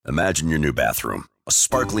Imagine your new bathroom. A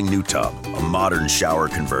sparkling new tub, a modern shower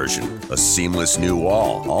conversion, a seamless new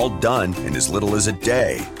wall, all done in as little as a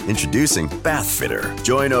day. Introducing Bath Fitter.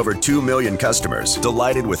 Join over 2 million customers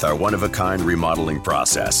delighted with our one-of-a-kind remodeling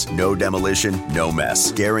process. No demolition, no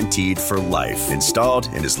mess. Guaranteed for life. Installed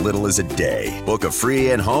in as little as a day. Book a free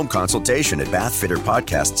in-home consultation at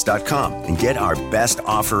bathfitterpodcasts.com and get our best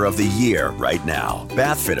offer of the year right now.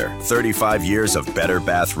 Bath Fitter, 35 years of better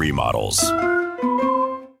bath remodels.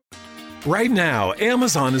 Right now,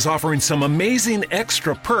 Amazon is offering some amazing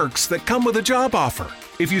extra perks that come with a job offer.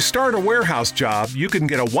 If you start a warehouse job, you can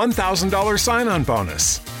get a $1,000 sign-on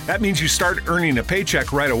bonus. That means you start earning a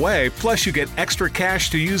paycheck right away, plus you get extra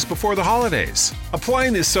cash to use before the holidays.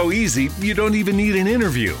 Applying is so easy, you don't even need an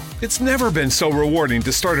interview. It's never been so rewarding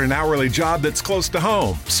to start an hourly job that's close to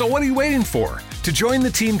home. So what are you waiting for? To join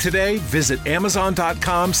the team today, visit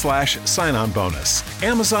amazon.com/sign-on bonus.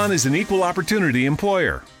 Amazon is an equal opportunity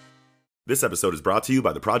employer. This episode is brought to you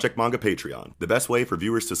by the Project Manga Patreon, the best way for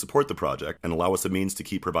viewers to support the project and allow us a means to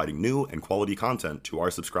keep providing new and quality content to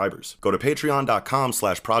our subscribers. Go to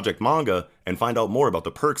patreon.com/projectmanga and find out more about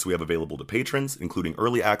the perks we have available to patrons, including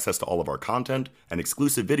early access to all of our content and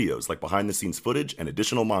exclusive videos like behind-the-scenes footage and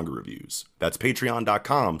additional manga reviews. That's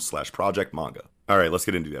patreon.com/projectmanga. All right, let's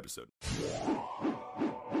get into the episode.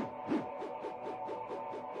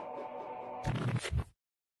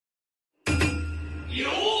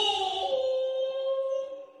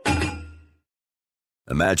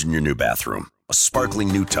 Imagine your new bathroom. A sparkling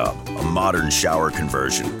new tub, a modern shower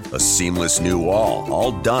conversion, a seamless new wall,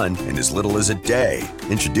 all done in as little as a day.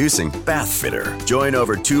 Introducing Bath Fitter. Join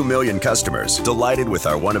over 2 million customers delighted with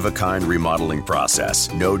our one-of-a-kind remodeling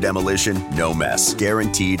process. No demolition, no mess.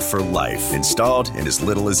 Guaranteed for life. Installed in as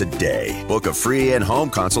little as a day. Book a free in-home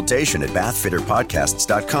consultation at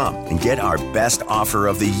bathfitterpodcasts.com and get our best offer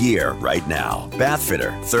of the year right now. Bath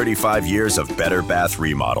Fitter, 35 years of better bath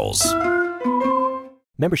remodels.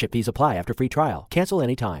 Membership fees apply after free trial. Cancel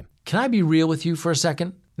anytime. Can I be real with you for a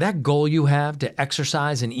second? That goal you have to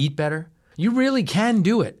exercise and eat better, you really can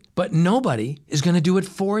do it, but nobody is going to do it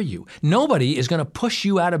for you. Nobody is going to push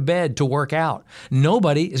you out of bed to work out.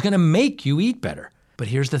 Nobody is going to make you eat better. But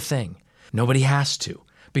here's the thing. Nobody has to,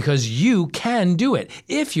 because you can do it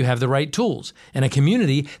if you have the right tools and a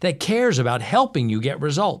community that cares about helping you get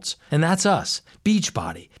results. And that's us,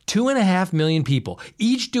 Beachbody. 2.5 million people,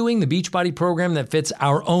 each doing the Beachbody program that fits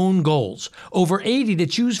our own goals. Over 80 to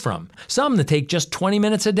choose from, some that take just 20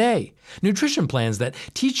 minutes a day. Nutrition plans that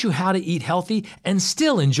teach you how to eat healthy and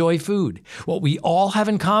still enjoy food. What we all have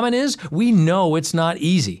in common is we know it's not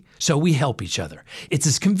easy, so we help each other. It's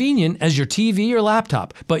as convenient as your TV or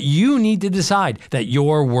laptop, but you need to decide that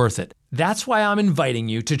you're worth it. That's why I'm inviting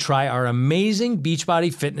you to try our amazing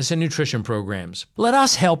Beachbody fitness and nutrition programs. Let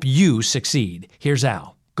us help you succeed. Here's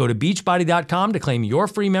how. Go to beachbody.com to claim your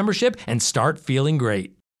free membership and start feeling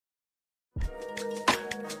great.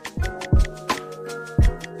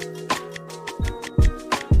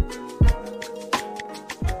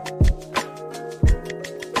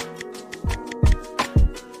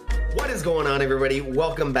 What is going on, everybody?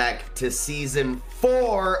 Welcome back to Season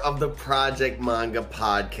 4 of the Project Manga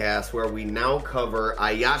Podcast, where we now cover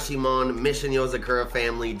Ayashimon, Mission Yozakura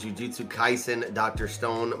Family, Jujutsu Kaisen, Dr.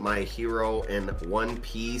 Stone, My Hero, and One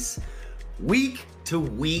Piece. Week to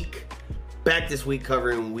week. Back this week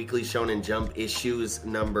covering Weekly Shonen Jump issues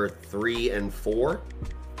number 3 and 4.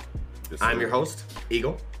 I'm your host,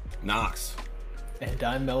 Eagle. Knox. And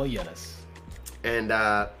I'm Melo Yunus. And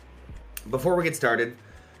before we get started,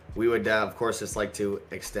 we would, of course, just like to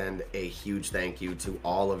extend a huge thank you to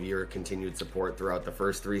all of your continued support throughout the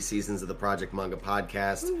first 3 seasons of the Project Manga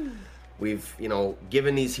Podcast. We've,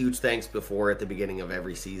 given these huge thanks before at the beginning of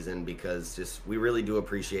every season because we really do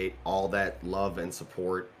appreciate all that love and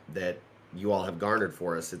support that you all have garnered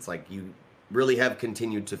for us. It's like you really have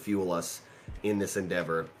continued to fuel us in this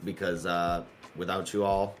endeavor because without you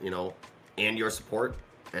all, and your support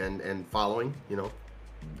and following,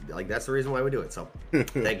 that's the reason why we do it. So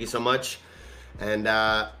thank you so much. And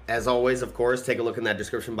as always, of course, take a look in that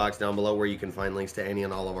description box down below where you can find links to any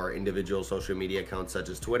and all of our individual social media accounts such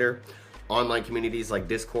as Twitter, online communities like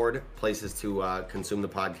Discord, places to consume the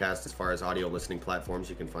podcast as far as audio listening platforms.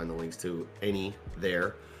 You can find the links to any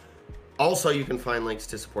there. Also, you can find links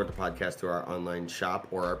to support the podcast through our online shop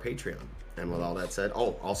or our Patreon. And with all that said,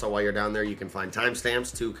 also while you're down there, you can find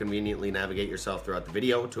timestamps to conveniently navigate yourself throughout the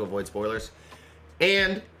video to avoid spoilers.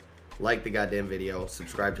 And like the goddamn video,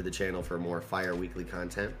 subscribe to the channel for more fire weekly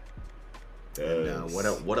content. And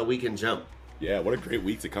what a week in Jump. Yeah, what a great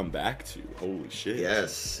week to come back to. Holy shit.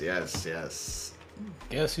 Yes.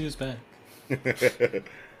 Guess who's back?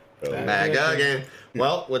 Back again.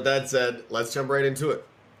 Well, with that said, let's jump right into it.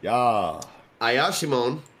 Yeah.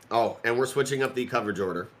 Ayashimon. Oh, and we're switching up the coverage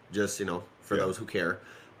order, just, for those who care.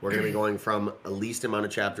 We're going to be going from least amount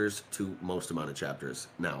of chapters to most amount of chapters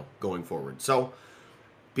now, going forward. So,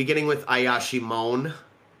 beginning with Ayashimon,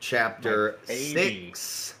 chapter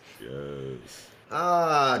 6. Yes.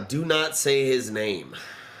 Do not say his name.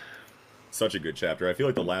 Such a good chapter. I feel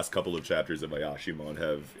like the last couple of chapters of Ayashimon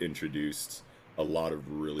have introduced a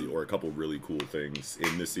couple really cool things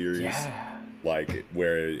in the series. Yeah. Like,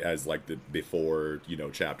 whereas like before,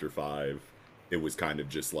 chapter 5, it was kind of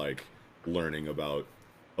just like learning about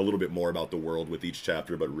a little bit more about the world with each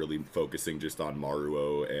chapter, but really focusing just on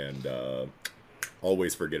Maruo and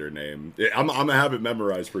always forget her name. I'm gonna have it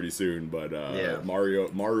memorized pretty soon, but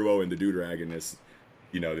Maruo and the Deuteragonist,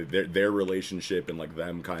 their relationship and like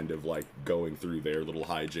them kind of like going through their little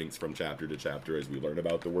hijinks from chapter to chapter as we learn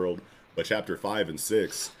about the world. But chapter 5 and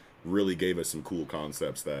 6 really gave us some cool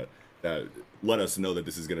concepts that let us know that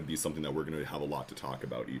this is going to be something that we're going to have a lot to talk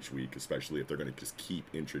about each week, especially if they're going to just keep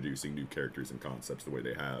introducing new characters and concepts the way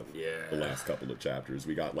they have the last couple of chapters.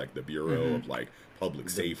 We got like the Bureau of like Public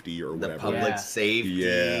Safety or whatever. The Public Safety.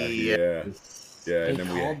 Yeah. They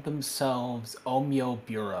called themselves Omyo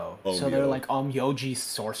Bureau. So they're like Omyoji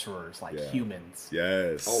sorcerers, like humans.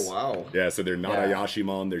 Yes. Oh, wow. Yeah, so they're not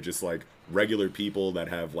Ayashimon. They're just like regular people that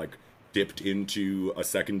have like dipped into a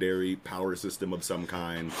secondary power system of some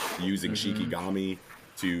kind, using Shikigami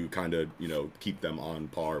to kind of, keep them on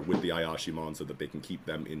par with the Ayashimon so that they can keep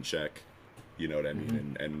them in check. You know what I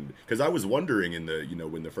mean? And because I was wondering in the,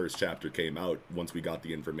 when the first chapter came out, once we got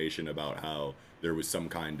the information about how there was some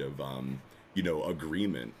kind of,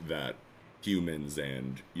 agreement that humans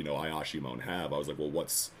and, Ayashimon have, I was like, well,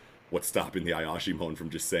 what's stopping the Ayashimon from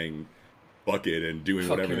just saying fuck it and doing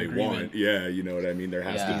whatever they want? Yeah, you know what I mean? There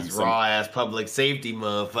has to be some raw ass public safety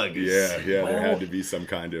motherfuckers. Yeah, there had to be some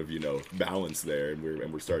kind of, balance there, and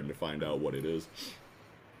we're starting to find out what it is.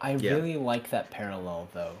 I really like that parallel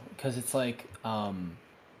though, because it's like,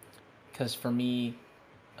 because for me,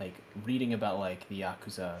 like reading about like the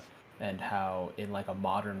Yakuza and how in like a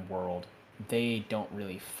modern world they don't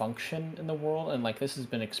really function in the world, and like this has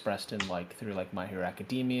been expressed in like through like My Hero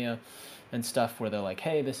Academia and stuff, where they're like,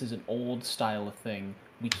 hey, this is an old style of thing.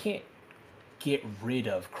 We can't get rid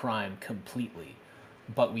of crime completely,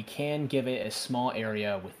 but we can give it a small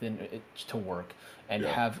area within it to work and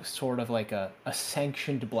have sort of like a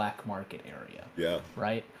sanctioned black market area. Yeah.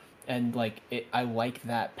 Right? And like I like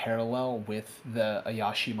that parallel with the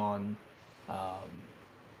Ayashimon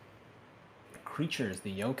creatures,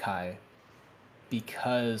 the yokai,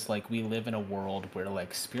 because like we live in a world where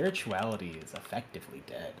like spirituality is effectively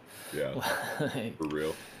dead. Yeah. Like, for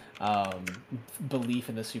real. Belief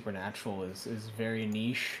in the supernatural is very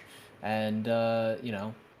niche, and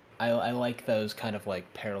I like those kind of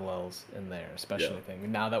like parallels in there, especially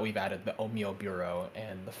now that we've added the Omyo Bureau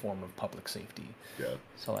and the form of public safety. Yeah.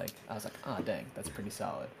 So like I was like, dang, that's pretty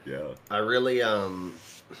solid. Yeah. I really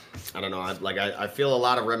I don't know. I feel a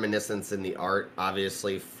lot of reminiscence in the art,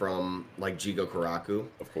 obviously from like Jigo Karaku,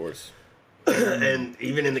 Of course. and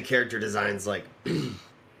even in the character designs, like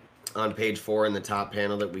on page 4 in the top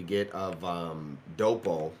panel that we get of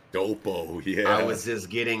Dopo. Dopo, yeah. I was just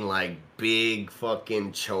getting like big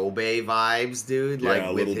fucking Chobe vibes, dude.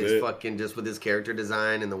 Like with his fucking, just with his character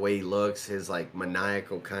design and the way he looks, his like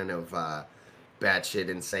maniacal kind of batshit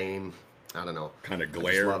insane. I don't know. Kind of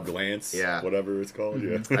glance, whatever it's called.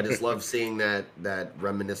 Yeah. I just love seeing that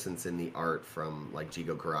reminiscence in the art from like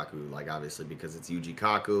Jigo Karaku, like obviously because it's Yuji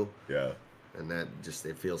Kaku. Yeah. And that just,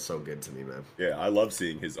 it feels so good to me, man. Yeah, I love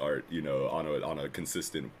seeing his art, on a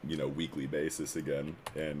consistent, weekly basis again.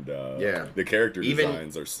 And the character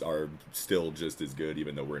designs are still just as good,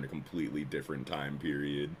 even though we're in a completely different time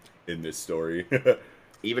period in this story.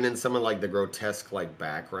 Even in some of like the grotesque like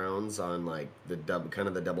backgrounds on like the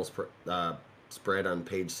double spread on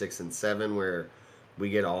page 6 and 7, where we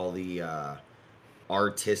get all the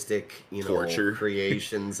artistic, torture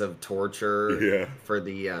creations of torture for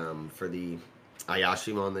the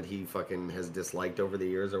Ayashimon that he fucking has disliked over the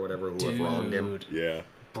years or whatever, who have wronged him. Yeah.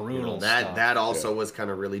 Brutal stuff. That also was kind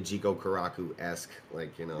of really Jigo Karaku-esque,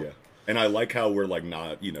 like, Yeah. And I like how we're like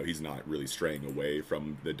not, he's not really straying away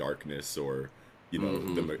from the darkness or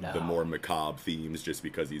the more macabre themes just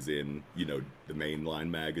because he's in, the mainline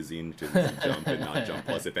magazine to Jump and not Jump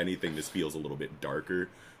Plus. If anything, this feels a little bit darker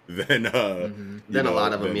than a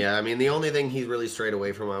lot of them. Yeah, I mean, the only thing he's really strayed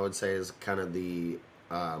away from, I would say, is kind of the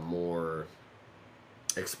more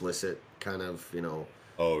explicit kind of,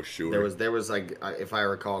 Oh, sure. There was like, if I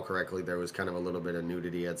recall correctly, there was kind of a little bit of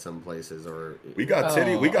nudity at some places, or we got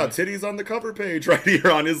titties on the cover page right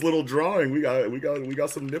here on his little drawing. We got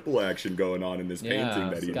some nipple action going on in this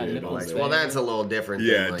painting that he did. Well, that's a little different.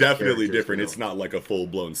 Yeah, than, like, definitely different. You know. It's not like a full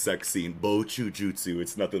blown sex scene. Bochu jutsu.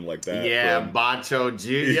 It's nothing like that. Yeah, bacho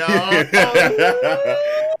jutsu.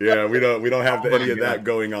 Yeah, we don't have any of that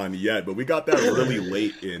going on yet, but we got that really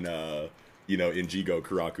late in in Jigo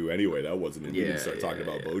Kuraku anyway. That wasn't in. We didn't start talking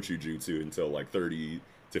about Bochu jutsu until like 30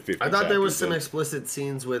 to 50. I thought there was some explicit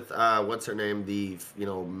scenes with what's her name, the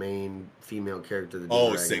main female character.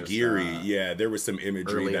 Sagiri. Yeah, there was some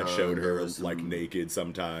imagery that showed her like naked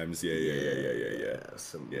sometimes. Yeah.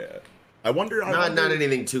 I wonder. Not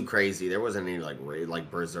anything too crazy. There wasn't any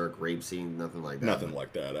like berserk rape scene, nothing like that. Nothing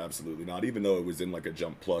like that. Absolutely not. Even though it was in like a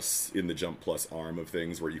Jump Plus arm of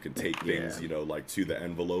things where you can take things, like to the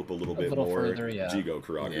envelope a little bit more. Further, yeah. Jigo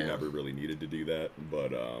Kuraku never really needed to do that,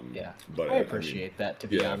 but But I appreciate that, to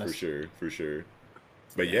be honest. for sure.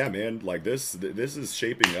 But yeah, man, like this is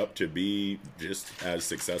shaping up to be just as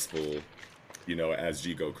successful, as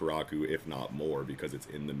Jigo Kuraku, if not more, because it's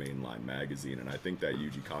in the mainline magazine. And I think that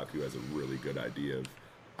Yuji Kaku has a really good idea of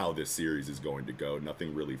how this series is going to go.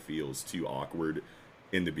 Nothing really feels too awkward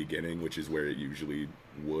in the beginning, which is where it usually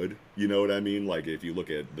would. You know what I mean? Like, if you look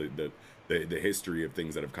at the history of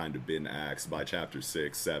things that have kind of been axed by chapter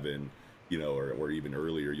 6, 7, or even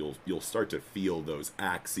earlier, you'll start to feel those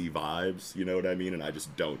axy vibes, you know what I mean? And I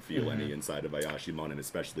just don't feel any inside of Ayashimon, and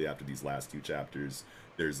especially after these last 2 chapters,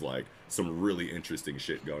 there's like some really interesting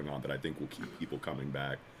shit going on that I think will keep people coming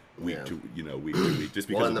back week to week, just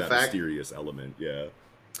because of that mysterious element. Yeah.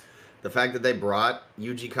 The fact that they brought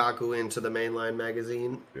Yuji Kaku into the mainline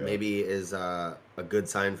magazine maybe is a good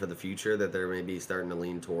sign for the future, that they're maybe starting to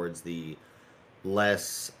lean towards the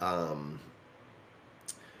less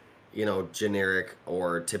generic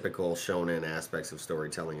or typical shonen aspects of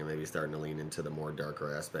storytelling, and maybe starting to lean into the more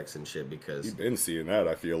darker aspects and shit, because you've been seeing that.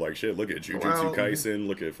 I feel like shit. Look at Jujutsu Kaisen,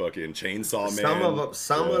 look at fucking Chainsaw Man.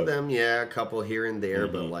 Some of them, a couple here and there,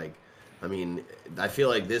 but like, I mean, I feel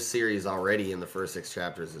like this series already in the first 6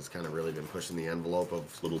 chapters has kind of really been pushing the envelope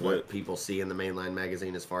of what people see in the mainline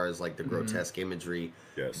magazine, as far as like the grotesque imagery,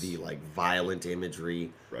 the like violent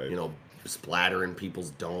imagery, splattering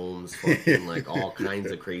people's domes, fucking like all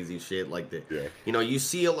kinds of crazy shit. Like you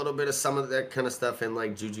see a little bit of some of that kind of stuff in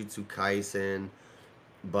like Jujutsu Kaisen,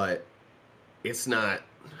 but it's not,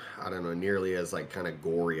 I don't know, nearly as like kind of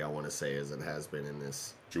gory, I want to say, as it has been in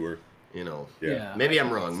this. Sure. Maybe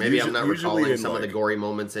I'm wrong. Maybe I'm not recalling some of the gory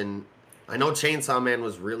moments in. I know Chainsaw Man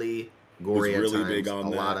was really gory at times. Big on a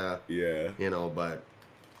that. lot of but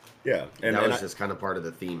and that was just kind of part of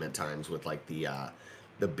the theme at times, with like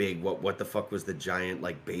the big what the fuck was the giant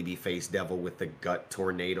like baby face devil with the gut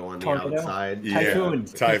tornado on the outside? Typhoon.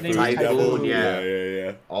 Typhoon.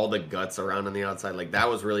 Yeah. All the guts around on the outside. Like, that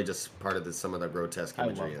was really just part of some of the grotesque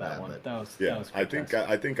imagery of that. One. But that was I think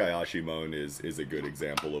Ayashimon is a good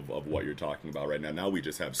example of what you're talking about right now. Now we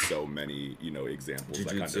just have so many examples Jujutsu,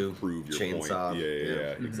 that kind of prove your Chainsaw, point.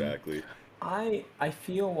 Yeah, exactly. I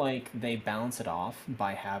feel like they balance it off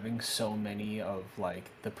by having so many of like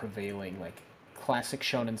the prevailing like classic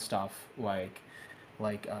shonen stuff, like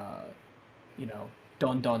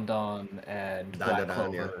Don Don Don and Black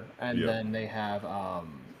Clover, and then they have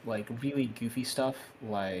like really goofy stuff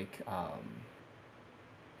like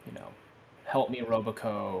Help Me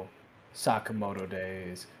Roboco, Sakamoto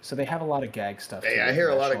Days. So they have a lot of gag stuff. Hey, I hear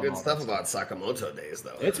a lot of good stuff about Sakamoto Days,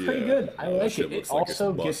 though. It's pretty good. I like it. It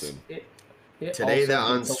also gets today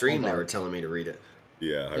on stream they were telling me to read it.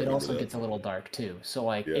 Yeah, it also gets a little dark too. So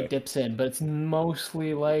like it dips in, but it's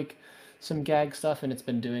mostly like some gag stuff, and it's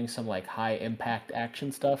been doing some like high impact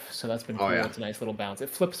action stuff. So that's been cool. It's a nice little balance. It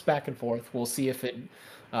flips back and forth. We'll see if it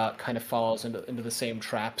kind of follows into the same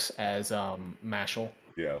traps as Mashal.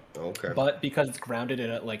 Yeah. Okay. But because it's grounded in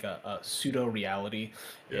a pseudo reality,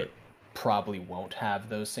 it probably won't have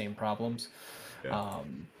those same problems. Yeah.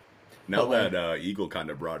 Now that Eagle kind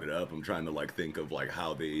of brought it up, I'm trying to like think of like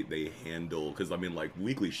how they handle, because I mean, like,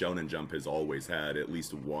 Weekly Shonen Jump has always had at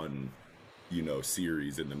least one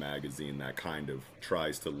series in the magazine that kind of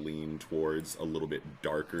tries to lean towards a little bit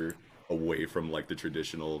darker, away from like the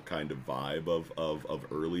traditional kind of vibe of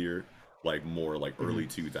earlier, like more like early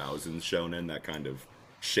 2000s shonen that kind of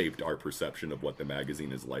shaped our perception of what the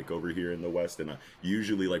magazine is like over here in the West. And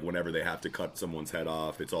usually, like, whenever they have to cut someone's head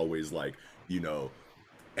off, it's always like,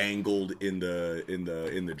 angled in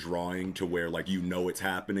the drawing to where like it's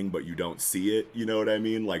happening but you don't see it, you know what I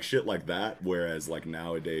mean, like shit like that. Whereas like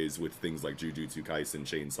nowadays with things like Jujutsu Kaisen,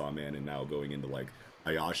 Chainsaw Man, and now going into like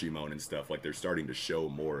Ayashimon and stuff, like they're starting to show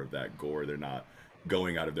more of that gore. They're not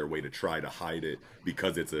going out of their way to try to hide it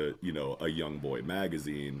because it's a, you know, a young boy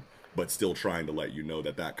magazine, but still trying to let you know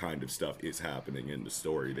that that kind of stuff is happening in the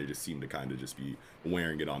story. They just seem to kind of just be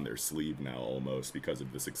wearing it on their sleeve now almost because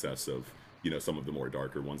of the success of, you know, some of the more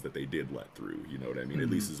darker ones that they did let through, you know what I mean? At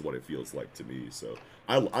least is what it feels like to me. So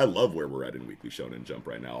I love where we're at in Weekly Shonen Jump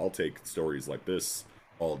right now. I'll take stories like this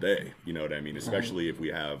all day, you know what I mean? Especially if we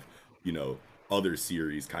have, you know, other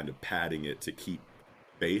series kind of padding it to keep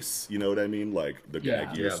base, you know what I mean? Like the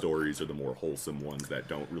gaggier stories are the more wholesome ones that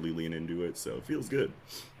don't really lean into it, so it feels good.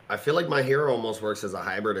 I feel like My Hero almost works as a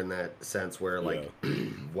hybrid in that sense where, like,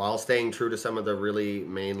 while staying true to some of the really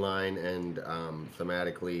mainline and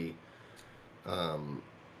thematically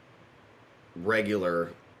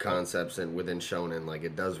regular concepts and within shonen, like,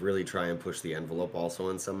 it does really try and push the envelope also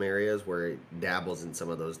in some areas where it dabbles in some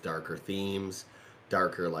of those darker themes,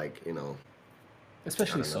 darker, like, you know,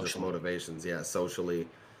 especially social motivations, socially,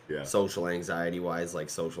 social anxiety wise, like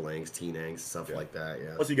social angst, teen angst, stuff like that.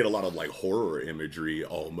 Plus you get a lot of like horror imagery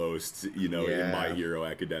almost, you know, in My Hero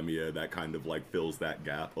Academia that kind of like fills that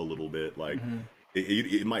gap a little bit. Like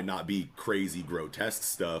it might not be crazy grotesque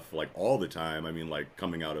stuff like all the time. I mean, like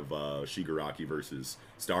coming out of Shigaraki versus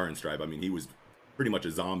Star and Stripe, I mean, he was pretty much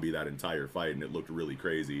a zombie that entire fight and it looked really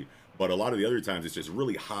crazy. But a lot of the other times, it's just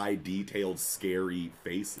really high, detailed, scary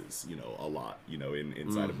faces, you know, a lot, you know,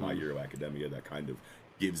 inside of My Hero Academia that kind of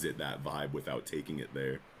gives it that vibe without taking it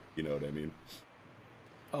there. You know what I mean?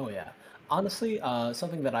 Oh, yeah. Honestly,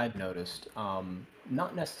 something that I've noticed,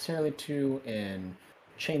 not necessarily true in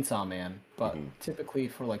Chainsaw Man, but typically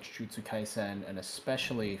for like Jujutsu Kaisen and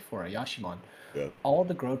especially for Ayashimon, all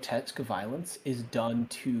the grotesque violence is done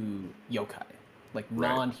to yokai. Like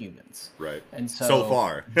non-humans, right? And so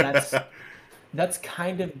far, that's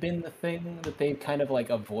kind of been the thing that they've kind of like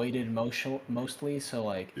avoided mostly. So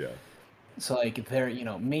like, they're, you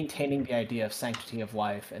know, maintaining the idea of sanctity of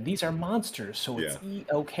life, and these are monsters, so it's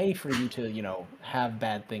okay for you to, you know, have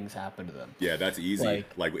bad things happen to them. Yeah, that's easy.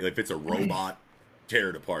 Like if it's a robot, tear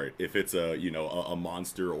it apart. If it's a, you know, a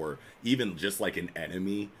monster or even just like an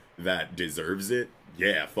enemy that deserves it,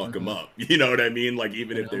 fuck them up. You know what I mean? Like,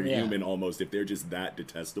 even if they're human, almost, if they're just that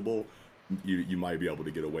detestable, you might be able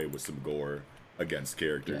to get away with some gore against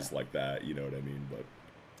characters like that. You know what I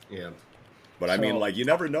mean? But I mean, like, you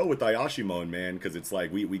never know with Ayashimon, man, because it's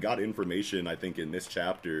like we got information, I think, in this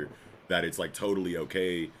chapter that it's like totally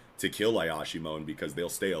okay to kill Ayashimon because they'll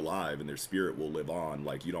stay alive and their spirit will live on.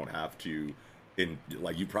 Like, you don't have to,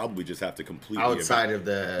 you probably just have to completely outside of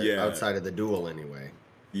the duel anyway.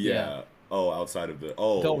 Outside of the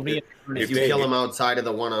if you kill them outside of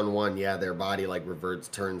the one-on-one, their body like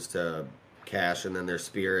turns to cash, and then their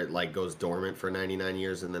spirit like goes dormant for 99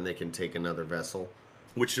 years, and then they can take another vessel.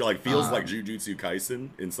 Which like feels like Jujutsu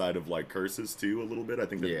Kaisen inside of like curses too a little bit. I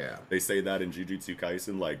think that they say that in Jujutsu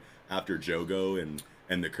Kaisen, like after Jogo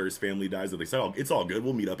and the Curse family dies, that they say, "Oh, it's all good.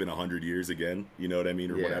 We'll meet up in 100 years again." You know what I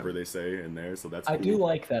mean, or whatever they say in there. So that's cool. I do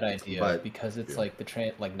like that idea because it's like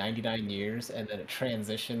like 99 years, and then it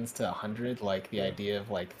transitions to 100. Like the idea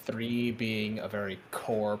of like 3 being a very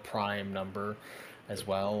core prime number, as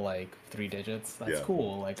well, like 3 digits. That's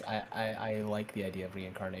cool. Like I like the idea of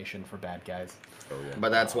reincarnation for bad guys. But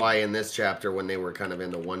that's why in this chapter, when they were kind of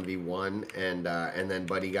in the 1v1, and then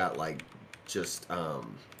Buddy got like just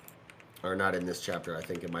or not in this chapter, I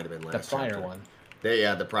think it might have been last chapter. The prior one.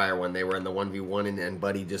 The prior one. They were in the 1v1, and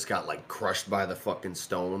Buddy just got like crushed by the fucking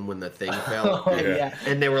stone when the thing fell.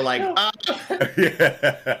 And they were like,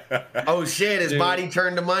 oh shit, his body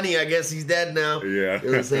turned to money. I guess he's dead now. You know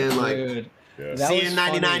what I'm saying? Like, dude, see you in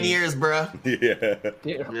 99 years, bro. Dude,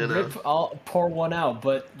 you know? I'll pour one out,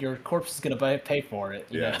 but your corpse is going to pay for it.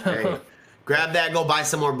 You know? Hey, grab that, go buy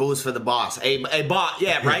some more booze for the boss. Hey, boss.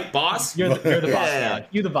 Yeah, right, boss? You're the boss now.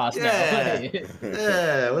 You the boss now.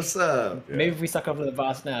 Yeah, what's up? Maybe if we suck up to the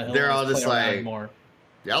boss now, they're all just like, more.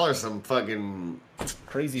 Y'all are some fucking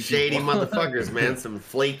crazy shady motherfuckers, man. Some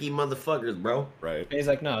flaky motherfuckers, bro. Right. And he's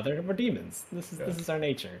like, no, we're demons. This is our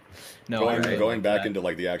nature. No, going back into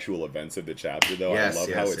like the actual events of the chapter, though, I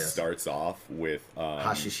love how it starts off with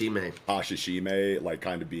Hashishime, like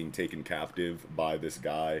kind of being taken captive by this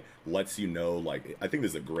guy. Lets you know, like, I think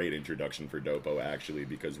this is a great introduction for Doppo, actually,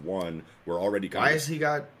 because one, we're already kind of... Why has he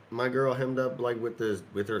got my girl hemmed up like with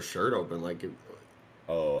her shirt open, like?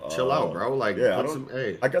 Chill out, bro. Like,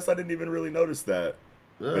 I guess I didn't even really notice that.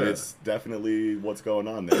 But it's definitely what's going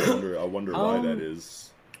on there. I wonder why that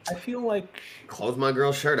is. I feel like... Close my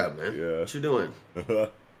girl's shirt up, man. Yeah. What you doing?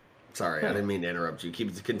 Sorry, I didn't mean to interrupt you.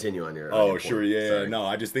 Continue on your... Sure, yeah. No,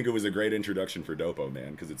 I just think it was a great introduction for Doppo,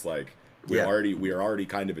 man, because it's like, we are already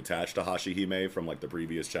kind of attached to Hashihime from like the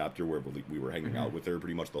previous chapter where we were hanging out with her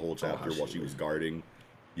pretty much the whole chapter while she was guarding,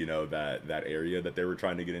 you know, that area that they were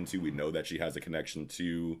trying to get into. We know that she has a connection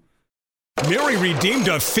to. Mary redeemed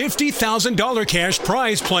a $50,000 cash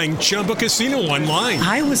prize playing Chumba Casino online.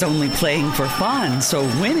 I was only playing for fun, so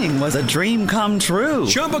winning was a dream come true.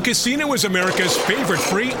 Chumba Casino is America's favorite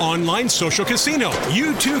free online social casino.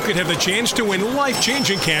 You too could have the chance to win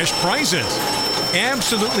life-changing cash prizes.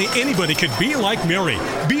 Absolutely anybody could be like Mary.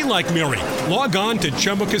 Be like Mary. Log on to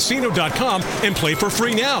ChumbaCasino.com and play for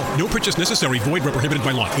free now. No purchase necessary. Void where prohibited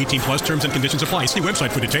by law. 18 plus terms and conditions apply. See website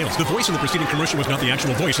for details. The voice in the preceding commercial was not the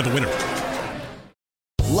actual voice of the winner.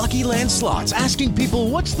 Lucky Land Slots, asking people,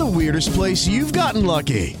 what's the weirdest place you've gotten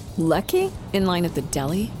lucky? Lucky? In line at the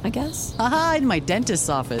deli, I guess? Aha, in my dentist's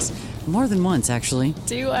office. More than once, actually.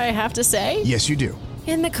 Do I have to say? Yes, you do.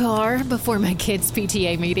 In the car before my kids'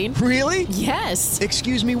 PTA meeting. Really? Yes.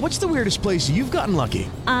 Excuse me, what's the weirdest place you've gotten lucky?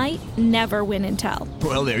 I never win and tell.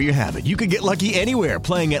 Well, there you have it. You can get lucky anywhere,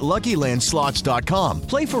 playing at LuckyLandSlots.com.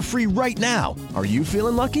 Play for free right now. Are you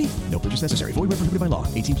feeling lucky? No purchase necessary. Void where prohibited by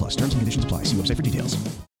law. 18 plus. Terms and conditions apply. See website for details.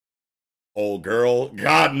 Old girl,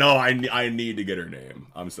 God, no! I need to get her name.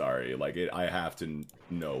 I'm sorry, like I have to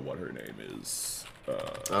know what her name is.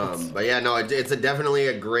 But yeah, no, it's definitely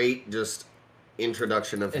a great just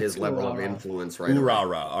introduction of his level of influence, right?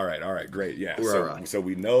 Urara. All right, great. Yeah. So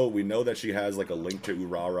we know that she has like a link to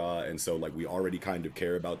Urara, and so like we already kind of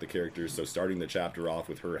care about the characters. So starting the chapter off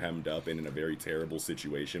with her hemmed up and in a very terrible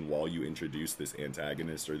situation while you introduce this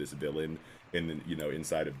antagonist or this villain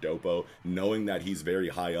inside of Doppo, knowing that he's very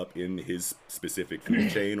high up in his specific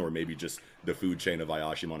food chain, or maybe just the food chain of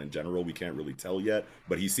Ayashimon in general, we can't really tell yet,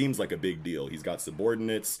 but he seems like a big deal. He's got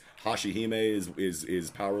subordinates. Hashihime is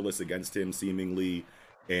powerless against him seemingly,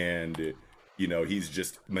 and he's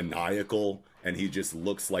just maniacal, and he just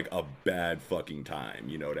looks like a bad fucking time,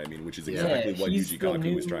 you know what I mean, which is exactly what Yuji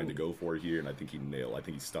Kaku was trying to go for here, and I think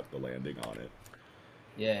he stuck the landing on it.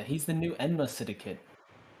 Yeah, he's the new Enma syndicate.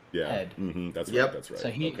 Yeah, head. That's right. That's right. So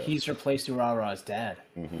he's replaced Urara's dad.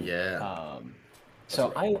 Yeah.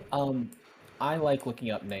 So I like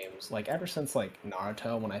looking up names. Like ever since like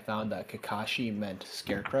Naruto, when I found that Kakashi meant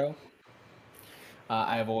scarecrow,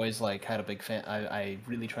 I've always like had a big fan. I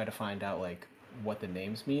really try to find out like what the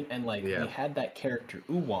names mean, and like we had that character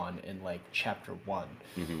Uwan in like chapter 1,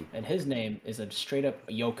 and his name is a straight up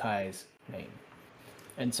yokai's name.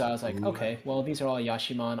 And so I was like, okay, well, these are all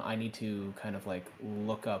Yashimon. I need to kind of like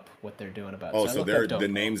look up what they're doing about. Oh, so the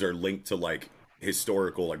names are linked to like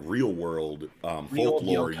historical, like real world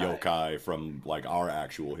folklore yokai from like our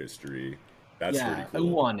actual history. That's pretty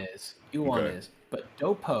cool. Uwan is, but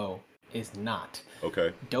Doppo is not.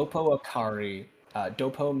 Okay. Doppo Akari.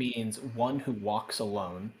 Doppo means one who walks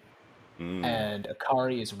alone, and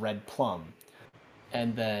Akari is red plum,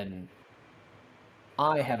 and then.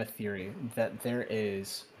 I have a theory that there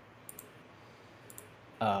is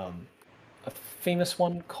a famous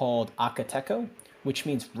one called Akateko, which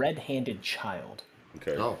means red-handed child.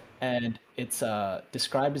 Okay. Oh. And it's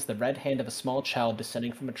described as the red hand of a small child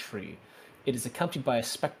descending from a tree. It is accompanied by a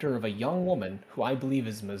specter of a young woman, who I believe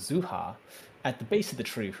is Mizuha, at the base of the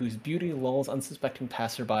tree, whose beauty lulls unsuspecting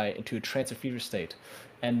passerby into a trance or fever state.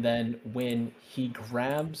 And then when he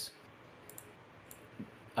grabs...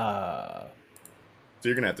 So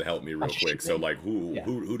you're gonna have to help me real quick. So like, who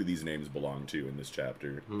do these names belong to in this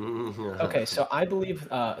chapter? Okay, so I believe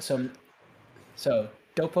so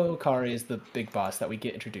Doppo Akari is the big boss that we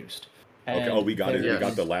get introduced. And okay. Oh, we got it. We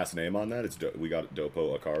got the last name on that. We got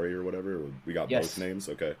Doppo Akari or whatever. Or we got both names.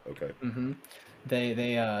 Okay. Mm-hmm.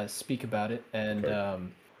 They speak about it, and that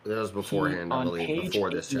was beforehand, I believe, before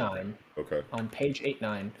this chapter. Okay. On page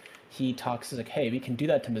 8-9, he talks. He's like, "Hey, we can do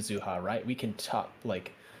that to Mizuha, right? We can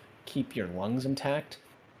keep your lungs intact."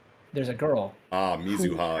 There's a girl.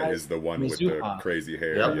 Mizuha is the one with the crazy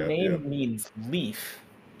hair. Her name means leaf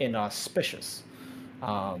in auspicious.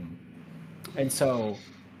 And so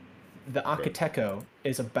the Akateko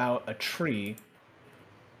is about a tree,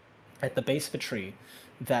 at the base of a tree,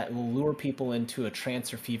 that will lure people into a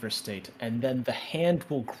trance or fever state, and then the hand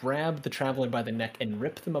will grab the traveler by the neck and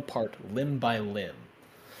rip them apart limb by limb.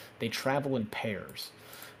 They travel in pairs.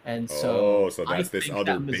 And so that's this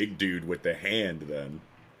other big dude with the hand then.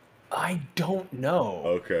 I don't know.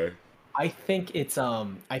 Okay. I think it's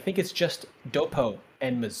just Doppo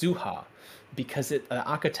and Mizuha, because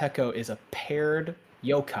Akateko is a paired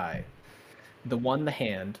yokai, the one the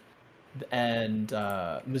hand, and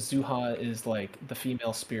Mizuha is like the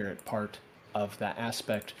female spirit part of that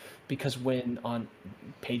aspect, because when on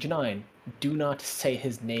page 9, do not say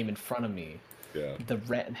his name in front of me. Yeah.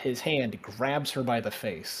 His hand grabs her by the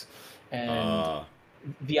face, And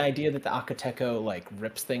the idea that the Akateko like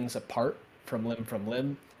rips things apart from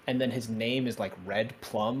limb, and then his name is like Red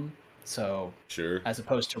Plum, so sure, as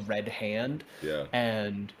opposed to Red Hand. Yeah.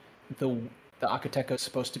 And the Akateko is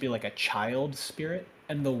supposed to be like a child spirit,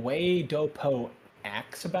 and the way Dopo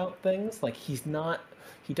acts about things, like he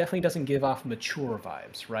definitely doesn't give off mature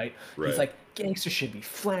vibes, right? He's like, gangsters should be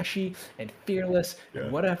flashy and fearless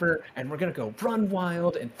and whatever, and we're gonna go run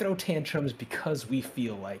wild and throw tantrums because we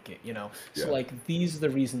feel like it, you know? So like, these are the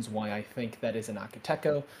reasons why I think that is an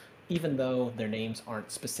Akateko, even though their names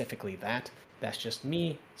aren't specifically that. That's just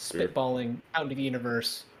me spitballing out into the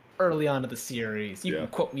universe early on in the series. You can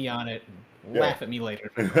quote me on it and laugh at me later.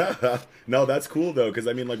 No, that's cool though, because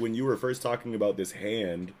I mean, like when you were first talking about this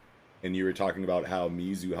hand, and you were talking about how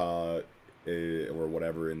Mizuha or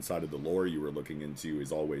whatever inside of the lore you were looking into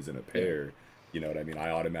is always in a pair. You know what I mean? I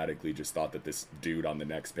automatically just thought that this dude on the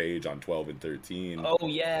next page on 12 and 13. Oh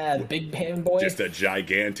yeah, the big hand boy. Just a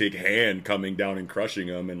gigantic hand coming down and crushing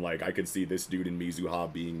him, and like I could see this dude and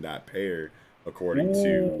Mizuha being that pair, according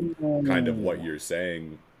to kind of what you're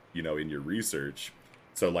saying, you know, in your research.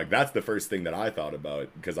 So like that's the first thing that I thought about,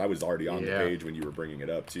 because I was already on the page when you were bringing it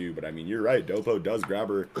up too. But I mean, you're right. Dopo does grab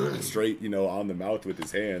her straight, you know, on the mouth with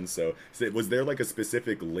his hands. So was there like a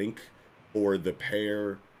specific link for the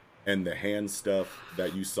pair and the hand stuff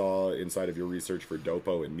that you saw inside of your research for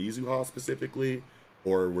Dopo and Mizuha specifically,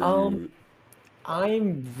 or were you?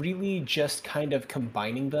 I'm really just kind of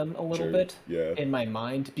combining them a little bit in my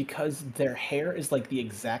mind, because their hair is like the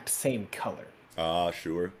exact same color.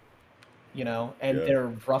 Sure. You know, and they're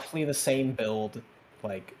roughly the same build.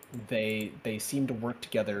 Like they seem to work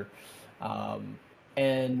together.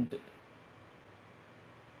 And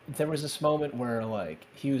there was this moment where like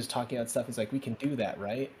he was talking about stuff. He's like, "We can do that,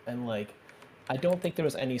 right?" And like, I don't think there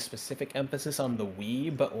was any specific emphasis on the we,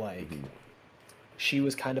 but like, she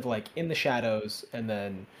was kind of like in the shadows and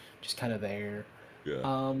then just kind of there.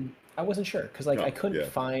 I wasn't sure because like I couldn't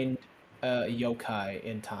find a yokai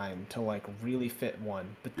in time to like really fit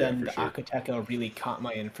one, but then the Akateko really caught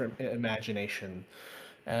my imagination,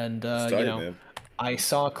 and you know, man. I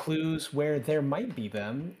saw clues where there might be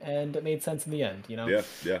them, and it made sense in the end. You know,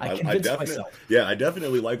 I convinced myself. I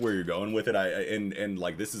definitely like where you're going with it. And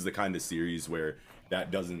like this is the kind of series where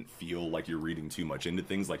that doesn't feel like you're reading too much into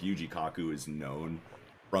things. Like Yuji Kaku is known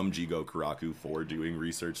from Jigo Karaku for doing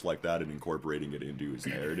research like that and incorporating it into his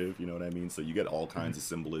narrative, you know what I mean? So you get all kinds of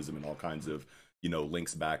symbolism and all kinds of, you know,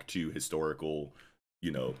 links back to historical,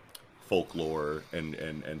 you know, folklore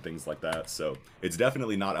and things like that. So it's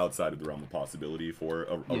definitely not outside of the realm of possibility for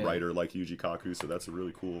a writer like Yuji Kaku. So that's a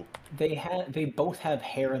really cool. They both have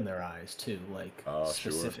hair in their eyes too, like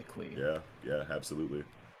specifically. Sure. Yeah, absolutely.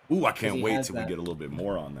 Ooh, I can't wait till we get a little bit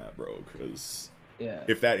more on that, bro, because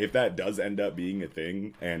if that does end up being a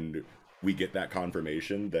thing and we get that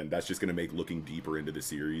confirmation, then that's just going to make looking deeper into the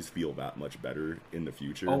series feel that much better in the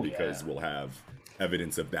future, because we'll have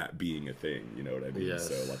evidence of that being a thing, you know what I mean?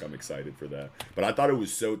 So like I'm excited for that. But I thought it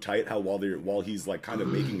was so tight how while he's like kind of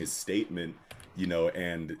making his statement, you know,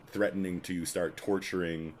 and threatening to start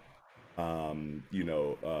torturing Hashihime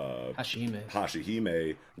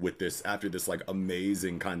with this, after this like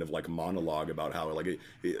amazing kind of like monologue about how like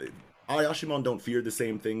Ayashimon don't fear the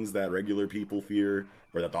same things that regular people fear,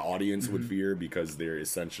 or that the audience would fear, because they're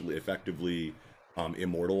effectively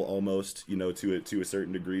immortal almost, you know, to a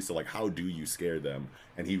certain degree. So like, how do you scare them?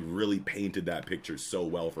 And he really painted that picture so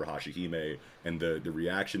well for Hashihime, and the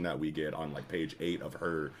reaction that we get on like page 8 of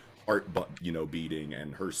her heart, you know, beating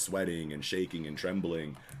and her sweating and shaking and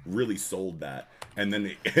trembling really sold that. And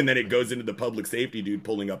then it goes into the public safety dude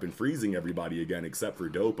pulling up and freezing everybody again except for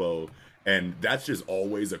Dopo. And that's just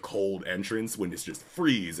always a cold entrance when it's just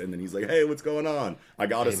freeze. And then he's like, "Hey, what's going on? I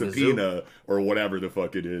got a subpoena," or whatever the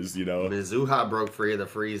fuck it is, you know. Mizuha broke free of the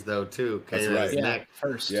freeze though too. That's right.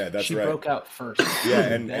 First. Yeah, that's she right. She broke out first. Yeah,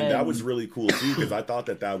 and that was really cool too, because I thought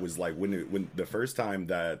that was like when the first time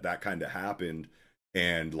that kind of happened,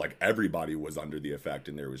 and like everybody was under the effect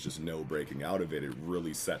and there was just no breaking out of it. It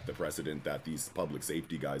really set the precedent that these public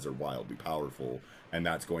safety guys are wildly powerful, and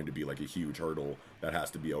that's going to be like a huge hurdle that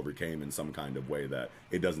has to be overcame in some kind of way that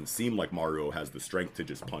it doesn't seem like Maruo has the strength to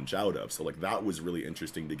just punch out of. So like that was really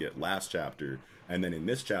interesting to get last chapter, and then in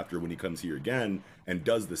this chapter when he comes here again and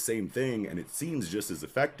does the same thing and it seems just as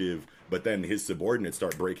effective, but then his subordinates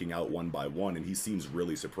start breaking out one by one and he seems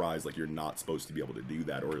really surprised, like you're not supposed to be able to do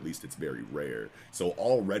that, or at least it's very rare. So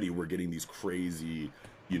already we're getting these crazy,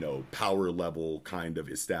 you know, power level kind of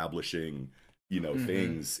establishing, you know,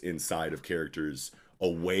 things inside of characters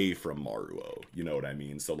away from Maruo, you know what I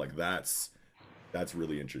mean? So like that's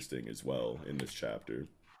really interesting as well in this chapter.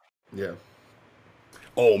 Yeah.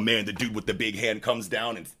 oh man, the dude with the big hand comes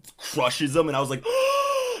down and crushes him, and I was like,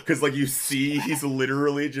 because like you see, he's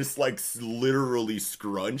literally just like literally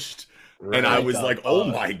scrunched. Right, and I was like, oh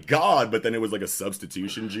my god, but then it was like a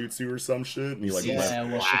substitution jutsu or some shit. And he like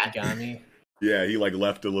Shikigami. Yeah, he like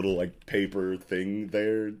left a little like paper thing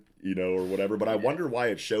there, you know, or whatever. But I wonder why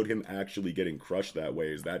it showed him actually getting crushed that way.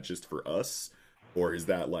 Is that just for us? Or is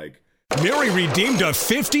that like... Mary redeemed a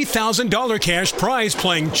 $50,000 cash prize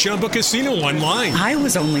playing Chumba Casino online. I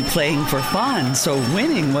was only playing for fun, so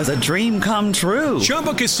winning was a dream come true.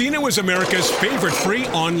 Chumba Casino is America's favorite free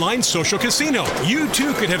online social casino. You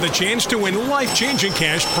too could have the chance to win life-changing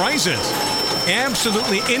cash prizes.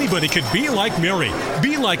 Absolutely anybody could be like Mary.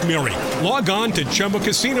 Be like Mary. Log on to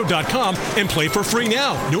ChumbaCasino.com and play for free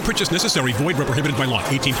now. No purchase necessary. Void where prohibited by law.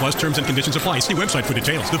 18 plus terms and conditions apply. See website for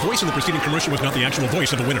details. The voice in the preceding commercial was not the actual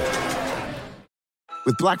voice of the winner.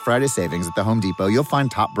 With Black Friday savings at the Home Depot, you'll find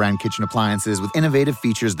top brand kitchen appliances with innovative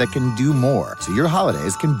features that can do more, so your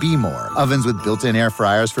holidays can be more. Ovens with built-in air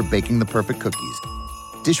fryers for baking the perfect cookies.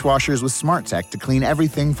 Dishwashers with smart tech to clean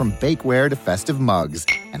everything from bakeware to festive mugs.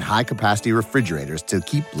 And high-capacity refrigerators to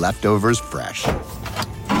keep leftovers fresh.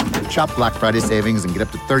 Shop Black Friday savings and get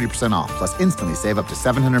up to 30% off, plus instantly save up to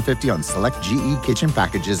 $750 on select GE kitchen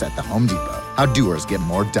packages at the Home Depot. How doers get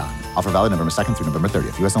more done. Offer valid November 2nd through November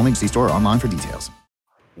 30th. U.S. only. See store or online for details.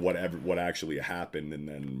 What actually happened, and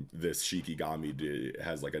then this Shikigami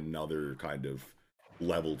has like another kind of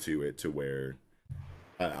level to it, to where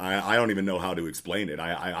I don't even know how to explain it.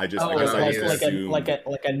 I guess I just assume... like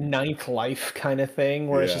a ninth life kind of thing,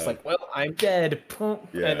 where it's just like, well, I'm dead, and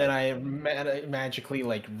then I magically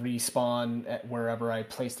like respawn at wherever I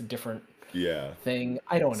placed a different thing.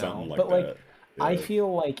 I don't know, but like I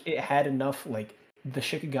feel like it had enough. Like the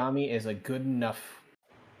Shikigami is a good enough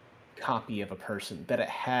copy of a person that it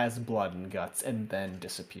has blood and guts and then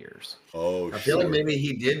disappears. I feel like maybe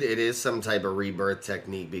it is some type of rebirth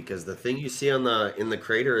technique, because the thing you see in the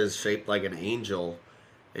crater is shaped like an angel,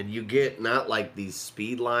 and you get not like these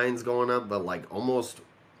speed lines going up, but like almost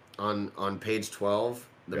on page 12,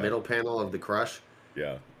 the middle panel of the crush,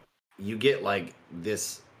 you get like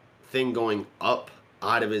this thing going up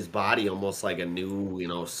out of his body, almost like a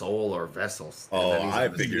new, soul or vessel. I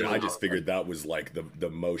just figured that was like the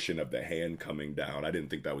motion of the hand coming down. I didn't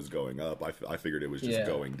think that was going up. I figured it was just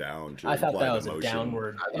going down. I thought that was a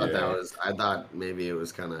downward. I thought maybe it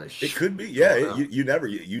was kind of. It could be, yeah.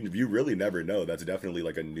 You really never know. That's definitely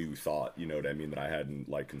like a new thought. You know what I mean? That I hadn't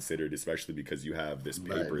like considered, especially because you have this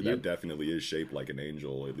paper that definitely is shaped like an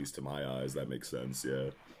angel, at least to my eyes. That makes sense. Yeah.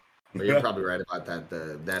 But you're probably right about that.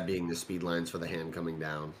 That being the speed lines for the hand coming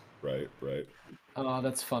down. Right. Oh,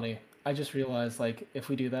 that's funny. I just realized, like, if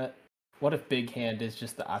we do that, what if Big Hand is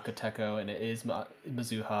just the Akuteko and it is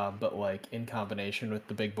Mizuha, but like in combination with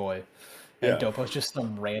the big boy, and Dopo's just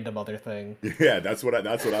some random other thing? Yeah, that's what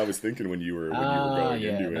I was thinking when you were going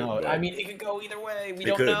into it. I mean, it could go either way. We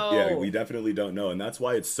don't know. Yeah, we definitely don't know, and that's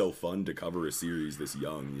why it's so fun to cover a series this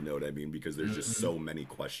young. You know what I mean? Because there's just so many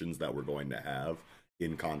questions that we're going to have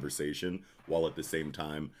in conversation, while at the same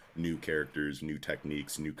time new characters, new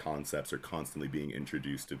techniques, new concepts are constantly being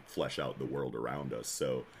introduced to flesh out the world around us.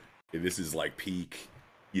 So this is like peak,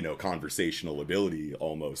 conversational ability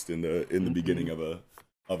almost in the beginning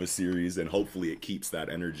of a series, and hopefully it keeps that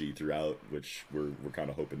energy throughout, which we're kind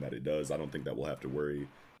of hoping that it does. I don't think that we'll have to worry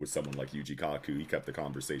with someone like Yuji Kaku. He kept the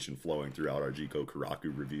conversation flowing throughout our Jiko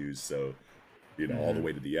Karaku reviews, so all the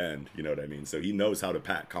way to the end, you know what I mean? So he knows how to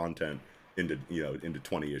pack content into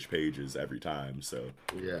 20-ish pages every time. So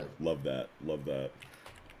love that.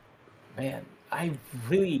 Man, I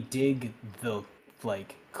really dig the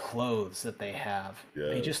like clothes that they have.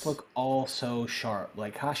 They just look all so sharp.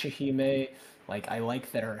 Like Hashihime, like I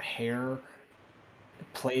like that her hair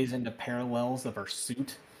plays into parallels of her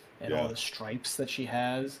suit and all the stripes that she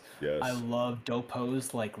has. I love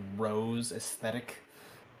Dopo's like rose aesthetic.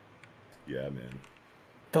 Yeah, man.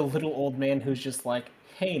 The little old man who's just like,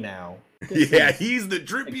 hey now. He's the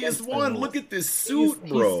drippiest one. Look at this suit,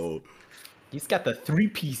 bro. He's got the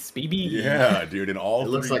 3-piece, baby. Yeah, dude, and all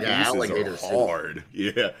looks like an alligator suit. Hard.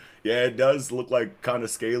 Yeah, it does look like kind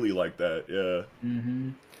of scaly like that. Yeah.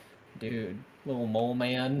 Dude, little mole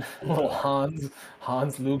man, little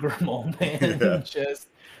Hans Luger mole man. Just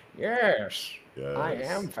yes, I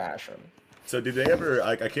am fashion. So did they ever?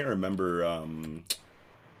 I can't remember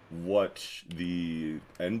what the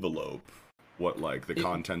envelope. What like the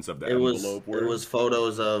contents of the envelope were? It was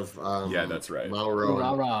photos of that's right.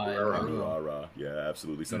 Mauro. Yeah,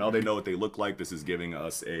 absolutely. So now they know what they look like. This is giving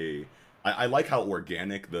us a I like how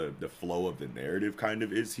organic the flow of the narrative kind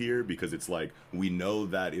of is here, because it's like we know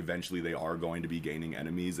that eventually they are going to be gaining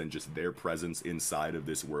enemies, and just their presence inside of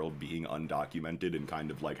this world being undocumented and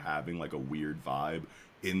kind of like having like a weird vibe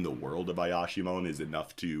in the world of Ayashimon is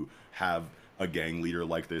enough to have a gang leader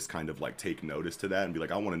like this kind of like take notice to that and be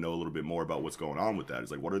like, I want to know a little bit more about what's going on with that.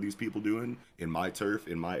 It's like, what are these people doing in my turf,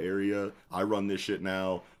 in my area? I run this shit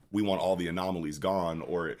now. We want all the anomalies gone,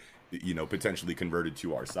 or potentially converted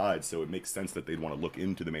to our side. So it makes sense that they'd want to look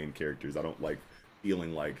into the main characters. I don't like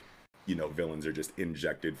feeling like, villains are just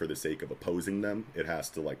injected for the sake of opposing them. It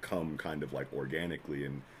has to like come kind of like organically.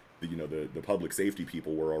 And the public safety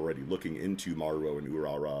people were already looking into Maruo and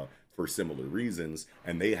Urara for similar reasons,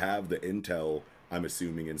 and they have the intel, I'm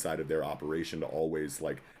assuming, inside of their operation to always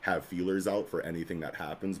like have feelers out for anything that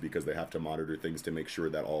happens, because they have to monitor things to make sure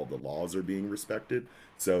that all of the laws are being respected.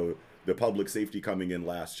 So the public safety coming in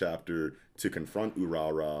last chapter to confront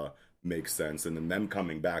Urara makes sense, and then them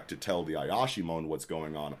coming back to tell the Ayashimon what's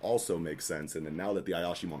going on also makes sense. And then now that the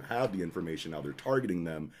Ayashimon have the information, now they're targeting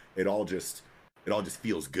them, it all just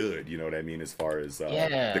feels good, you know what I mean, as far as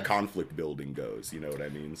the conflict building goes, you know what I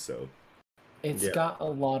mean? So it's got a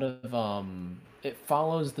lot of it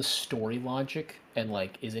follows the story logic and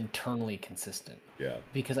like is internally consistent. Yeah.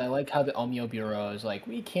 Because I like how the Omyo Bureau is like,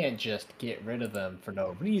 we can't just get rid of them for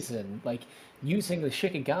no reason. Like, using the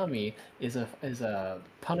Shikigami is a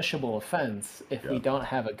punishable offense if we don't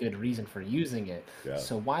have a good reason for using it. Yeah.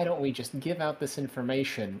 So why don't we just give out this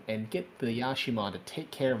information and get the Yashimon to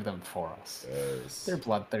take care of them for us? Yes. They're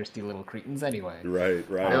bloodthirsty little cretins anyway. Right.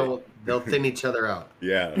 They'll thin each other out.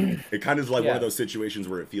 Yeah. It kind of is like one of those situations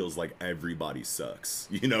where it feels like everybody sucks.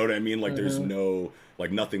 You know what I mean? Like there's no,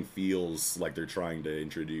 like nothing feels like they're trying to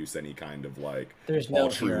introduce any kind of like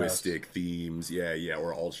altruistic themes. Yeah.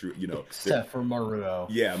 Or Except for Maruo.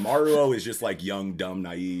 Yeah, Maruo is just like young, dumb,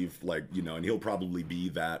 naive, like, and he'll probably be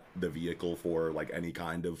the vehicle for like any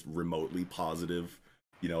kind of remotely positive,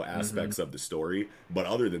 aspects of the story. But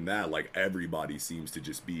other than that, like everybody seems to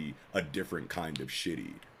just be a different kind of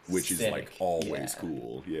shitty, which is like always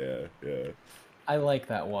cool. Yeah. I like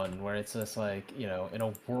that one where it's just like, in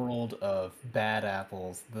a world of bad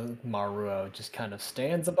apples, the Maruo just kind of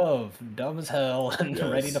stands above, dumb as hell, and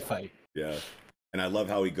ready to fight. Yeah. And I love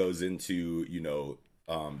how he goes into,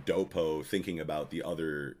 Doppo thinking about the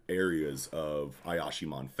other areas of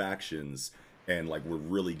Ayashimon factions, and like we're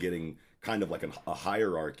really getting kind of like a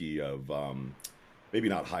hierarchy of maybe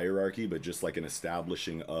not hierarchy, but just like an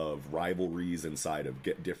establishing of rivalries inside of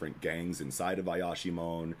different gangs inside of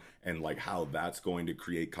Ayashimon, and like how that's going to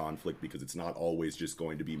create conflict, because it's not always just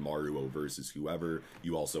going to be Maruo versus whoever.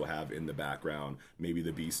 You also have in the background, maybe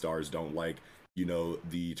the B-Stars don't like,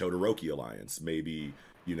 the Todoroki Alliance. Maybe,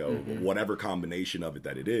 whatever combination of it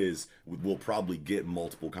that it is, we'll probably get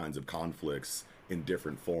multiple kinds of conflicts in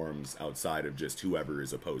different forms outside of just whoever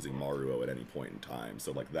is opposing Maruo at any point in time.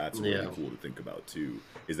 So like that's really cool to think about too,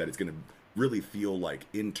 is that it's going to really feel like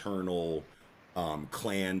internal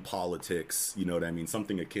clan politics, you know what I mean?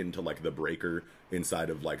 Something akin to like the Breaker inside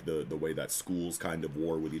of like the way that schools kind of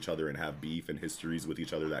war with each other and have beef and histories with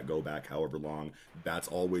each other that go back however long. That's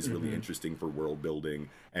always really interesting for world building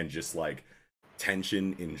and just like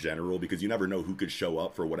tension in general, because you never know who could show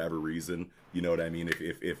up for whatever reason. You know what I mean?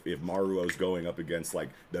 If Maruo's going up against like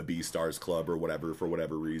the B-Stars Club or whatever for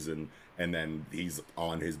whatever reason, and then he's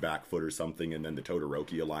on his back foot or something, and then the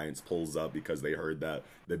Todoroki Alliance pulls up because they heard that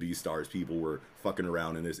the B-Stars people were fucking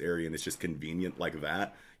around in this area and it's just convenient like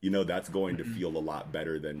that, that's going to feel a lot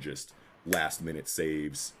better than just last minute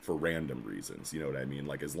saves for random reasons. You know what I mean?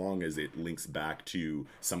 Like as long as it links back to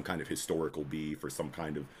some kind of historical beef or some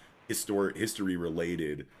kind of history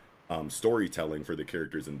related storytelling for the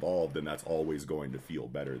characters involved, then that's always going to feel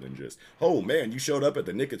better than just, oh man, you showed up at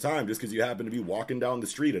the nick of time just because you happened to be walking down the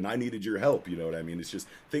street and I needed your help. You know what I mean? It's just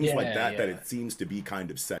things like that that it seems to be kind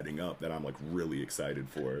of setting up that I'm like really excited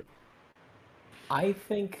for. I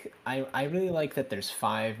think I really like that there's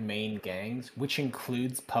 5 main gangs, which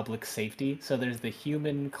includes public safety. So there's the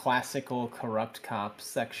human, classical, corrupt cops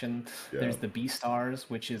section. Yeah. There's the B-Stars,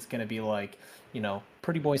 which is going to be like,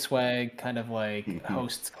 pretty boy swag, kind of like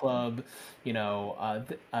hosts club,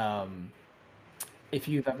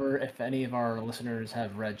 if any of our listeners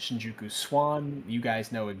have read Shinjuku Swan, you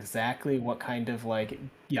guys know exactly what kind of like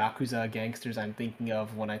Yakuza gangsters I'm thinking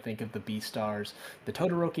of when I think of the B-Stars. The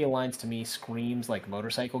Todoroki Alliance to me screams like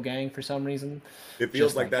motorcycle gang for some reason. It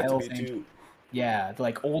feels like that to me too. Yeah,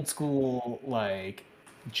 like old school, like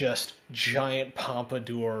just giant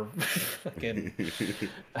pompadour fucking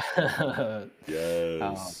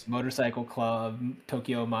yes. Motorcycle club,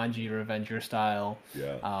 Tokyo Manji Revenger style.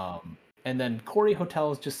 Yeah. And then Corey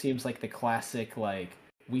Hotels just seems like the classic, like,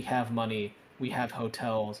 we have money, we have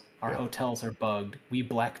hotels, our hotels are bugged, we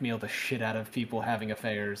blackmail the shit out of people having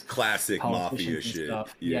affairs. Classic mafia shit.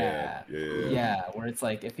 Stuff. Yeah. Where it's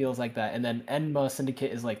like, it feels like that. And then Enma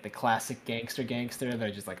Syndicate is like the classic gangster.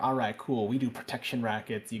 They're just like, all right, cool, we do protection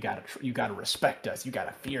rackets, you gotta respect us, you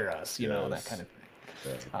gotta fear us, you know, that kind of thing.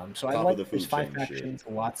 Yeah. So I like there's 5 factions,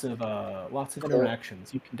 lots of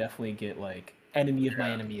interactions. You can definitely get like enemy of my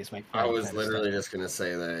enemy is my friend. I was literally just gonna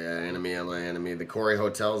say that enemy of my enemy. The Corey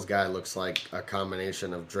Hotels guy looks like a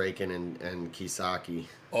combination of Draken and Kisaki.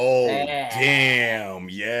 Oh damn,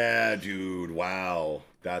 yeah, dude. Wow,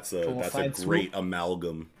 that's a great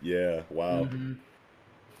amalgam. Yeah, wow. Mm-hmm.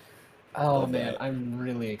 Oh man, I'm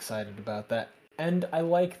really excited about that. And I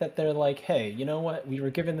like that they're like, hey, you know what? We were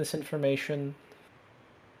given this information,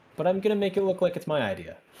 but I'm gonna make it look like it's my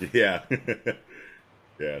idea. Yeah.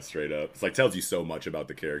 Yeah, straight up. It's like tells you so much about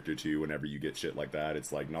the character too. Whenever you get shit like that,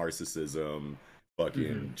 it's like narcissism,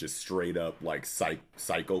 fucking just straight up like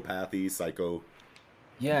psychopathy, psycho.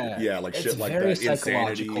 Yeah, like it's shit like very that. Insanity,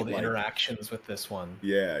 psychological, the like, interactions with this one.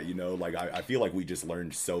 Yeah, you know, like I feel like we just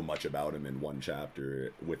learned so much about him in one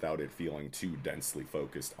chapter without it feeling too densely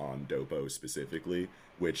focused on Dopo specifically,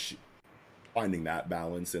 which finding that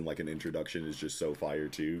balance in like an introduction is just so fire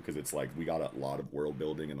too, because it's like we got a lot of world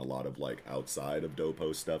building and a lot of like outside of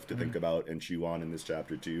Dopo stuff to think about and chew on in this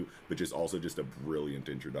chapter too, but just also just a brilliant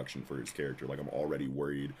introduction for his character. Like I'm already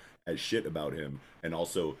worried as shit about him and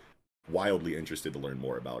also wildly interested to learn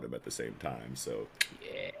more about him at the same time. So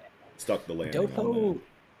yeah, stuck the landing. Dopo,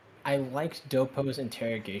 I liked Dopo's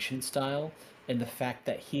interrogation style and the fact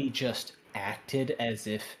that he just acted as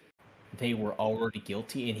if they were already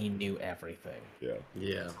guilty and he knew everything.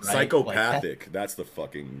 Yeah. Right? Psychopathic. Like that's the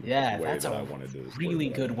fucking way that's that a I wanted to really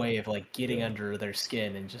good way of like getting under their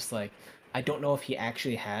skin and just like, I don't know if he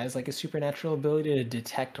actually has like a supernatural ability to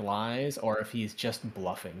detect lies or if he's just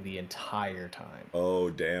bluffing the entire time. Oh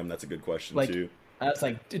damn, that's a good question too. I was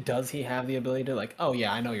like, does he have the ability to like, oh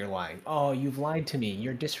yeah, I know you're lying. Oh, you've lied to me.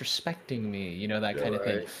 You're disrespecting me. You know, that kind of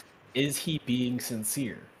thing. Is he being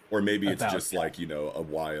sincere? Or maybe it's just like, you know, a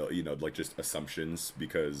while, you know, like just assumptions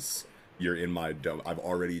because you're in my dome. I've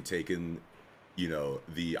already taken, you know,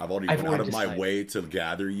 I've already went out of my way to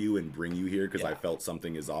gather you and bring you here because I felt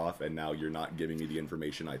something is off and now you're not giving me the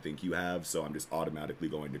information I think you have. So I'm just automatically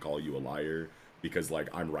going to call you a liar because like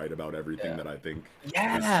I'm right about everything that I think is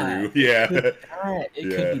true. Yeah. It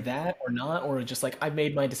could be that or not, or just like I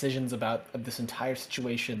made my decisions about this entire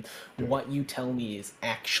situation. What you tell me is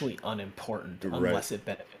actually unimportant unless it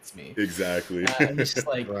benefits me. Exactly. I'm just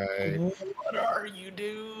like, what are you,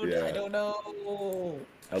 dude? I don't know.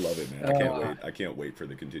 I love it, man. I can't wait. I can't wait for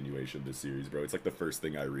the continuation of this series, bro. It's like the first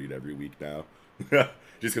thing I read every week now.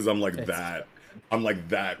 Just because I'm like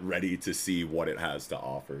that ready to see what it has to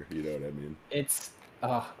offer. You know what I mean? It's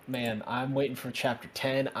man, I'm waiting for chapter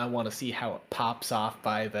 10. I want to see how it pops off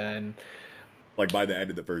by then. Like by the end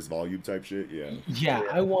of the first volume type shit? Yeah,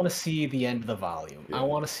 I want to see the end of the volume. I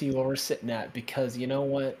want to see where we're sitting at because you know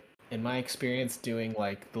what? In my experience doing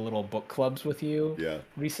like the little book clubs with you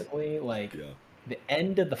recently, like the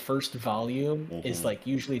end of the first volume is like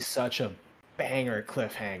usually such a banger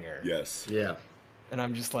cliffhanger. Yes. Yeah. And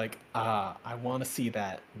I'm just like, I want to see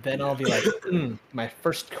that. Then I'll be like, my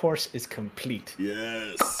first course is complete.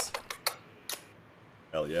 Yes.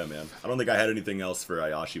 Hell yeah, man. I don't think I had anything else for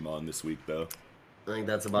Ayashimon this week, though. I think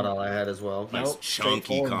that's about all I had as well. Nice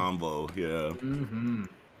chunky combo, yeah.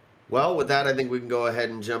 Well, with that, I think we can go ahead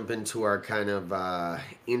and jump into our kind of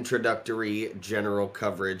introductory general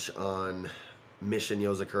coverage on Mission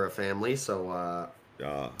Yozakura Family. So,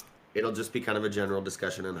 it'll just be kind of a general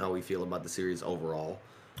discussion on how we feel about the series overall.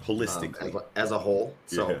 Holistically. As a whole.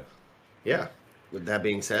 So, yeah. With that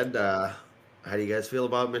being said, how do you guys feel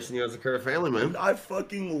about Mission Yozakura Family, man? I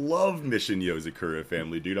fucking love Mission Yozakura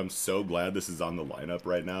Family, dude. I'm so glad this is on the lineup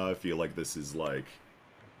right now. I feel like this is, like,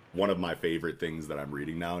 one of my favorite things that I'm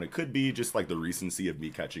reading now. And it could be just, like, the recency of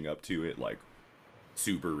me catching up to it, like,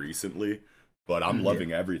 super recently. But I'm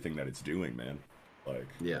loving everything that it's doing, man. Like,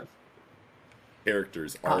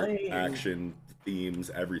 characters, art, action, themes,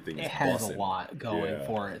 everything is has a lot going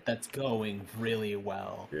for it that's going really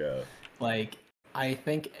well. Like I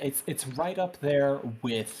think it's right up there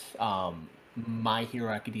with My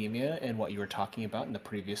Hero Academia and what you were talking about in the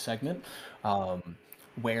previous segment,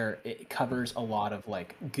 where it covers a lot of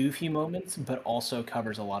like goofy moments but also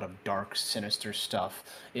covers a lot of dark, sinister stuff.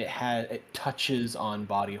 It touches on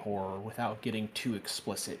body horror without getting too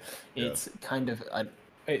explicit. It's kind of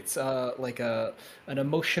like an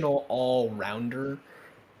emotional all-rounder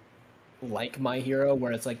like My Hero,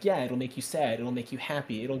 where it's like, yeah, it'll make you sad, it'll make you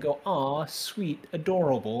happy, it'll go, aw, sweet,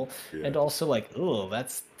 adorable, and also like, oh,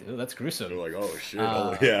 that's gruesome. They're like, oh shit,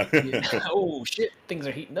 oh shit, things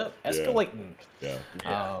are heating up, escalating.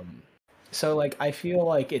 So like, I feel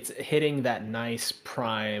like it's hitting that nice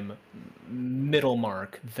prime middle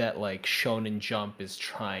mark that like Shonen Jump is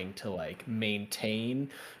trying to like maintain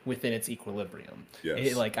within its equilibrium.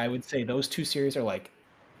 Like I would say those two series are like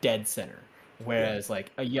dead center. Whereas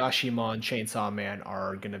like a Yashima and Chainsaw Man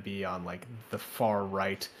are gonna be on like the far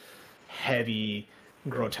right, heavy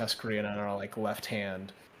grotesquerie, and on our like left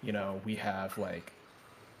hand, you know, we have like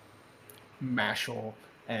Mashal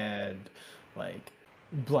and like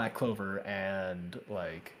Black Clover and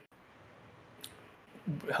like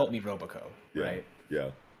Help Me Roboco, right?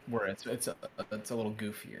 Yeah. Where it's a little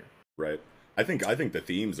goofier. Right. I think the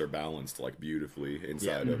themes are balanced like beautifully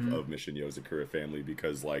inside of Mission Yozakura Family,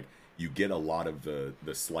 because like you get a lot of the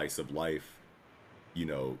slice of life, you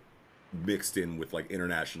know, mixed in with like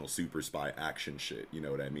international super spy action shit, you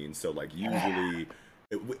know what I mean? So like usually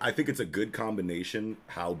I think it's a good combination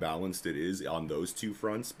how balanced it is on those two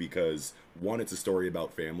fronts, because one, it's a story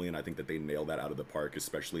about family, and I think that they nail that out of the park,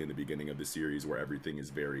 especially in the beginning of the series where everything is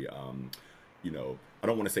very you know, I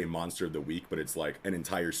don't want to say monster of the week, but it's like an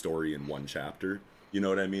entire story in one chapter. You know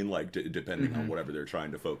what I mean? Like depending on whatever they're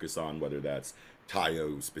trying to focus on, whether that's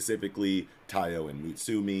Taiyo specifically, Taiyo and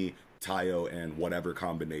Mutsumi, Taiyo and whatever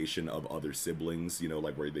combination of other siblings, you know,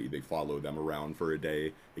 like where they follow them around for a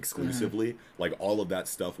day exclusively. Like all of that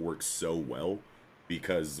stuff works so well,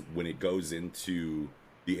 because when it goes into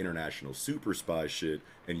the international super spy shit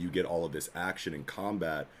and you get all of this action and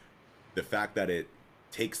combat, the fact that it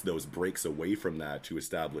takes those breaks away from that to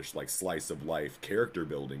establish like slice of life character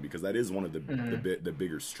building, because that is one of the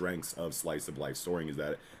bigger strengths of slice of life stories,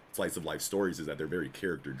 is that they're very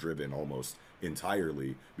character driven almost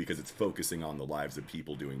entirely, because it's focusing on the lives of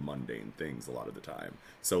people doing mundane things a lot of the time.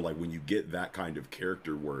 So like when you get that kind of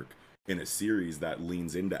character work in a series that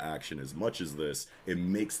leans into action as much as this, it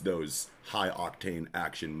makes those high octane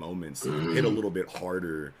action moments hit a little bit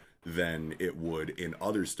harder than it would in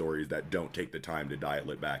other stories that don't take the time to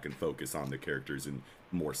dial it back and focus on the characters in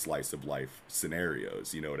more slice of life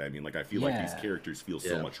scenarios. You know what I mean? Like I feel like these characters feel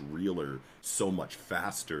so much realer, so much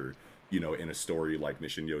faster, you know, in a story like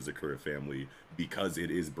Mission Yozakura Family, because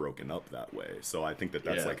it is broken up that way. So I think that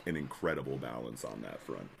that's like an incredible balance on that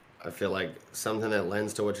front. I feel like something that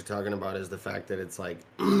lends to what you're talking about is the fact that it's like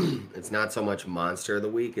it's not so much monster of the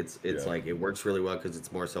week. It's like it works really well because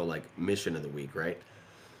it's more so like mission of the week, right?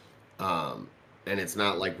 And it's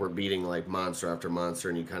not like we're beating like monster after monster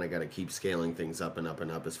and you kind of got to keep scaling things up and up and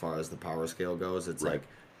up as far as the power scale goes. It's like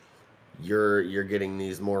you're getting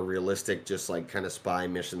these more realistic, just like kind of spy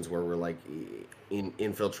missions where we're like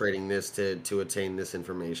infiltrating this to attain this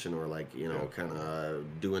information, or like, you know, kind of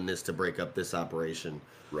doing this to break up this operation.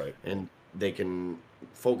 Right. And they can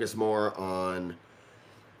focus more on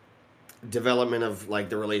development of like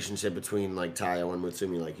the relationship between like Taiyo and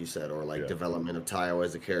Mutsumi, like you said, or like development of Taiyo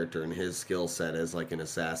as a character and his skill set as like an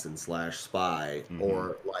assassin / spy,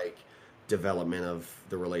 or like development of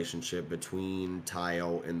the relationship between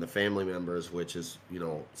Taiyo and the family members, which is, you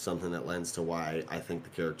know, something that lends to why I think the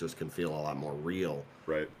characters can feel a lot more real,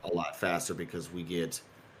 a lot faster, because we get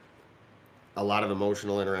a lot of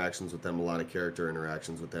emotional interactions with them, a lot of character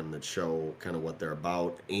interactions with them that show kind of what they're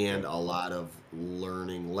about, and a lot of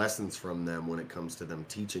learning lessons from them when it comes to them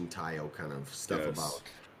teaching Taiyo kind of stuff about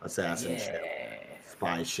assassinship,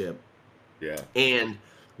 spyship. And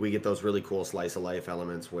we get those really cool slice of life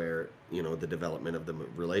elements where, you know, the development of the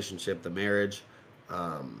relationship, the marriage,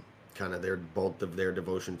 kind of both of their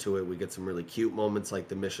devotion to it. We get some really cute moments like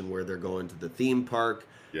the mission where they're going to the theme park.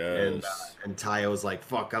 And Taiyo's like,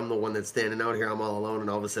 fuck, I'm the one that's standing out here, I'm all alone, and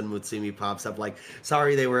all of a sudden Mutsumi pops up like,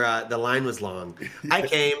 sorry, they were the line was long. I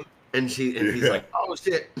came, and he's like, oh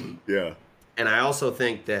shit. And I also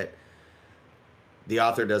think that the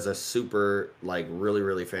author does a super, like, really,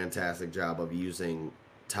 really fantastic job of using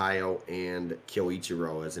Taiyo and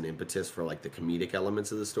Kyoichiro as an impetus for like the comedic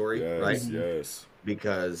elements of the story, right?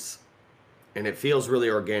 Because, and it feels really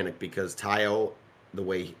organic, because Taiyo, the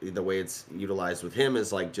way it's utilized with him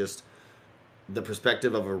is like just the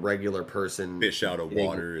perspective of a regular person, fish out of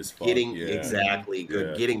water is fun.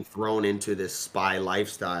 Getting thrown into this spy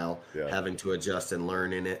lifestyle, having to adjust and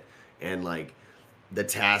learn in it, and like the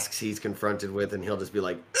tasks he's confronted with, and he'll just be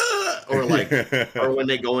like, ugh! Or like, or when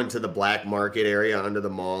they go into the black market area under the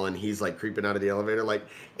mall, and he's like creeping out of the elevator, like,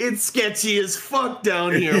 it's sketchy as fuck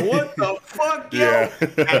down here. What the fuck, yo?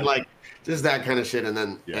 And like, just that kind of shit. And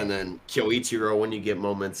then Kyoichiro, when you get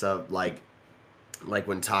moments of like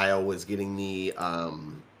when Taiyo was getting the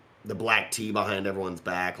the black tea behind everyone's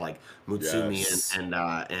back. Like Mutsumi and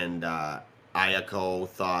Ayako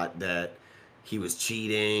thought that he was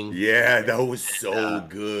cheating. Yeah, that was so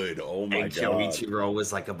good. Oh my god. Kyoichiro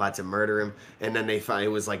was like about to murder him, and then it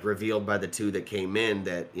was like revealed by the two that came in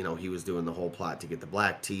that he was doing the whole plot to get the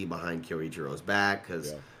black tea behind Kyoichiro's back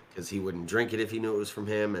because he wouldn't drink it if he knew it was from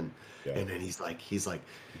him, and then he's like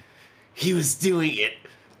he was doing it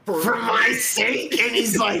for my sake, and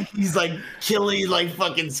he's like killing, like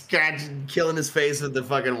fucking scratching, killing his face with the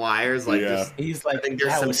fucking wires, like he's like, I think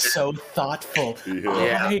that was so thoughtful.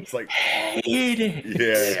 It's like hate it.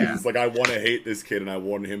 He's like, I want to hate this kid, and I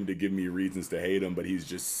want him to give me reasons to hate him, but he's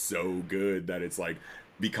just so good that it's like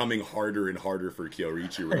becoming harder and harder for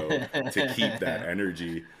Kyoichiro to keep that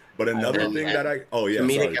energy. But another thing that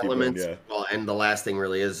comedic elements. Well, and the last thing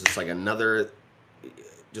really is just like another.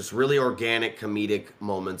 Just really organic comedic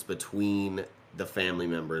moments between the family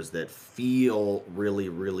members that feel really,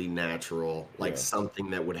 really natural, like something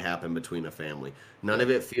that would happen between a family. None of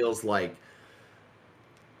it feels like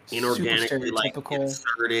inorganically like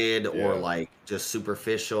inserted or like just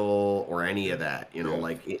superficial or any of that.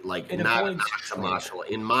 Like not to Marshall.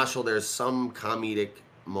 In Marshall, there's some comedic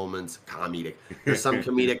moments. There's some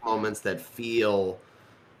comedic moments that feel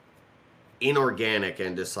inorganic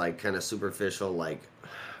and just like kind of superficial, like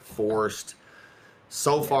forced.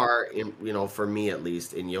 So far, for me at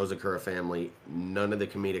least, in Yozakura Family, none of the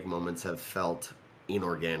comedic moments have felt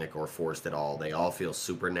inorganic or forced at all. They all feel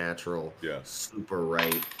supernatural, super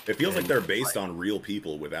right. It feels like they're based on real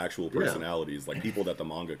people with actual personalities, like people that the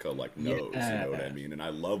mangaka knows. You know what I mean? And I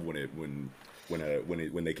love when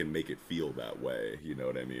they can make it feel that way. You know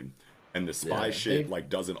what I mean? And the spy shit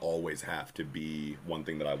doesn't always have to be one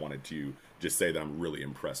thing that I wanted to just say that I'm really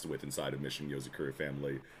impressed with inside of Mission Yozakura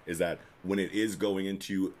Family is that when it is going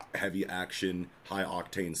into heavy action, high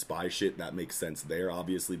octane spy shit, that makes sense there,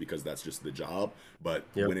 obviously, because that's just the job. But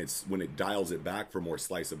when it dials it back for more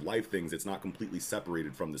slice of life things, it's not completely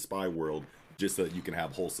separated from the spy world, just so that you can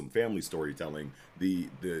have wholesome family storytelling. The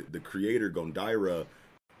creator Gondaira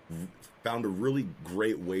found a really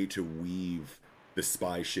great way to weave the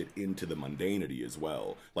spy shit into the mundanity as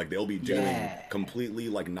well. Like they'll be doing completely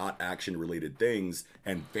like not action related things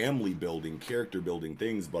and family building, character building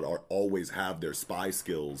things, but are always have their spy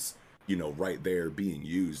skills, right there being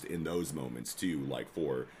used in those moments too, like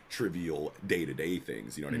for trivial day-to-day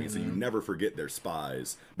things, you know what I mean? So you never forget they're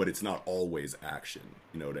spies, but it's not always action,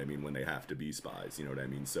 you know what I mean, when they have to be spies, you know what I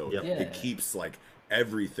mean? So it keeps like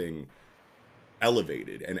everything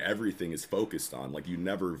elevated and everything is focused on, like you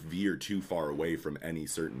never veer too far away from any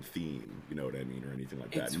certain theme, you know what I mean, or anything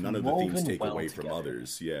like that. None of the themes take away from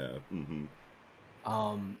others. The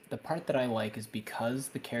part that I like is because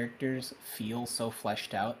the characters feel so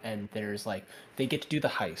fleshed out, and there's like they get to do the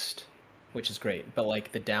heist, which is great, but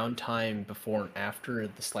like the downtime before and after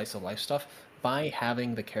the slice of life stuff, by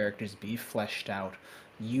having the characters be fleshed out,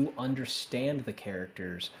 you understand the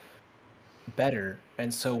characters better,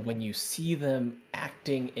 and so when you see them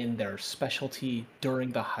acting in their specialty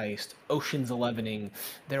during the heist, Ocean's 11ing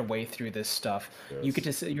their way through this stuff, you get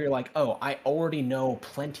to see, you're like, oh, I already know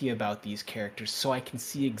plenty about these characters, so I can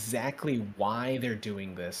see exactly why they're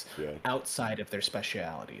doing this outside of their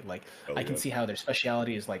speciality. Like I can see how their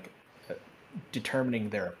speciality is like determining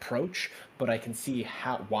their approach, but I can see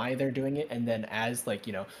why they're doing it, and then as like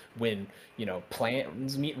when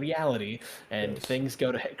plans meet reality and things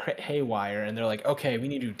go to haywire and they're like, okay, we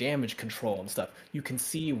need to do damage control and stuff, you can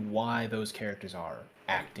see why those characters are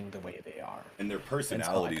acting the way they are, and their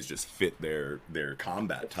personalities just fit their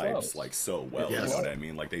combat types like so well. You know what I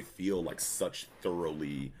mean? Like they feel like such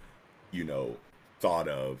thoroughly thought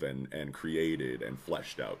of and created and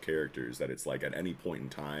fleshed out characters that it's like at any point in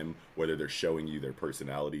time, whether they're showing you their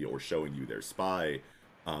personality or showing you their spy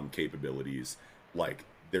capabilities, like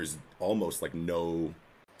there's almost like no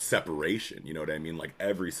separation, you know what I mean? Like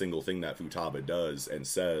every single thing that Futaba does and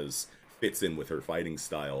says fits in with her fighting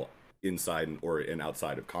style inside and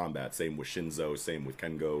outside of combat. Same with Shinzo, same with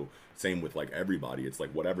Kengo, same with like everybody. It's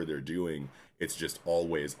like whatever they're doing, it's just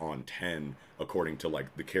always on 10 according to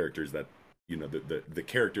like the characters that the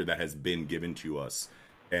character that has been given to us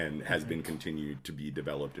and has been continued to be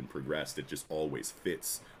developed and progressed. It just always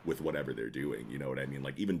fits with whatever they're doing, you know what I mean?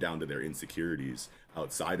 Like even down to their insecurities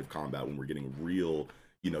outside of combat, when we're getting real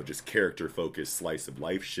just character focused slice of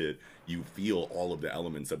life shit, you feel all of the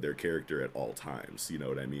elements of their character at all times, you know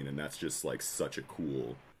what I mean? And that's just like such a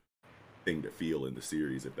cool thing to feel in the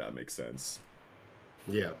series, if that makes sense.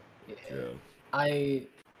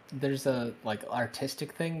 There's a like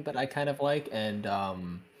artistic thing that I kind of like, and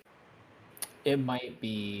it might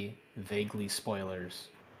be vaguely spoilers,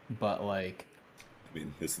 but like I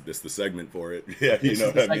mean, this the segment for it. Yeah, This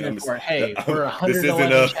is the segment for it. Hey, we're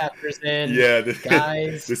 111 chapters in. Yeah,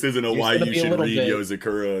 guys. This isn't a why you should read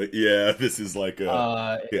Yozakura. Yeah, this is like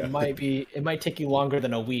a. It might take you longer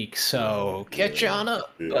than a week, so catch on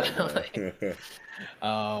up. Yeah.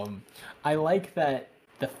 I like that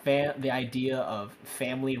the idea of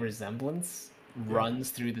family resemblance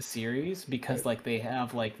runs through the series because like they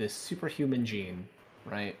have like this superhuman gene,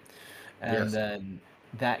 right? And then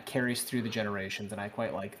that carries through the generations, and I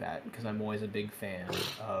quite like that because I'm always a big fan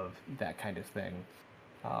of that kind of thing.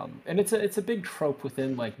 And it's a big trope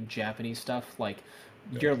within like Japanese stuff. Like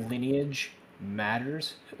your lineage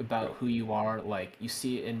matters about who you are. Like you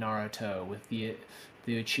see it in Naruto with the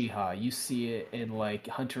Uchiha. You see it in like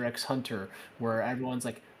Hunter x Hunter, where everyone's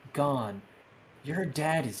like, "Gon, your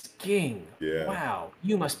dad is king. Yeah. Wow,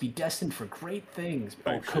 you must be destined for great things."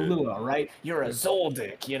 Oh, Kahlua, right? You're a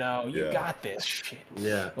Zoldyck, you know, you got this shit.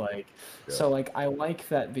 Yeah. So like I like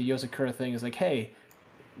that the Yozakura thing is like, hey,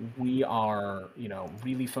 we are, you know,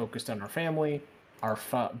 really focused on our family. Our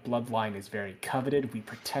bloodline is very coveted. We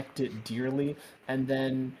protect it dearly. And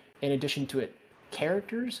then in addition to it,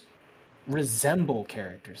 characters resemble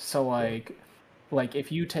characters. So like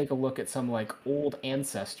if you take a look at some like old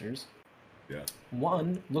ancestors,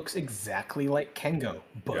 one looks exactly like Kengo,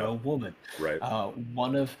 but a woman. Right.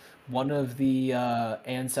 One of the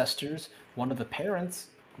ancestors, one of the parents,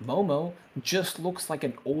 Momo, just looks like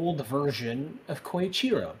an old version of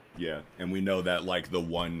Koichiro. Yeah, and we know that like the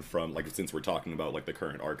one from like since we're talking about like the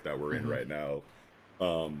current arc that we're in right now,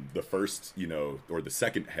 the first, you know, or the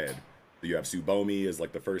second head. You have Tsubomi as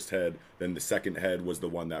like the first head, then the second head was the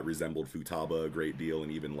one that resembled Futaba a great deal,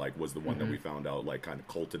 and even like was the one that we found out like kind of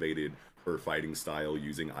cultivated her fighting style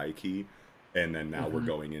using Aiki. And then now we're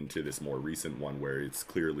going into this more recent one where it's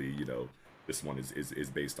clearly, you know, this one is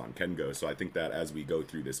based on Kengo. So I think that as we go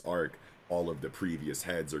through this arc, all of the previous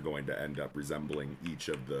heads are going to end up resembling each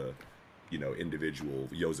of the, you know, individual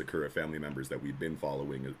Yozakura family members that we've been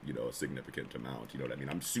following, you know, a significant amount. You know what I mean?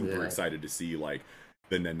 I'm super excited to see like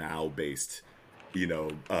the Nanao based, you know,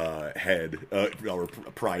 head or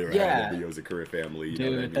prior head of the Yozakura family. You know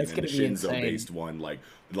what I mean? That's and the gonna be Shinzo insane. based one, like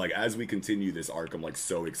as we continue this arc, I'm like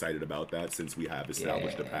so excited about that since we have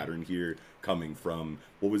established a pattern here coming from,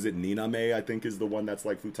 what was it, Niname, I think is the one that's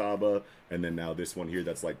like Futaba, and then now this one here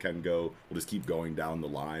that's like Kengo. We'll just keep going down the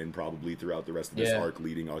line probably throughout the rest of this arc,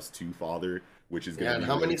 leading us to Father, which is gonna be and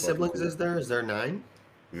how really many fucking siblings cool. is there? Is there 9?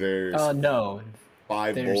 There's no.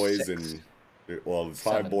 5 There's boys 6. and it's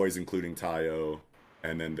 5 boys including Tayo,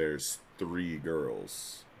 and then there's 3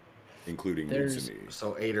 girls including Mitsumi.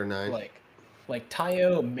 So 8 or 9. Like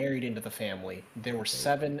Tayo married into the family. There were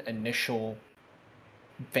 7 initial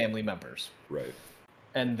family members. Right.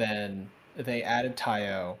 And then they added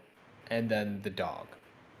Tayo, and then the dog.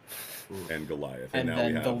 And Goliath. And now then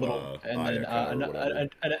we have the little, and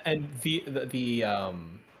the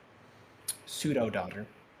pseudo daughter.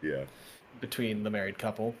 Yeah. Between the married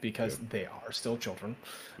couple, because they are still children.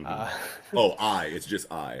 It's just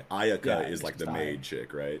Ayaka is like the maid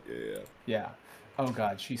chick, right? Yeah. Oh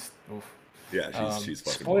god, she's oof. Yeah, she's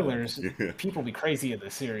fucking spoilers. wild. People be crazy in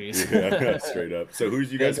this series. Yeah, straight up. So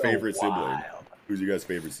who's you guys' They go favorite sibling? wild. Who's your guys'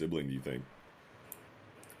 favorite sibling, do you think?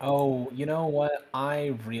 Oh, you know what?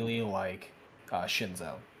 I really like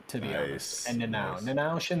Shinzo, to be honest. And Nanao. Nice.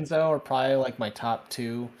 Nanao, Shinzo are probably like my top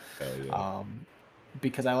 2. Hell yeah.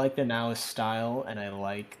 Because I like Nanao's style, and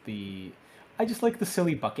I just like the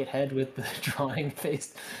silly bucket head with the drawing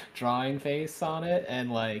face on it,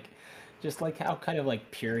 and like just like how kind of like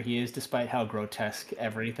pure he is, despite how grotesque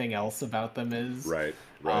everything else about them is. Right.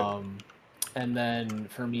 And then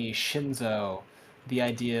for me, Shinzo, the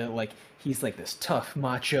idea like he's like this tough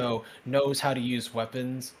macho, knows how to use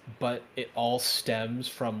weapons, but it all stems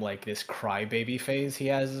from like this crybaby phase he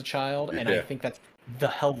has as a child, and I think that's the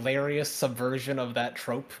hilarious subversion of that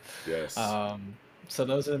trope. Yes. So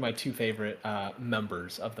those are my 2 favorite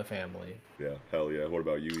members of the family. Yeah, hell yeah. What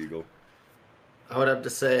about you, Eagle? I would have to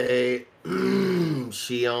say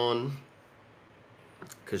Shion,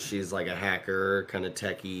 because she's like a hacker, kind of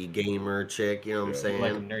techie gamer chick, you know what I'm saying? You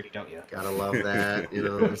like them nerdy, don't you? Gotta love that, you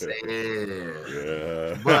know what I'm saying?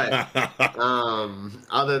 Yeah. But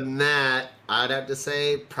other than that, I'd have to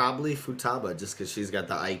say probably Futaba, just because she's got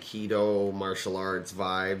the Aikido martial arts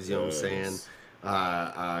vibes, you know what I'm saying?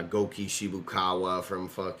 Goki Shibukawa from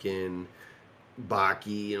fucking Baki,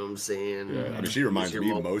 you know what I'm saying? Yeah. I mean, she reminds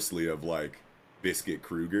me mostly of like Biscuit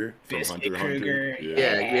Kruger from Hunter x Hunter.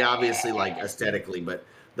 Yeah, obviously like aesthetically, but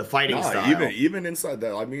the fighting style. Even inside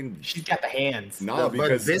that, I mean, she's got the hands. Nah,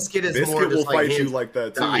 because Biscuit is Biscuit more will just like fight hands. you like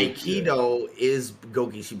that too. The Aikido is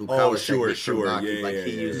Goki Shibukawa. Oh, sure.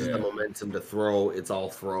 He uses the momentum to throw. It's all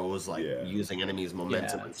throws, using enemies'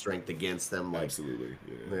 momentum and strength against them. Absolutely.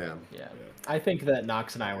 Yeah. I think that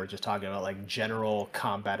Nox and I were just talking about like general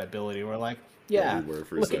combat ability. We're like, we were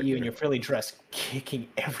for a look at you second. in your frilly dress kicking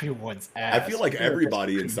everyone's ass. I feel like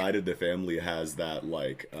everybody inside of the family has that,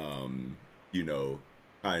 like,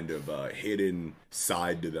 kind of hidden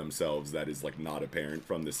side to themselves that is, like, not apparent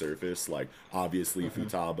from the surface. Like, obviously,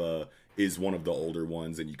 Futaba is one of the older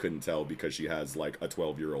ones, and you couldn't tell because she has, like, a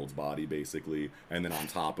 12-year-old's body, basically. And then on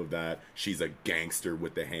top of that, she's a gangster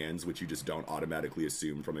with the hands, which you just don't automatically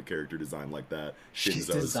assume from a character design like that. She's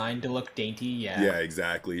designed to look dainty, Yeah,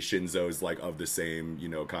 exactly. Shinzo's, like, of the same,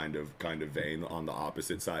 kind of vein on the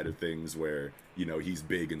opposite side of things, where, he's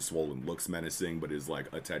big and swollen, looks menacing, but is, like,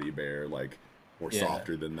 a teddy bear, like, or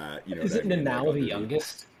softer than that. Is it Nanao the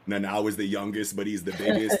youngest? Nanao is the youngest, but he's the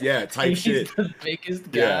biggest. Yeah, type shit. He's the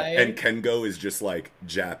biggest guy. Yeah, and Kengo is just like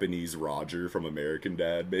Japanese Roger from American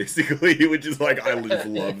Dad, basically, which is like, I just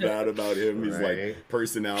love that about him. He's like,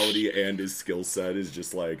 personality and his skill set is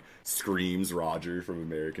just like, screams Roger from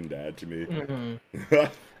American Dad to me.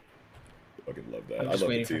 Fucking love that. I'm just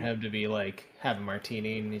waiting for him to be like, have a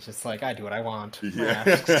martini, and he's just like, I do what I want.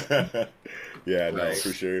 Yeah, no,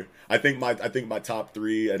 for sure. I think my top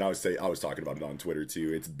three, and I was talking about it on Twitter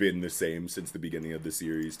too. It's been the same since the beginning of the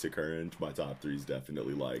series to current. My top three is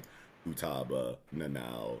definitely like Futaba,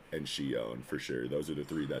 Nanao, and Shion for sure. Those are the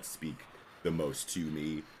three that speak the most to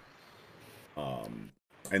me.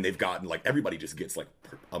 And they've gotten, like, everybody just gets, like,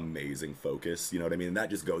 amazing focus, you know what I mean? And that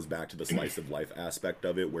just goes back to the slice of life aspect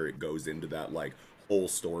of it, where it goes into that, like, whole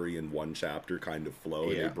story in one chapter kind of flow,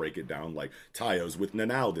 and they break it down, like, Taio's with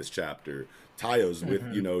Nanao this chapter, Taio's with,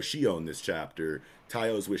 Shion this chapter,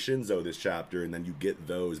 Taio's with Shinzo this chapter, and then you get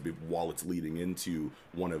those while it's leading into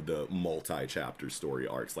one of the multi-chapter story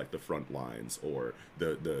arcs, like the front lines or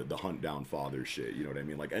the hunt down father shit, you know what I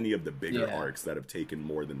mean? Like, any of the bigger arcs that have taken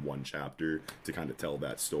more than one chapter to kind of tell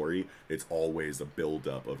that story, it's always a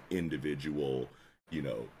buildup of individual,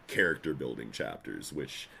 character building chapters,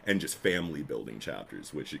 and just family building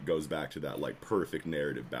chapters, which it goes back to that, like, perfect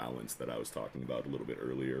narrative balance that I was talking about a little bit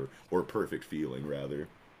earlier, or perfect feeling rather.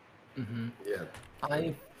 Yeah.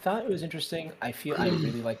 I thought it was interesting. I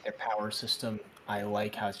really like their power system. I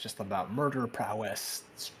like how it's just about murder, prowess,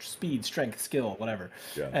 speed, strength, skill, whatever.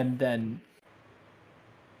 Yeah. And then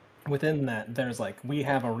within that, there's like, we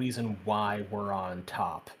have a reason why we're on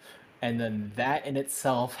top. And then that in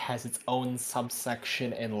itself has its own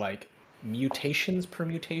subsection and like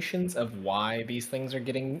permutations of why these things are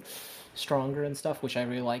getting stronger and stuff, which I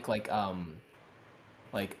really like. Like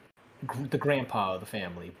the grandpa of the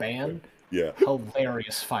family, Ban. Yeah.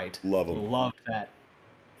 Hilarious fight. Love him. Love that.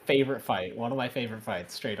 Favorite fight. One of my favorite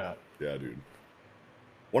fights, straight up. Yeah, dude.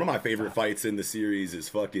 One of my favorite fights in the series is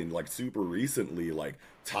fucking, like, super recently, like,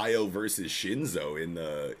 Taio versus Shinzo in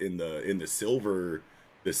the silver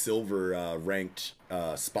ranked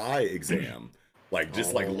spy exam. Like,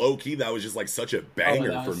 just like low key, that was just like such a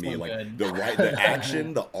banger for me. So like good. the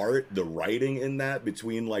action, the art, the writing in that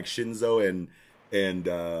between like Shinzo and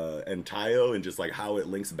Taio, and just like how it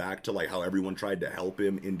links back to like how everyone tried to help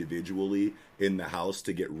him individually in the house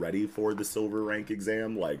to get ready for the silver rank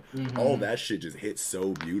exam. Like all that shit just hit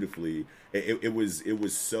so beautifully. It was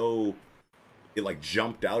so, it like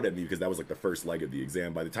jumped out at me because that was like the first leg of the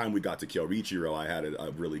exam. By the time we got to Kyorichiro, I had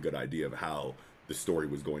a really good idea of how the story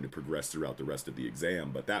was going to progress throughout the rest of the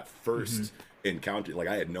exam. But that first encounter, like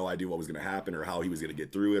I had no idea what was going to happen or how he was going to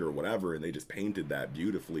get through it or whatever, and they just painted that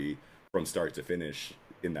beautifully from start to finish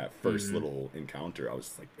in that first little encounter. I was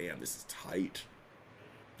just like, damn, this is tight.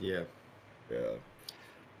 Yeah.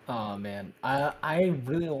 Oh man, I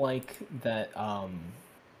really like that.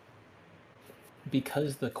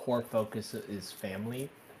 Because the core focus is family,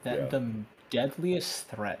 that the deadliest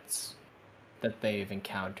threats that they've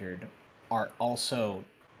encountered are also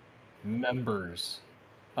members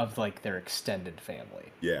of like their extended family.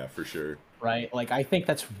 Yeah, for sure. Right? Like, I think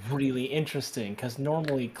that's really interesting because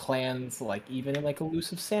normally clans, like even in like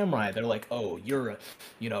Elusive Samurai, they're like, oh, you're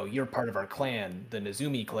part of our clan, the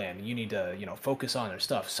Nezumi clan. You need to, focus on their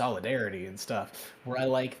stuff, solidarity and stuff. Where I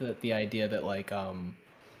like the idea that like,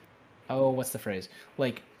 what's the phrase?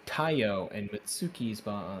 Like Taio and Mitsuki's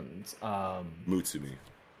bonds,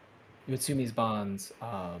 Mitsumi's bonds,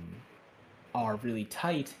 are really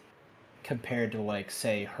tight compared to like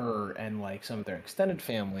say her and like some of their extended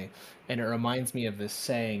family, and it reminds me of this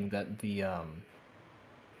saying that the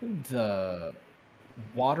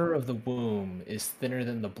water of the womb is thinner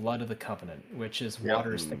than the blood of the covenant, which is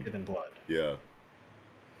water is thicker than blood. Yeah.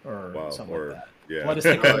 Or something like that. Yeah. Blood is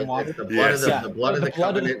thicker than water. It's the blood of the blood of the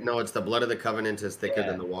covenant. No, it's the blood of the covenant is thicker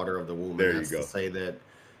than the water of the womb. There and that's you go. To say that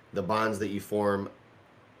the bonds that you form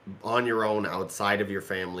on your own outside of your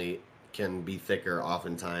family can be thicker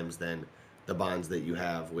oftentimes than the bonds that you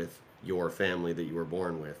have with your family that you were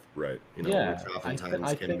born with. Right. You know, which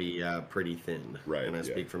oftentimes can be pretty thin. Right. And I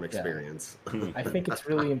speak from experience. I think it's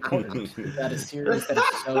really important that a series that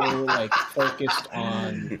is so like focused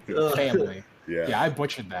on family. Yeah, I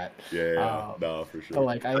butchered that. Yeah, no, for sure. But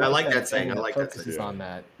like, I like that saying. I like that focuses saying. on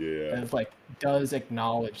that. Yeah. And like does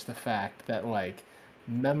acknowledge the fact that like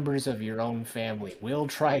members of your own family will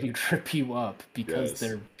try to trip you up because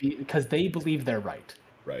because they believe they're right.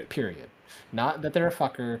 Right. Period. Not that they're a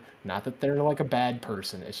fucker, not that they're like a bad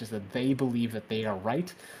person. It's just that they believe that they are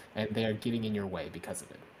right and they are getting in your way because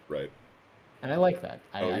of it. Right. And I like that.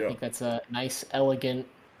 I think that's a nice, elegant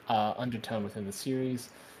undertone within the series.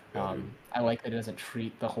 I like that it doesn't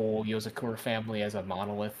treat the whole Yozakura family as a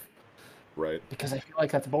monolith. Right. Because I feel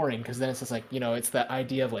like that's boring, because then it's just like, you know, it's that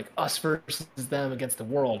idea of like us versus them against the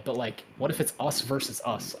world, but like, what if it's us versus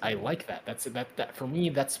us? I like that. That for me,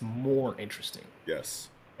 that's more interesting. Yes,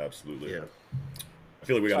 absolutely. Yeah. I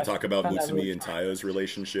feel like we got to talk about Mutsumi really and Tayo's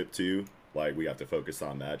relationship too. Like, we have to focus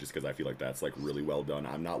on that just because I feel like that's like really well done.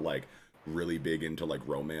 I'm not like really big into like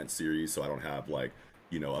romance series, so I don't have like,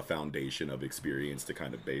 you know, a foundation of experience to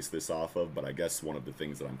kind of base this off of. But I guess one of the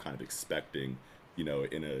things that I'm kind of expecting, you know,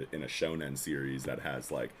 in a shonen series that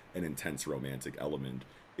has like an intense romantic element,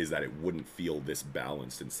 is that it wouldn't feel this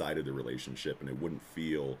balanced inside of the relationship, and it wouldn't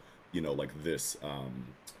feel, you know, like this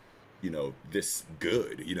you know, this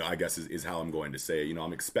good, you know, I guess is how I'm going to say it. You know,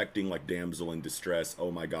 I'm expecting like damsel in distress, oh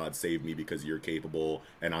my god, save me because you're capable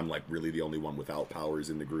and I'm like really the only one without powers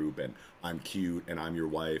in the group, and I'm cute and I'm your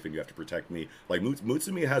wife and you have to protect me. Like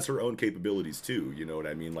Mutsumi has her own capabilities too, you know what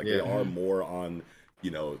I mean? Like they are more on, you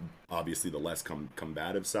know, obviously the less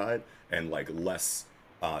combative side and like less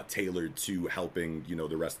tailored to helping, you know,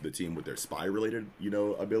 the rest of the team with their spy related, you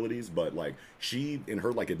know, abilities. But like she in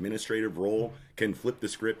her like administrative role can flip the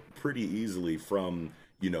script pretty easily from,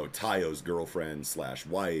 you know, Tayo's girlfriend /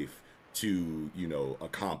 wife to, you know, a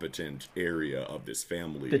competent area of this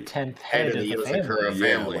family, the 10th head of the family.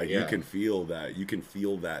 family. Like you can feel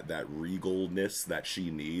that that regalness that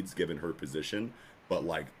she needs given her position, but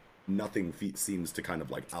like nothing seems to kind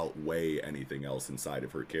of like outweigh anything else inside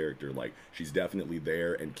of her character. Like she's definitely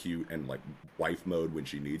there and cute and like wife mode when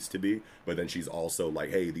she needs to be, but then she's also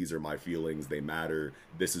like, hey, these are my feelings, they matter,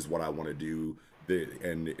 this is what I want to do.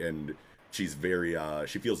 And she's very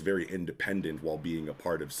she feels very independent while being a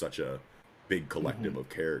part of such a big collective of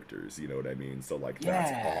characters, you know what I mean? So like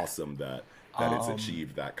that's awesome that it's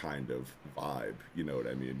achieved that kind of vibe, you know what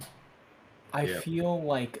I mean? I feel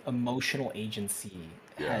like emotional agency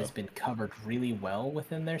has been covered really well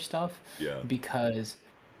within their stuff. Yeah. Because,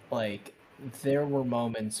 like, there were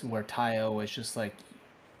moments where Tayo was just like,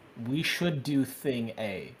 we should do thing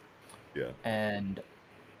A. Yeah. And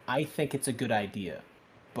I think it's a good idea,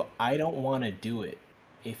 but I don't want to do it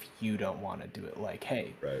if you don't want to do it. Like,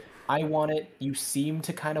 hey, I want it. You seem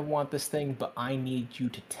to kind of want this thing, but I need you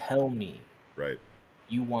to tell me. Right.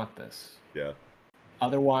 You want this. Yeah.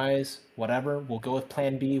 Otherwise, whatever, we'll go with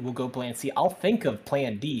plan B, we'll go plan C. I'll think of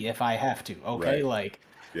plan D if I have to, okay? Right. Like,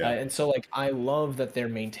 and so, like, I love that they're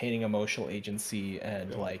maintaining emotional agency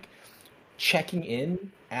and, like, checking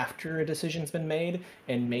in after a decision's been made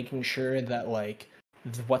and making sure that, like,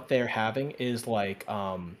 what they're having is, like,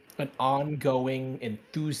 an ongoing,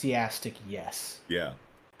 enthusiastic yes. Yeah.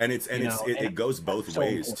 And it goes both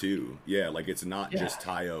ways, too. Yeah, like, it's not just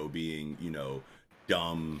Tayo being, you know,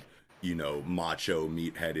 dumb, you know, macho,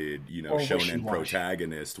 meat-headed, you know, shonen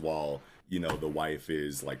protagonist, while, you know, the wife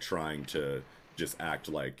is like trying to just act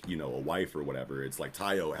like, you know, a wife or whatever. It's like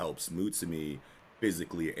Tayo helps Mutsumi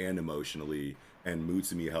physically and emotionally, and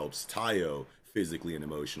Mutsumi helps Tayo physically and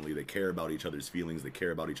emotionally. They care about each other's feelings, they care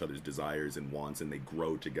about each other's desires and wants, and they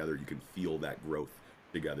grow together. You can feel that growth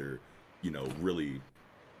together, you know, really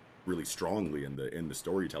strongly in the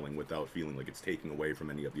storytelling without feeling like it's taking away from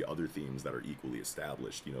any of the other themes that are equally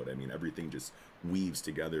established. You know what I mean? Everything just weaves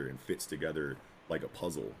together and fits together like a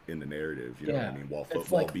puzzle in the narrative. You know what I mean?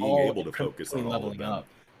 While being able to focus on all of them. Up.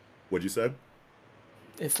 What'd you say?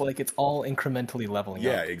 It's like it's all incrementally leveling up.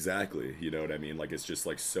 Yeah, exactly. You know what I mean? Like it's just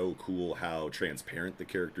like so cool how transparent the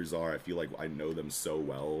characters are. I feel like I know them so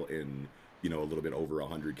well in, you know, a little bit over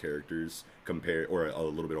 100 characters or a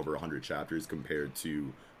little bit over 100 chapters compared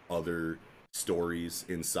to other stories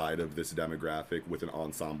inside of this demographic with an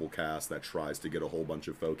ensemble cast that tries to get a whole bunch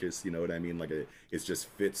of focus, you know what I mean? Like it just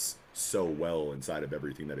fits so well inside of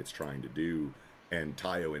everything that it's trying to do. And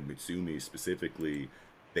Taiyo and Mitsumi specifically,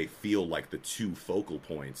 they feel like the two focal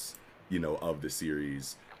points, you know, of the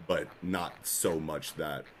series, but not so much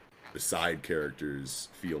that the side characters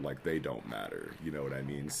feel like they don't matter, you know what I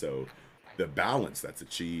mean? So the balance that's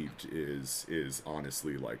achieved is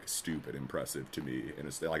honestly like stupid impressive to me. And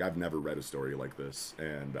it's like, I've never read a story like this,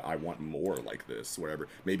 and I want more like this. Wherever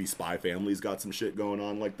maybe Spy Family's got some shit going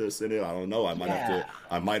on like this in it. I don't know. I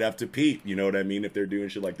might have to peep. You know what I mean? If they're doing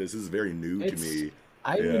shit like this is very new to me.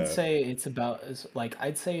 I would say it's about like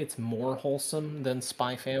I'd say it's more wholesome than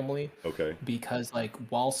Spy Family. Okay. Because like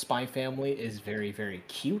while Spy Family is very, very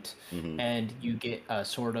cute, and you get a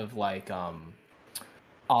sort of like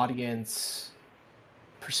audience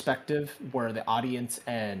perspective where the audience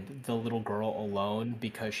and the little girl alone,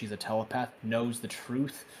 because she's a telepath, knows the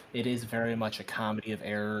truth. It is very much a comedy of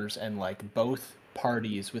errors, and like both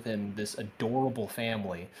parties within this adorable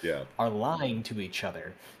family are lying to each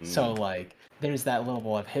other. So like there's that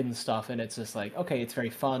level of hidden stuff, and it's just like, okay, it's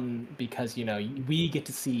very fun because, you know, we get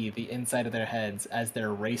to see the inside of their heads as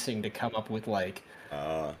they're racing to come up with like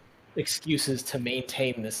excuses to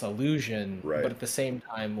maintain this illusion. But at the same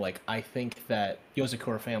time, like I think that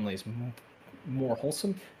Yozakura Family is more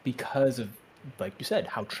wholesome because of, like you said,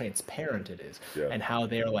 how transparent it is, and how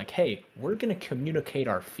they're like, hey, we're gonna communicate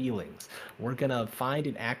our feelings, we're gonna find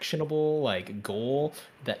an actionable like goal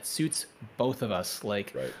that suits both of us,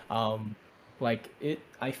 like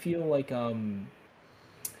I feel like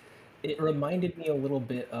it reminded me a little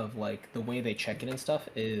bit of like the way they check in and stuff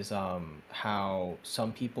is how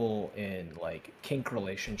some people in like kink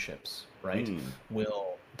relationships,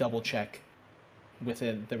 will double check with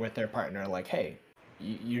their partner, like, hey,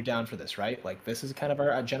 you're down for this, right? Like, this is kind of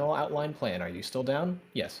our general outline plan. Are you still down?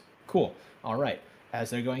 Yes. Cool. All right. As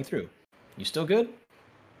they're going through, you still good?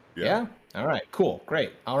 Yeah. All right. Cool.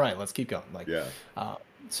 Great. All right. Let's keep going. Like,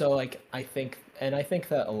 so like, I think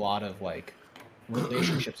that a lot of like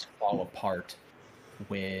relationships fall apart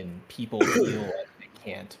when people feel like they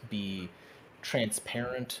can't be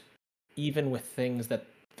transparent, even with things that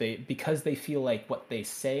because they feel like what they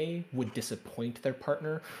say would disappoint their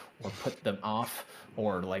partner or put them off,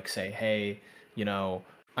 or like say, hey, you know,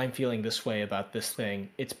 I'm feeling this way about this thing.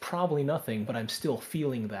 It's probably nothing, but I'm still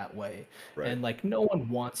feeling that way. And like, no one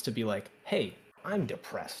wants to be like, hey, I'm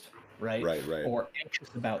depressed, right? Or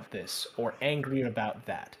anxious about this, or angry about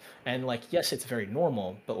that. And like, yes, it's very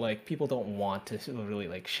normal, but like people don't want to really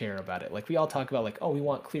like share about it. Like we all talk about like, oh, we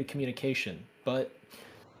want clear communication, but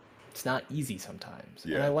it's not easy sometimes.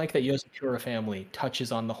 And I like that Yozakura Family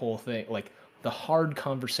touches on the whole thing. Like the hard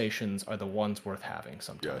conversations are the ones worth having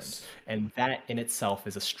sometimes. And that in itself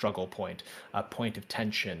is a struggle point, a point of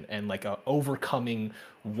tension, and like overcoming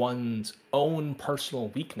one's own personal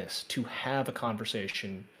weakness to have a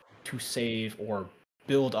conversation to save or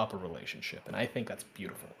build up a relationship. And I think that's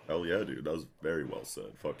beautiful. Hell yeah, dude. That was very well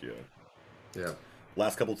said. Fuck yeah. Yeah.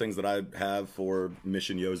 Last couple things that I have for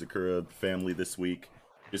Mission Yozakura Family this week.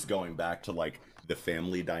 Just going back to like the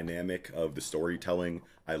family dynamic of the storytelling,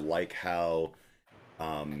 I like how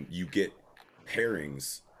you get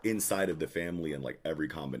pairings inside of the family in like every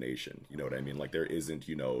combination. You know what I mean? Like there isn't,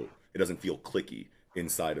 you know, it doesn't feel cliquey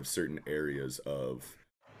inside of certain areas of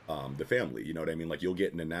the family. You know what I mean? Like you'll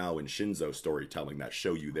get Nanao and Shinzo storytelling that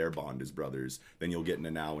show you their bond as brothers. Then you'll get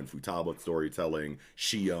Nanao and Futaba storytelling,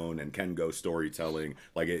 Shion and Kengo storytelling.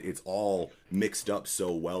 Like it's all mixed up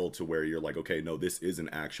so well to where you're like, okay, no, this is an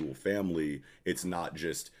actual family. It's not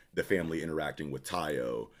just the family interacting with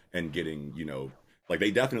Taiyo and getting, you know, like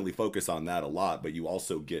they definitely focus on that a lot, but you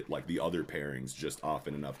also get like the other pairings just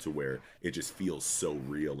often enough to where it just feels so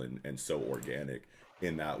real and so organic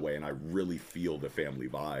in that way. And I really feel the family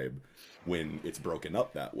vibe when it's broken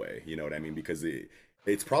up that way, you know what I mean? Because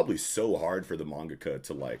it's probably so hard for the mangaka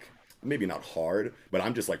to like, maybe not hard, but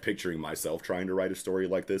I'm just like picturing myself trying to write a story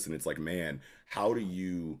like this, and it's like, man, how do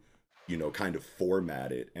you know, kind of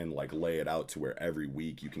format it and like lay it out to where every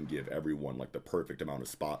week you can give everyone like the perfect amount of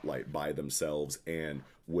spotlight by themselves and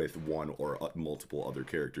with one or multiple other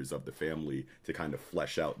characters of the family to kind of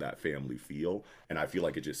flesh out that family feel. And I feel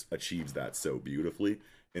like it just achieves that so beautifully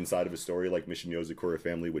inside of a story like Mission Yozakura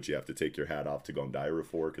Family, which you have to take your hat off to Gondaira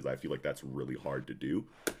for, because I feel like that's really hard to do.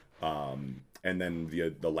 And then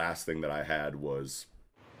the last thing that I had was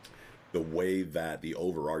the way that the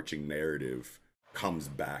overarching narrative comes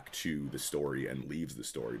back to the story and leaves the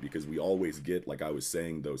story, because we always get, like I was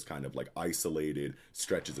saying, those kind of like isolated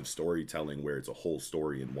stretches of storytelling where it's a whole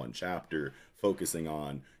story in one chapter focusing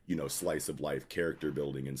on, you know, slice of life character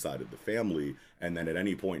building inside of the family, and then at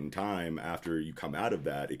any point in time after you come out of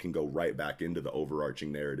that, it can go right back into the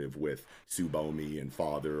overarching narrative with Tsubomi and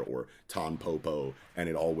father or Tanpopo, and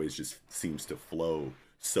it always just seems to flow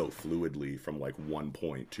so fluidly from like one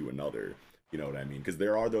point to another. You know what I mean? Because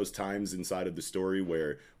there are those times inside of the story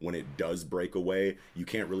where when it does break away, you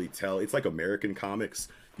can't really tell. It's like American comics,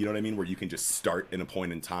 you know what I mean? Where you can just start in a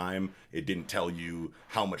point in time. It didn't tell you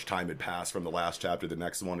how much time had passed from the last chapter to the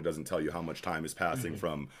next one. It doesn't tell you how much time is passing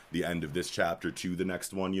from the end of this chapter to the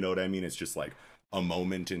next one. You know what I mean? It's just like a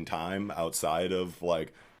moment in time outside of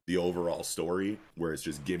like the overall story where it's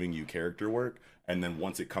just giving you character work. And then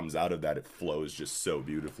once it comes out of that, it flows just so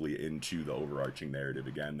beautifully into the overarching narrative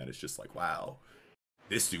again that it's just like, wow,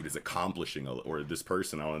 this dude is accomplishing, or this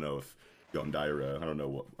person, I don't know if Gondaira, I don't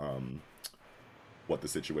know what the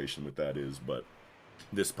situation with that is, but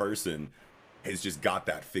this person has just got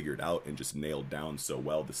that figured out and just nailed down so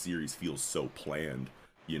well. The series feels so planned,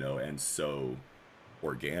 you know, and so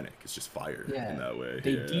organic. It's just fire in that way.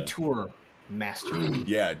 They detour masterfully.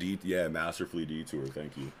 Masterfully detour.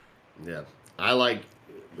 Thank you. Yeah. I like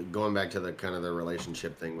going back to the kind of the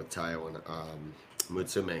relationship thing with Tayo and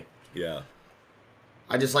Mutsume. Yeah.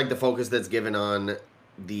 I just like the focus that's given on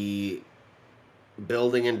the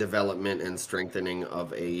building and development and strengthening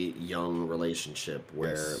of a young relationship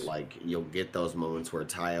where like you'll get those moments where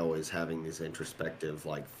Tayo is having these introspective,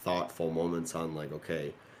 like thoughtful moments on like,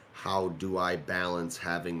 okay, how do I balance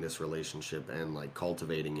having this relationship and like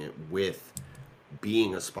cultivating it with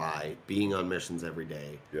being a spy, being on missions every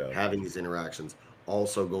day, having these interactions,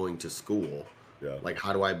 also going to school. Like,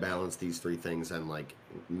 how do I balance these three things and like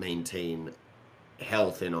maintain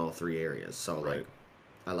health in all three areas? So like,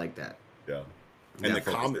 I like that.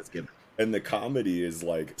 And the comedy is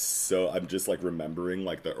like, so I'm just like remembering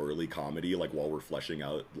like the early comedy, like while we're fleshing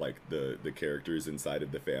out like the characters inside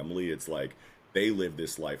of the family. It's like they live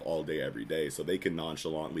this life all day, every day. So they can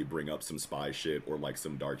nonchalantly bring up some spy shit or like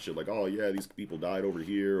some dark shit. Like, oh yeah, these people died over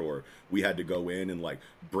here. Or we had to go in and like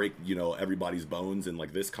break, you know, everybody's bones in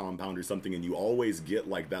like this compound or something. And you always get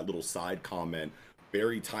like that little side comment,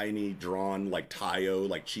 very tiny, drawn, like Tayo,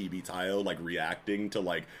 like chibi Tayo, like reacting to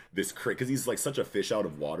like this because he's like such a fish out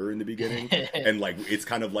of water in the beginning. And like, it's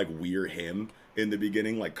kind of like we're him in the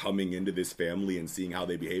beginning, like coming into this family and seeing how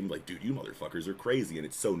they behave. Like, dude, you motherfuckers are crazy. And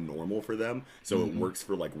it's so normal for them. So it works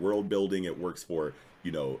for like world building. It works for,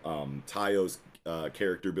 you know, Tayo's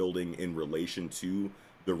character building in relation to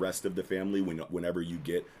the rest of the family. Whenever you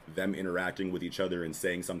get them interacting with each other and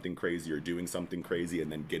saying something crazy or doing something crazy, and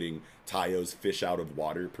then getting Tayo's fish out of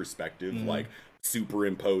water perspective, like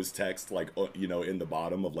superimposed text, like, you know, in the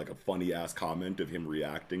bottom of like a funny ass comment of him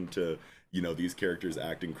reacting to, you know, these characters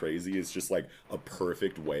acting crazy. It's just like a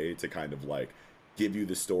perfect way to kind of like give you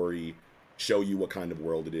the story, show you what kind of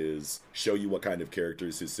world it is, show you what kind of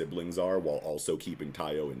characters his siblings are, while also keeping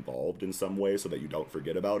Tayo involved in some way so that you don't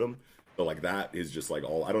forget about him. But like, that is just like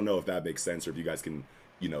all, I don't know if that makes sense or if you guys can,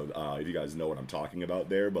 you know, if you guys know what I'm talking about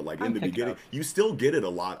there, but like in the beginning, you still get it a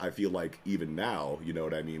lot. I feel like even now, you know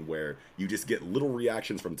what I mean? Where you just get little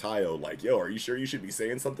reactions from Tayo, like, yo, are you sure you should be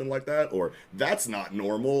saying something like that? Or that's not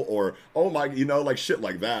normal, or, oh my, you know, like shit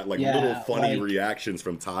like that. Like little funny reactions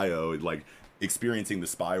from Tayo, like experiencing the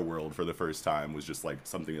spy world for the first time was just like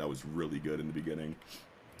something that was really good in the beginning.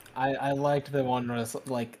 I liked the one where it's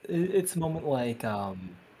like, it's a moment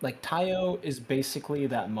like Tayo is basically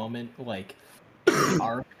that moment, like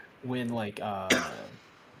arc when like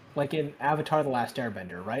in Avatar: The Last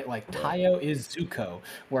Airbender, right? Like Tayo is Zuko,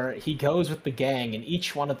 where he goes with the gang, and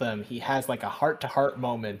each one of them he has like a heart-to-heart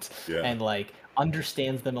moment, and like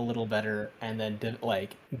understands them a little better, and then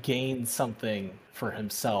like gains something for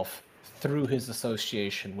himself through his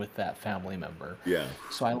association with that family member.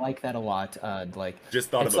 So I like that a lot. Like, just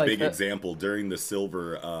thought of a big example during the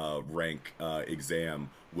silver rank exam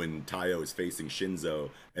when Tayo is facing Shinzo,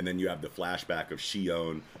 and then you have the flashback of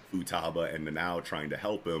Shion, Futaba, and Nanao trying to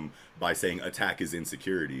help him by saying attack his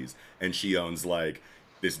insecurities, and Shion's like,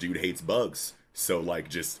 this dude hates bugs, so like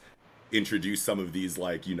just introduce some of these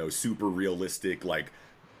like, you know, super realistic like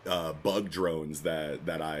bug drones that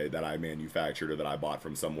I manufactured or that I bought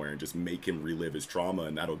from somewhere, and just make him relive his trauma,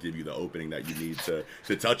 and that'll give you the opening that you need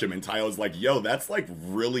to touch him. And Tayo's like, yo, that's like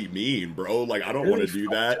really mean, bro, like I don't want to do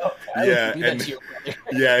that.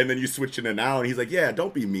 And then you switch to Nanao, and he's like, yeah,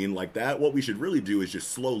 don't be mean like that. What we should really do is just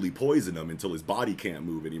slowly poison him until his body can't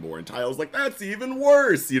move anymore. And Tayo's like, that's even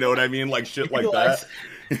worse, you know what I mean? Like shit like that.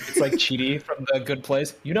 It's like Chidi from The Good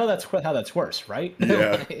Place. You know that's how that's worse, right?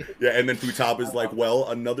 Yeah, yeah. And then Futaba's like, well,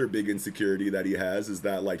 another big insecurity that he has is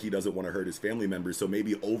that like he doesn't want to hurt his family members, so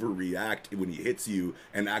maybe overreact when he hits you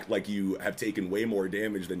and act like you have taken way more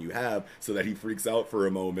damage than you have, so that he freaks out for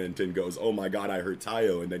a moment and goes, "Oh my god, I hurt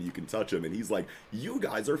Tayo," and then you can touch him, and he's like, "You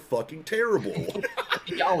guys are fucking terrible."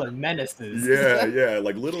 Y'all are menaces. Yeah,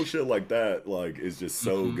 like little shit like that, like is just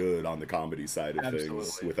so good on the comedy side of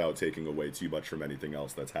things without taking away too much from anything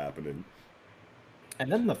else that's happening.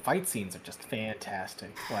 And then the fight scenes are just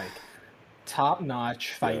fantastic. Like,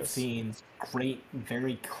 top-notch fight scenes, great,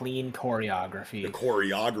 very clean choreography. The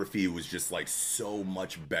choreography was just like so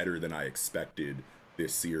much better than I expected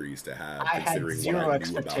this series to have. I had zero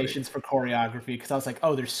expectations for choreography because I was like,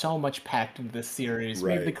 oh, there's so much packed into this series.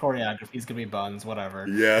 Maybe the choreography is gonna be buns, whatever.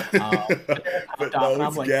 Yeah. But no,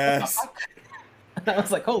 it's gas. I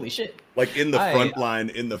was like, holy shit. Like in the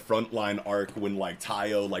frontline arc when like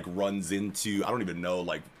Tayo like runs into, I don't even know,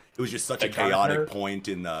 like it was just such a chaotic point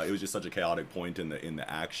in the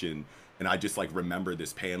action. And I just like remember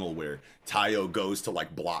this panel where Tayo goes to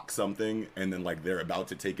like block something, and then like they're about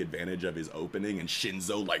to take advantage of his opening, and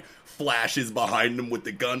Shinzo like flashes behind him with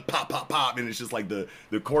the gun, pop, pop, pop, and it's just like the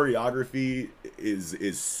choreography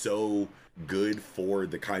is so good for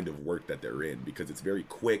the kind of work that they're in, because it's very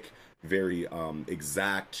quick, very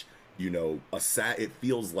exact. You know, it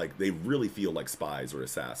feels like they really feel like spies or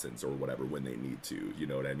assassins or whatever when they need to. You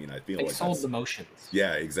know what I mean? I feel like sold emotions.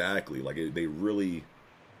 Yeah, exactly. Like they really.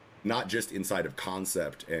 Not just inside of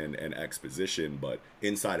concept and exposition, but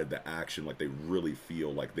inside of the action, like they really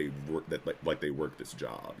feel like they work this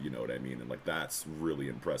job, you know what I mean? And like that's really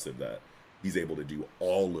impressive that he's able to do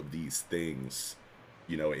all of these things,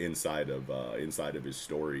 you know, inside of his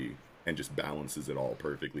story, and just balances it all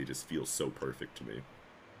perfectly. It just feels so perfect to me.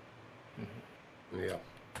 Yeah.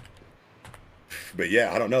 But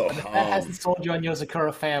yeah, I don't know. If that hasn't sold you on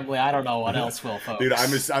Yozakura Family, I don't know what else will, folks. Dude,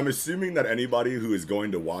 I'm assuming that anybody who is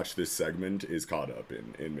going to watch this segment is caught up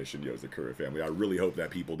in Mission Yozakura Family. I really hope that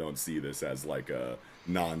people don't see this as like a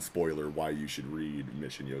non-spoiler why you should read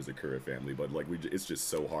Mission Yozakura Family. But like it's just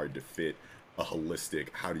so hard to fit a holistic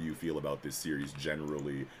how do you feel about this series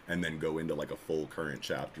generally, and then go into like a full current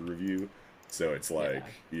chapter review. So it's like,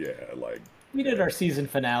 we did our season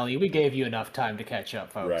finale. We gave you enough time to catch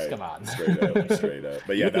up, folks. Right. Come on. Straight up.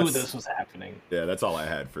 But yeah, we knew this was happening. Yeah, that's all I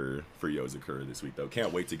had for Yozakura this week, though.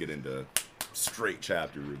 Can't wait to get into straight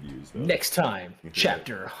chapter reviews, though. Next time,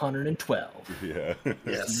 chapter 112. Yeah.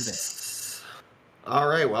 Yes. All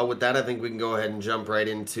right. Well, with that, I think we can go ahead and jump right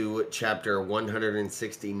into chapter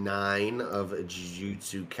 169 of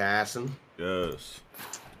Jujutsu Kaisen. Yes.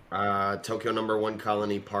 Tokyo Number 1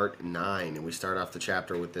 Colony Part 9. And we start off the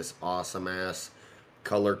chapter with this awesome-ass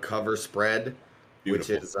color cover spread,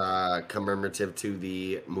 Beautiful. Which is commemorative to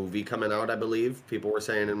the movie coming out, I believe. People were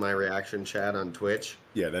saying in my reaction chat on Twitch.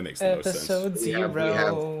 Yeah, that makes the most sense. Episode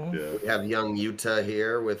 0. We have young Yuta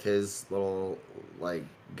here with his little, like,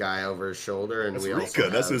 guy over his shoulder. And that's we Rika. also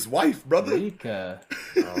That's his wife, brother. Rika.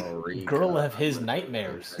 Oh, Rika. Girl of his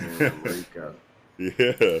nightmares. Rika.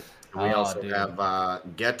 Yeah. We also have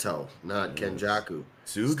Geto, not Kenjaku.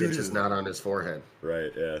 Stitch is not on his forehead.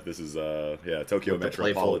 Right, yeah. This is, Tokyo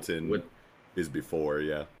Metropolitan is before,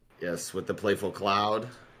 yeah. Yes, with the playful cloud.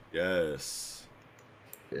 Yes.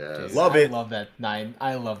 Yes. Dude, Love it. I love that 9.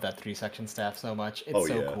 I love that 3-section staff so much. It's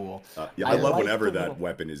so cool. I love whenever that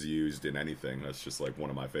weapon is used in anything. That's just like one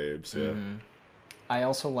of my faves, yeah. Mm-hmm. I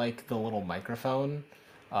also like the little microphone.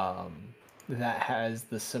 That has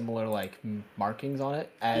the similar like markings on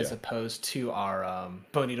it as opposed to our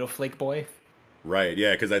Bonito Flake Boy. Right,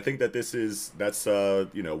 yeah, because I think that that's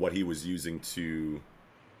what he was using to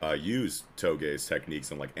use Toge's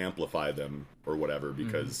techniques and like amplify them or whatever,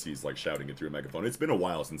 because he's like shouting it through a megaphone. It's been a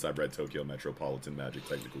while since I've read Tokyo Metropolitan Magic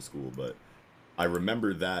Technical School, but I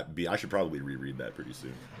remember that I should probably reread that pretty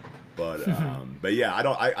soon. But but yeah,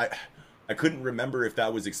 I couldn't remember if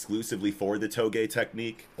that was exclusively for the Toge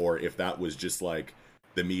technique or if that was just like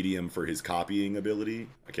the medium for his copying ability.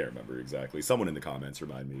 I can't remember exactly. Someone in the comments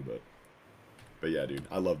remind me, but yeah, dude,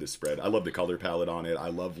 I love this spread. I love the color palette on it. I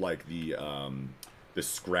love like the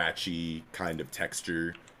scratchy kind of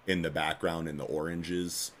texture in the background in the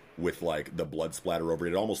oranges with like the blood splatter over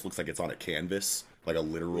it. It almost looks like it's on a canvas, like a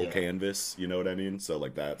literal canvas, you know what I mean? So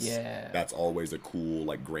like that's always a cool,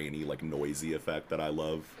 like grainy, like noisy effect that I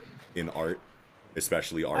love in art,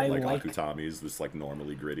 especially art like Akutami's, this like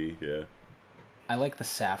normally gritty. I like the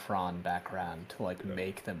saffron background to like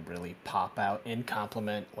make them really pop out and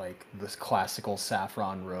complement like this classical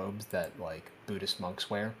saffron robes that like Buddhist monks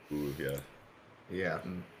wear. Ooh, yeah. Yeah.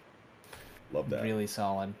 Love that. Really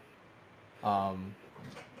solid.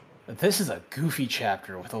 This is a goofy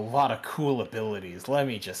chapter with a lot of cool abilities. Let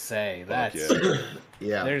me just say that's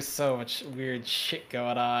yeah. There's so much weird shit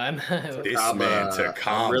going on. This man Takaba.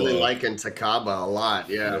 I'm really liking Takaba a lot.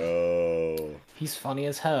 Yeah. Yo. He's funny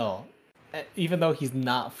as hell, even though he's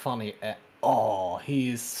not funny at all.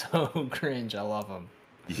 He's so cringe. I love him.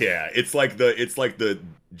 Yeah, it's like the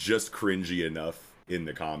just cringy enough in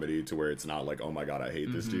the comedy to where it's not like, oh my god, I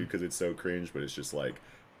hate this dude because it's so cringe, but it's just like,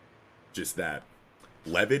 just that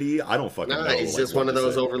levity. I don't fucking know. He's just one of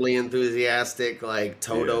those overly enthusiastic, like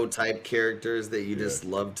Toto type characters that you just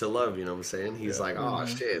love to love. You know what I'm saying? He's like, oh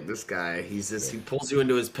shit, this guy. He's just he pulls you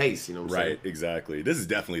into his pace. You know what I'm saying? Right, exactly. This is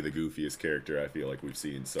definitely the goofiest character I feel like we've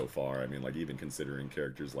seen so far. I mean, like even considering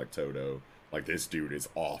characters like Toto. Like, this dude is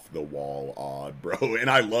off the wall odd, bro. And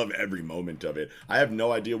I love every moment of it. I have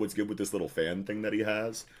no idea what's good with this little fan thing that he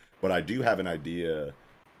has. But I do have an idea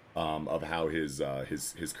of how his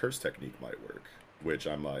curse technique might work. Which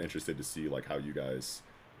I'm interested to see, like, how you guys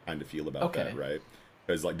kind of feel about that, right?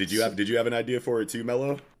 Because, like, did you have an idea for it too,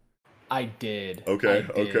 Mello? I did. Okay, I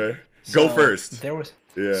did. okay. So Go first.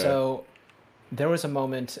 So there was a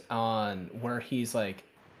moment on where he's like,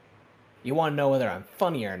 you want to know whether I'm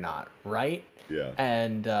funny or not, right? Yeah.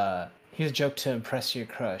 And here's a joke to impress your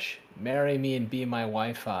crush. Marry me and be my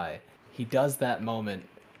Wi-Fi. He does that moment.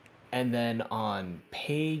 And then on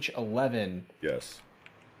page 11... Yes.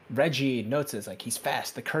 Reggie notes it's like, he's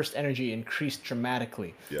fast. The cursed energy increased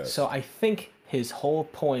dramatically. Yes. So I think his whole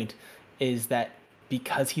point is that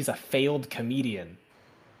because he's a failed comedian,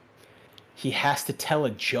 he has to tell a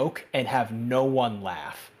joke and have no one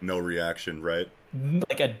laugh. No reaction, right?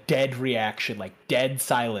 Like a dead reaction, like dead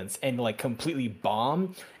silence, and like completely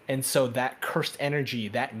bomb. And so that cursed energy,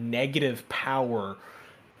 that negative power,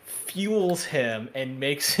 fuels him and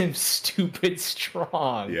makes him stupid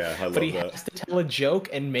strong. Yeah, I love but he that. has to tell a joke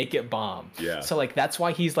and make it bomb. Yeah. So like that's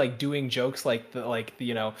why he's like doing jokes like Thousand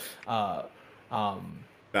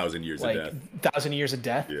Years like of Death. 1,000 Years of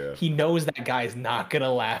Death. Yeah. He knows that guy's not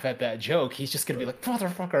gonna laugh at that joke. He's just gonna be like,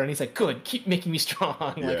 motherfucker, and he's like, good, keep making me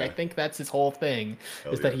strong. Like I think that's his whole thing.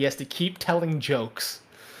 That he has to keep telling jokes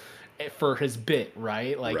for his bit,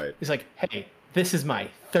 right? Like he's like, hey, this is my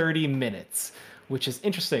 30 minutes. Which is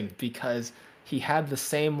interesting because he had the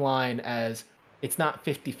same line as, it's not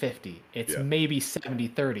 50-50, it's maybe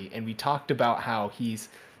 70-30. And we talked about how he's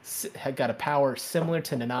had got a power similar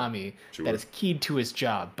to Nanami that is keyed to his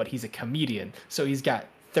job, but he's a comedian. So he's got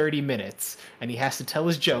 30 minutes and he has to tell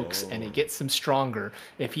his jokes and it gets him stronger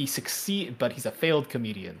if he succeeds, but he's a failed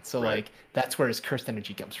comedian. So like that's where his cursed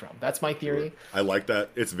energy comes from. That's my theory. I like that.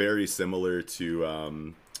 It's very similar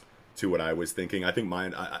to what I was thinking. I think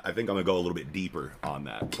mine. I think I'm gonna go a little bit deeper on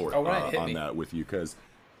that that with you because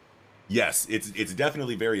yes, it's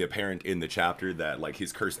definitely very apparent in the chapter that like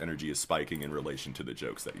his curse energy is spiking in relation to the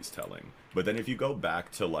jokes that he's telling. But then if you go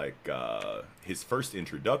back to like his first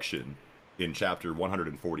introduction in chapter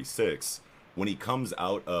 146, when he comes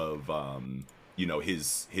out of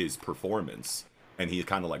his performance and he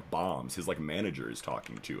kind of like bombs, his like manager is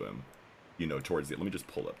talking to him. Towards the... Let me just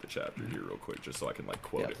pull up the chapter here real quick, just so I can, like,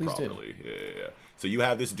 quote it properly. Yeah. So you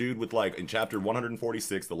have this dude with, like, in chapter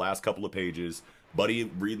 146, the last couple of pages, Buddy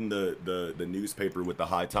reading the newspaper with the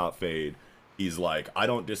high top fade. He's like, I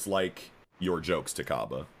don't dislike your jokes,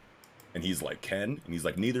 Takaba. And he's like, Ken? And he's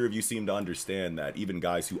like, neither of you seem to understand that even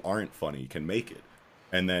guys who aren't funny can make it.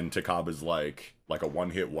 And then Takaba's like a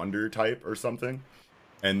one-hit wonder type or something.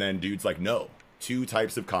 And then dude's like, no, 2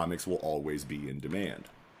 types of comics will always be in demand.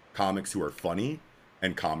 Comics who are funny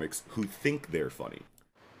and comics who think they're funny.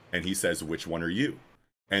 And he says, which one are you?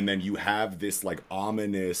 And then you have this like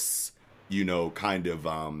ominous, kind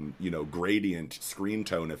of, gradient screen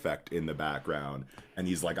tone effect in the background. And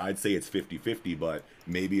he's like, I'd say it's 50-50, but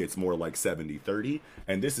maybe it's more like 70-30.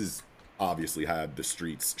 And this is obviously had the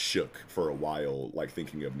streets shook for a while, like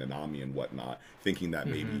thinking of Nanami and whatnot, thinking that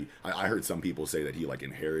maybe I heard some people say that he like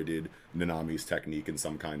inherited Nanami's technique in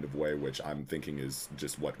some kind of way, which I'm thinking is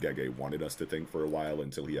just what Gege wanted us to think for a while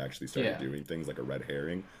until he actually started doing things like a red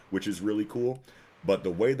herring, which is really cool. But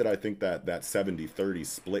the way that I think that 70-30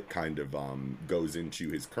 split kind of goes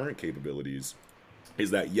into his current capabilities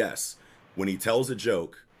is that yes, when he tells a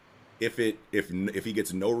joke, if he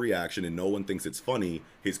gets no reaction and no one thinks it's funny,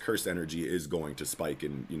 his cursed energy is going to spike,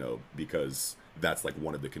 and because that's like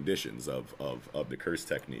one of the conditions of the curse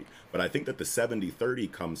technique. But I think that the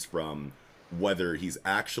 70-30 comes from whether he's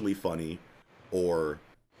actually funny or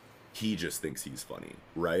he just thinks he's funny,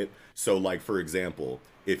 right? So like, for example,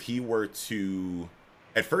 if he were to...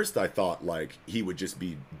 At first I thought like he would just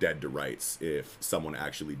be dead to rights if someone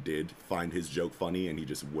actually did find his joke funny and he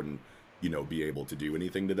just wouldn't be able to do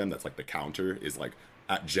anything to them. That's like the counter is like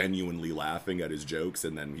at genuinely laughing at his jokes,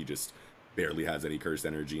 and then he just barely has any cursed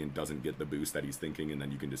energy and doesn't get the boost that he's thinking, and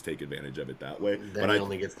then you can just take advantage of it that way. Then he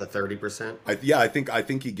only gets the 30%. I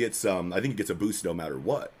think he gets a boost no matter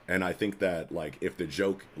what. And I think that like if the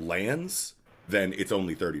joke lands, then it's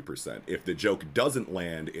only 30%. If the joke doesn't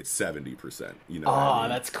land, it's 70%. You know? Oh,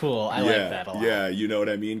 that's cool. I like that a lot. Yeah, you know what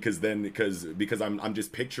I mean? Because I'm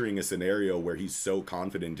just picturing a scenario where he's so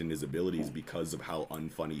confident in his abilities because of how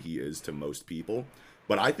unfunny he is to most people.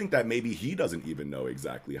 But I think that maybe he doesn't even know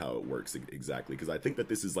exactly how it works exactly, because I think that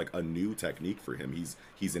this is like a new technique for him.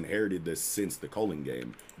 He's inherited this since the Culling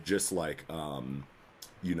game, just like fucking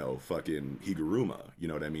Higuruma. You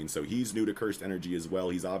know what I mean? So he's new to cursed energy as well.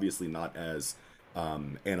 He's obviously not as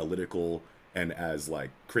analytical and as like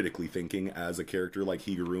critically thinking as a character like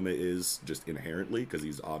Higuruma is just inherently, because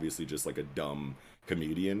he's obviously just like a dumb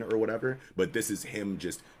comedian or whatever, but this is him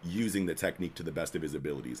just using the technique to the best of his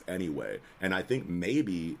abilities anyway. And I think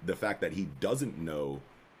maybe the fact that he doesn't know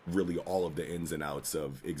really all of the ins and outs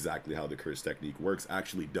of exactly how the curse technique works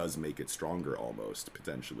actually does make it stronger, almost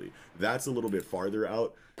potentially. That's a little bit farther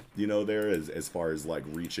out, there as far as like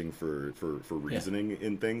reaching for reasoning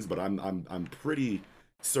in things, but I'm pretty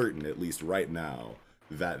certain, at least right now,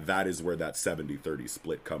 that is where that 70-30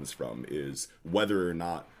 split comes from, is whether or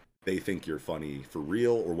not they think you're funny for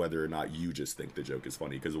real or whether or not you just think the joke is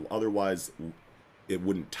funny, because otherwise it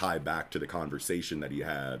wouldn't tie back to the conversation that he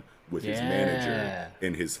had with his manager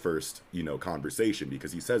in his first conversation,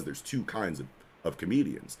 because he says there's two kinds of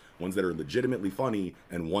comedians, ones that are legitimately funny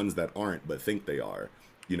and ones that aren't but think they are.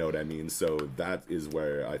 You know what I mean? So that is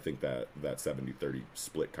where I think that 70-30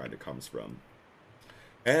 split kind of comes from.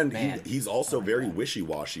 And he's also very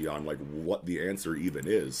wishy-washy on like what the answer even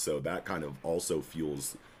is, so that kind of also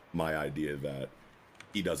fuels my idea that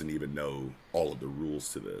he doesn't even know all of the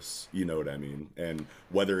rules to this. You know what I mean? And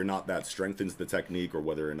whether or not that strengthens the technique, or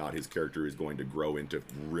whether or not his character is going to grow into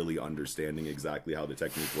really understanding exactly how the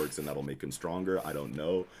technique works and that'll make him stronger, I don't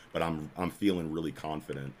know. But I'm feeling really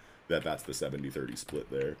confident that that's the 70-30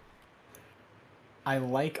 split there. I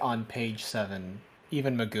like on page 7,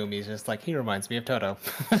 even Megumi's just like, he reminds me of Toto.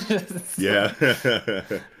 Yeah.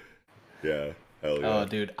 Yeah. Hell yeah. Oh,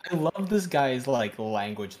 dude, I love this guy's like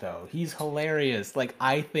language though. He's hilarious. Like,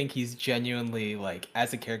 I think he's genuinely like,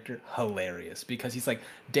 as a character, hilarious, because he's like,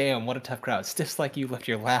 damn, what a tough crowd. Stiffs like you left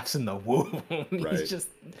your laughs in the womb. Right.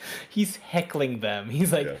 He's heckling them.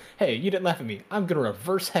 He's like, hey, you didn't laugh at me. I'm gonna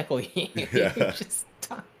reverse heckle you. Yeah.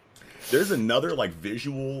 There's another like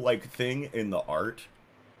visual like thing in the art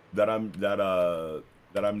that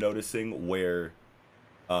I'm noticing where.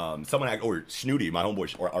 Snooty, my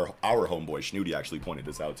homeboy, or our homeboy Snooty, actually pointed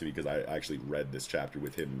this out to me, because I actually read this chapter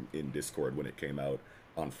with him in Discord when it came out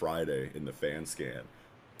on Friday in the fan scan.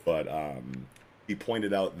 But he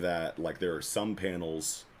pointed out that like there are some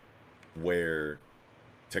panels where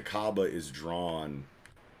Takaba is drawn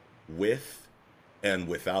with and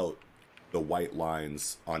without the white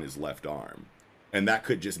lines on his left arm. And that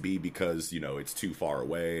could just be because, it's too far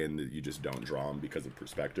away and you just don't draw him because of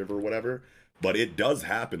perspective or whatever. But it does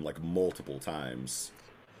happen like multiple times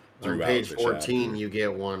throughout. On page the 14, chapter. you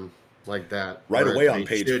get one like that. Right away on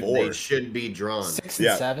page 4. They should be drawn. 6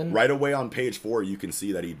 and 7? Right away on page 4, you can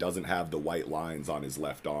see that he doesn't have the white lines on his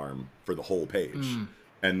left arm for the whole page.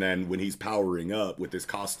 And then when he's powering up with his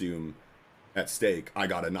costume at stake, I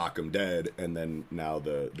gotta knock him dead, and then now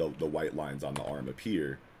the white lines on the arm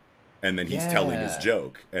appear. And then he's telling his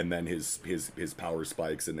joke, and then his power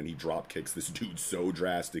spikes, and then he drop kicks this dude so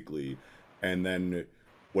drastically. And then,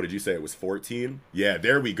 what did you say? It was 14? Yeah,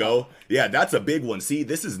 there we go. Yeah, that's a big one. See,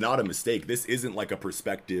 this is not a mistake. This isn't like a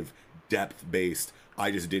perspective, depth-based, I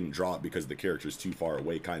just didn't draw it because the character's too far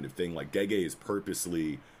away kind of thing. Like, Gege is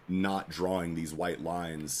purposely not drawing these white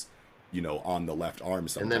lines, on the left arm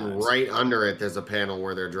sometimes. And then right under it, there's a panel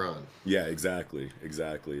where they're drawn. Yeah, exactly.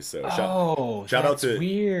 So shout out to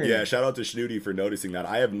weird. Yeah, shout out to Snooty for noticing that.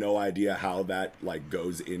 I have no idea how that like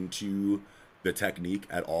goes into the technique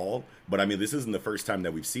at all, but I mean, this isn't the first time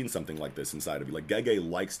that we've seen something like this inside of you. Like, Gege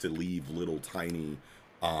likes to leave little tiny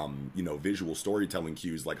visual storytelling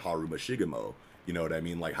cues, like Haruma Shigemo. You know what I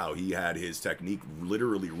mean? Like how he had his technique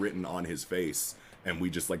literally written on his face, and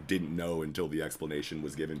we just like didn't know until the explanation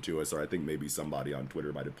was given to us. Or I think maybe somebody on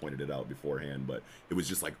Twitter might have pointed it out beforehand, but it was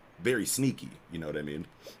just like very sneaky. You know what I mean?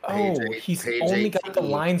 He's only got the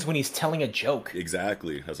lines when he's telling a joke.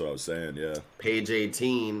 Exactly. That's what I was saying. Yeah. Page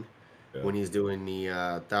 18. Yeah. When he's doing the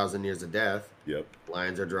 1,000 Years of Death, yep,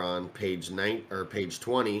 lines are drawn. Page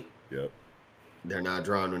 20, yep, they're not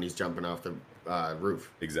drawn when he's jumping off the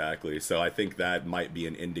roof. Exactly. So I think that might be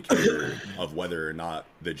an indicator of whether or not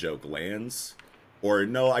the joke lands, or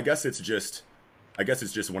no. I guess it's just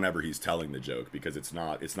whenever he's telling the joke, because it's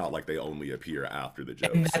not like they only appear after the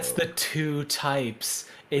joke. And that's the two types.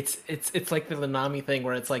 It's like the Lanami thing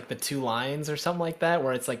where it's like the two lines or something like that,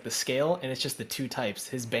 where it's like the scale and it's just the two types.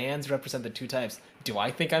 His bands represent the two types. Do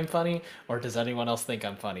I think I'm funny, or does anyone else think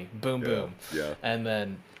I'm funny? Boom, boom. Yeah. And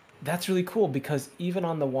then that's really cool, because even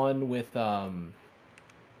on the one with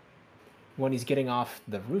when he's getting off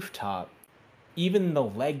the rooftop, even the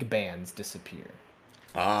leg bands disappear.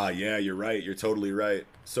 Ah, yeah, you're right. You're totally right.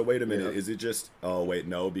 So wait a minute. Is it just... Oh, wait,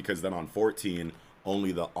 no, because then on 14,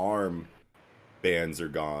 only the arm bands are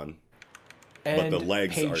gone, but the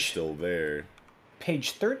legs are still there.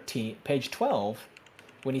 Page 12,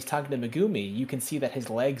 when he's talking to Megumi, you can see that his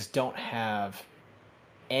legs don't have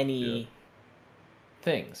any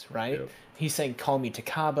things, right? Yep. He's saying, call me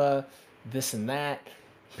Takaba, this and that.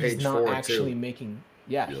 He's Page not 4 actually too. making...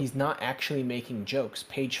 Yeah, Yep. he's not actually making jokes.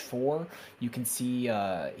 Page 4, you can see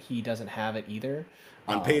he doesn't have it either.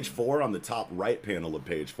 On page 4, on the top right panel of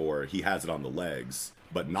page 4, he has it on the legs,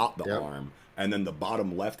 but not the arm. And then the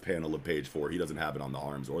bottom left panel of page 4, he doesn't have it on the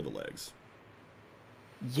arms or the legs.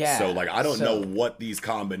 Yeah. So, like, I don't know what these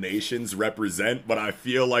combinations represent, but I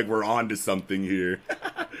feel like we're on to something here.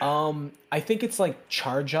 I think it's like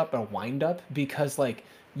charge up or wind up, because like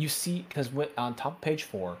you see, because on top of page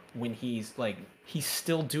 4, when he's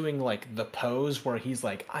still doing like the pose where he's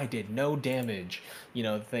like, I did no damage,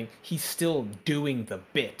 thing. He's still doing the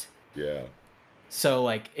bit. Yeah. So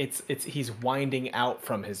like it's he's winding out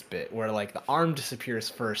from his bit, where like the arm disappears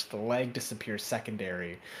first, the leg disappears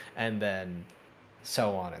secondary, and then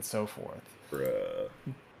so on and so forth. Bruh.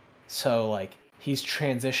 So like he's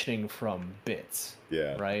transitioning from bits.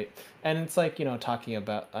 Yeah. Right? And it's like, talking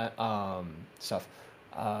about stuff.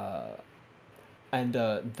 And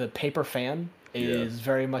the paper fan is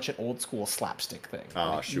very much an old school slapstick thing.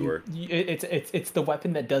 Ah, sure. It's the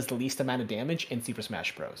weapon that does the least amount of damage in Super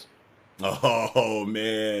Smash Bros. Oh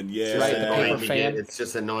man, yeah. Right, the paper fan. It's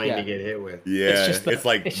just annoying to get hit with. Yeah, it's just the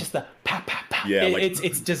pa pa pa. Yeah,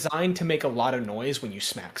 it's designed to make a lot of noise when you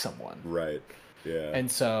smack someone. Right. Yeah.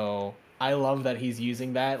 And so I love that he's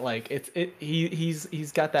using that. Like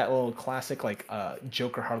he's got that little classic like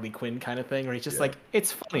Joker Harley Quinn kind of thing where he's just like,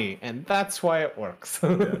 it's funny, and that's why it works.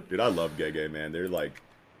 Yeah. Dude, I love Gege, man. They're like,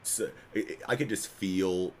 I could just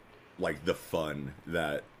feel like the fun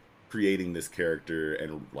that creating this character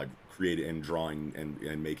and like creating and drawing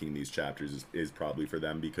and making these chapters is probably for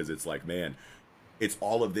them, because it's like, man, it's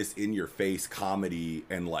all of this in your face comedy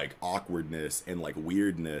and like awkwardness and like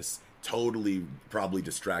weirdness, totally probably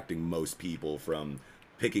distracting most people from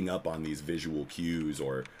picking up on these visual cues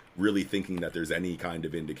or really thinking that there's any kind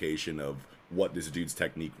of indication of what this dude's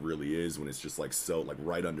technique really is, when it's just like so like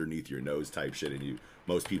right underneath your nose type shit, and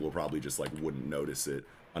most people probably just like wouldn't notice it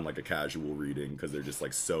on like a casual reading because they're just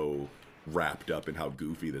like so wrapped up in how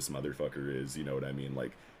goofy this motherfucker is, you know what I mean?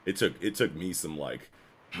 Like it took me some like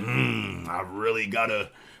I really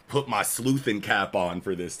gotta put my sleuthin' cap on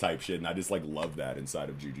for this type shit, and I just like love that inside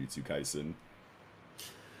of Jujutsu Kaisen.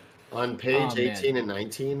 On page 18 and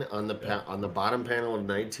 19, on the bottom panel of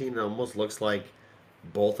 19, it almost looks like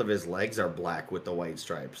both of his legs are black with the white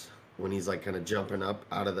stripes when he's like kind of jumping up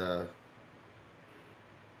out of the...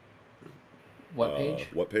 What page?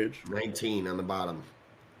 What page? 19 on the bottom.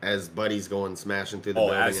 As Buddy's going smashing through the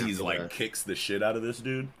building. Oh, as he's like kicks the shit out of this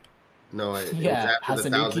dude? No, it was after the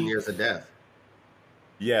 1,000 Years of Death.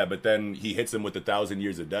 Yeah, but then he hits him with the 1,000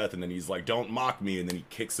 Years of Death, and then he's like, don't mock me, and then he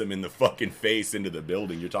kicks him in the fucking face into the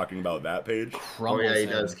building. You're talking about that page? Oh yeah, he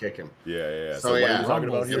does kick him. Yeah. So what yeah, are you talking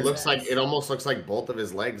about here? It almost looks like both of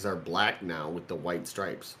his legs are black now with the white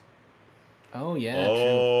stripes. Oh yeah.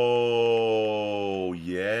 Oh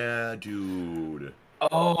yeah, dude.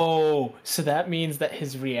 Oh, so that means that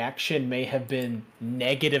his reaction may have been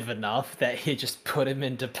negative enough that he just put him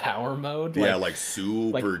into power mode. Yeah, like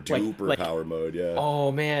super duper power mode, yeah.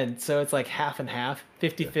 Oh man, so it's like half and half,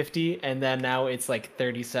 50-50, and then now it's like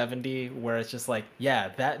 30-70, where it's just like, yeah,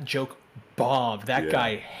 that joke bombed. That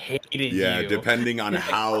guy hated you. Yeah, depending on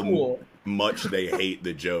how much they hate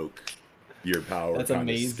the joke, your power kind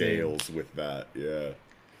of scales with that, yeah.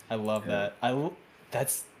 I love that.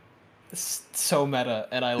 That's so meta,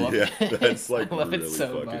 and I love it. That's like I love really it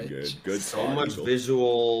so fucking much. Good. So much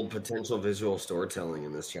potential visual storytelling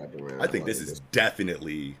in this chapter, man. I think this is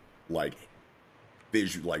definitely like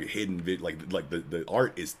visual, like hidden, like the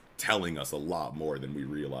art is telling us a lot more than we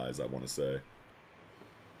realize. I want to say,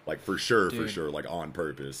 like for sure, like on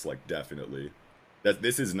purpose, like definitely.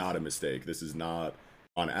 This is not a mistake. This is not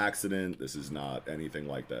on accident. This is not anything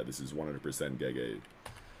like that. This is 100% Gege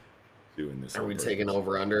doing this. Are we taking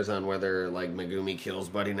over-unders on whether, like, Megumi kills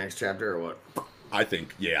Buddy next chapter or what? I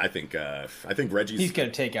think Reggie's... He's going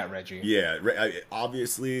to take out Reggie. Yeah,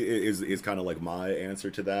 obviously is kind of like my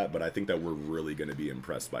answer to that, but I think that we're really going to be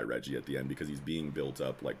impressed by Reggie at the end because he's being built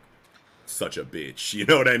up like such a bitch. You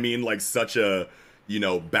know what I mean? Like such a,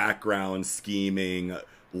 background scheming,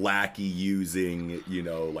 lackey using,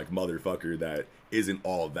 like motherfucker that isn't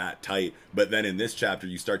all that tight. But then in this chapter,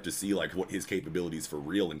 you start to see like what his capabilities for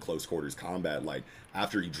real in close quarters combat. Like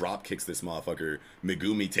after he drop kicks this motherfucker,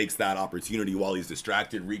 Megumi takes that opportunity while he's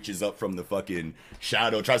distracted, reaches up from the fucking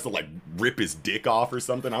shadow, tries to like rip his dick off or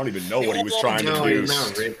something. I don't even know what he was trying to do. He's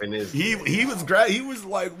not ripping his he was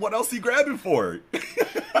like, what else he grabbing for?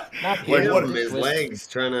 Not like his legs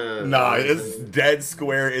trying to. Nah, it's dead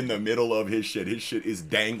square in the middle of his shit. His shit is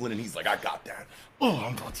dangling, and he's like, I got that. Oh,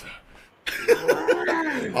 I'm about to.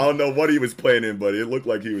 I don't know what he was playing in, but it looked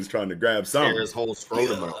like he was trying to grab something. His whole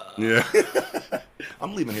scrotum out. Yeah.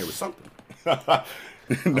 I'm leaving here with something.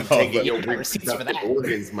 Taking your receipts for that.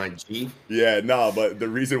 Organs, my G. Yeah, but the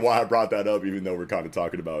reason why I brought that up, even though we're kind of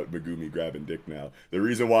talking about Megumi grabbing dick now, the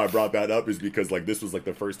reason why I brought that up is because like this was like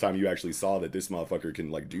the first time you actually saw that this motherfucker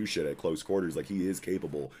can like do shit at close quarters. Like he is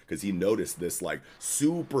capable because he noticed this like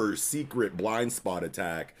super secret blind spot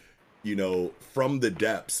attack, from the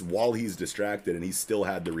depths while he's distracted, and he still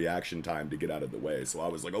had the reaction time to get out of the way. So I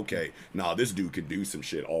was like, okay, this dude can do some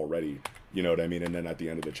shit already. You know what I mean? And then at the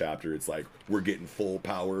end of the chapter, it's like, we're getting full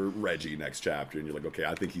power Reggie next chapter. And you're like, okay,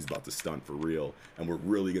 I think he's about to stunt for real. And we're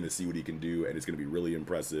really going to see what he can do. And it's going to be really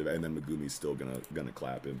impressive. And then Megumi's still gonna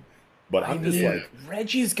clap him. But I'm just like...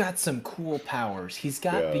 Reggie's got some cool powers. He's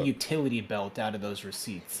got the utility belt out of those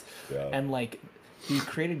receipts. Yeah. And like... He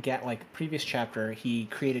created previous chapter, he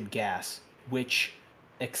created gas, which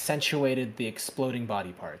accentuated the exploding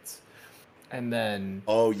body parts. And then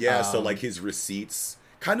so like his receipts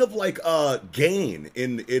kind of like Gain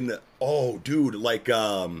in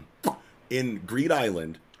Greed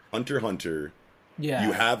Island, Hunter x Hunter. Yeah.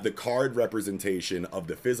 You have the card representation of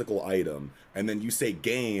the physical item, and then you say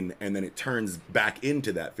gain, and then it turns back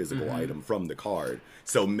into that physical item from the card.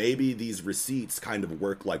 So maybe these receipts kind of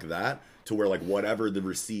work like that, to where like whatever the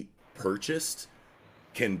receipt purchased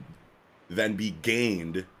can then be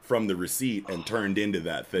gained from the receipt and turned into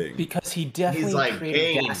that thing. Because he definitely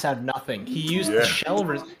created gas out of nothing. He used the shell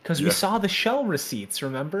because we saw the shell receipts,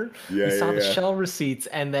 remember? We saw the shell receipts,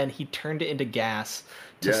 and then he turned it into gas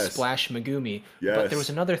to splash Megumi. But there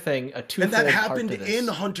was another thing, a twofold and that happened part to this. in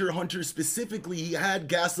Hunter x Hunter specifically. He had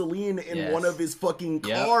gasoline in one of his fucking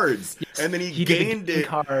cards, and then he gained it.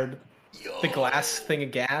 The glass thing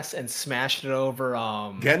of gas and smashed it over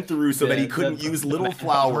Genthru so that he couldn't use Little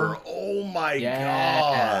Flower. Oh my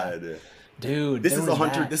god, dude! This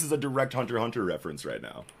is a direct Hunter x Hunter reference right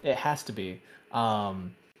now. It has to be.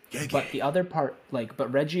 But the other part,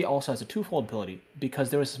 but Reggie also has a twofold ability,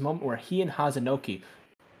 because there was this moment where he and Hazanoki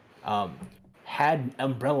had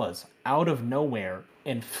umbrellas out of nowhere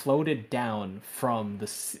and floated down from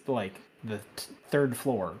the third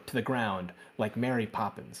floor to the ground like Mary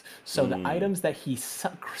Poppins. So the items that he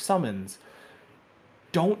summons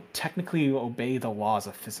don't technically obey the laws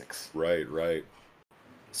of physics. Right.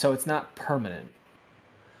 So it's not permanent.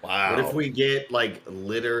 Wow. What if we get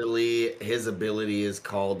literally his ability is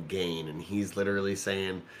called Gain, and he's literally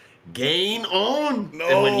saying Gain on? No.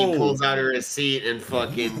 And when he pulls out a receipt and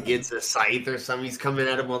fucking gets a scythe or something, he's coming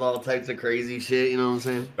at him with all types of crazy shit, you know what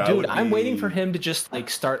I'm saying? Dude, I'm waiting for him to just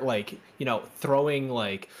start throwing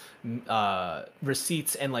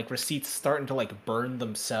receipts, and receipts starting to burn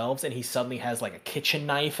themselves, and he suddenly has a kitchen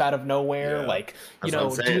knife out of nowhere.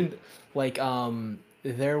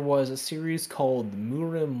 There was a series called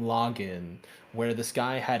Murim Login where this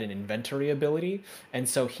guy had an inventory ability, and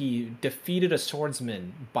so he defeated a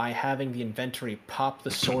swordsman by having the inventory pop the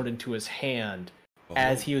sword into his hand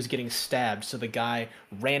as he was getting stabbed, so the guy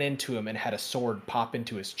ran into him and had a sword pop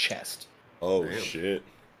into his chest. Oh, shit.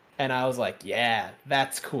 And I was like, yeah,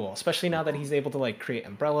 that's cool. Especially now that he's able to create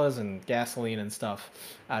umbrellas and gasoline and stuff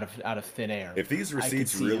out of thin air. If these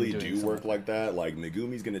receipts really do work like that,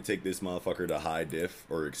 Megumi's gonna take this motherfucker to high diff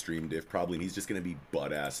or extreme diff probably, and he's just gonna be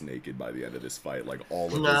butt ass naked by the end of this fight. All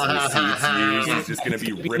of his receipts used, he's just gonna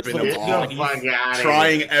be ripping them off,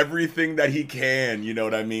 trying everything that he can, you know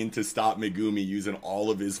what I mean, to stop Megumi using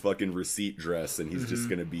all of his fucking receipt dress, and he's just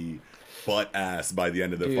gonna be butt ass by the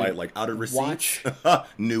end of the fight, out of receipts.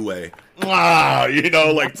 New way.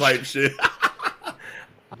 Type shit.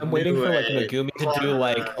 I'm waiting for Megumi to do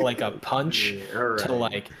a punch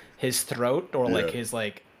to his throat, or his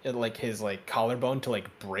like his like collarbone to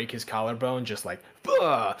like break his collarbone, just like,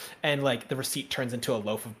 bah! And like the receipt turns into a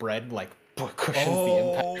loaf of bread, like cushions the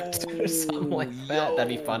impact or something like that.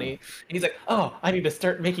 That'd be funny. And he's like, oh, I need to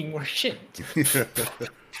start making more shit.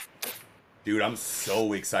 Dude, I'm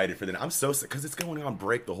so excited for that. I'm so sick because it's going on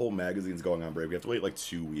break. The whole magazine's going on break. We have to wait like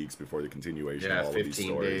 2 weeks before the continuation of all of these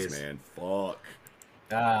stories, man. Fuck.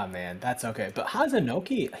 Ah, man, that's okay. But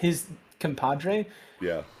Hazanoki, his compadre,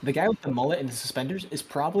 the guy with the mullet and the suspenders, is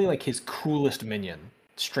probably like his coolest minion.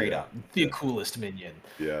 Straight up. The coolest minion.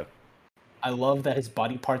 Yeah. I love that his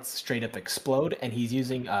body parts straight up explode, and he's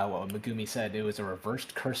using what Megumi said. It was a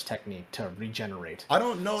reversed curse technique to regenerate. I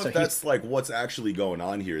don't know if that's like what's actually going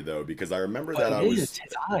on here though, because I remember that his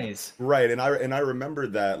eyes. Right, and I remember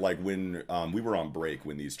that like when we were on break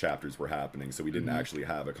when these chapters were happening, so we didn't actually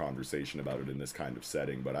have a conversation about it in this kind of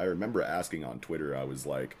setting. But I remember asking on Twitter, I was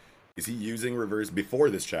like, is he using reverse before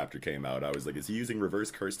this chapter came out? I was like, is he using reverse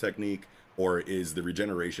curse technique? Or is the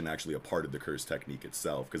regeneration actually a part of the curse technique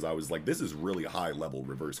itself? Because I was like, this is really high level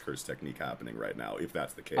reverse curse technique happening right now, if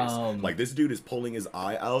that's the case. Like, this dude is pulling his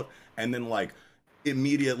eye out, and then, like,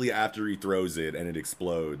 immediately after he throws it and it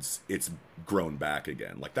explodes, it's grown back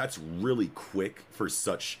again. Like, that's really quick for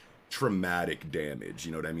such traumatic damage.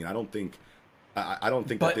 You know what I mean? I don't think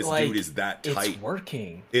that this dude is that tight. It's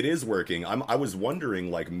working. It is working. I was wondering,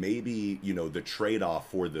 like, maybe, you know, the trade-off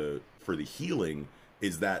for the healing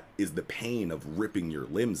is the pain of ripping your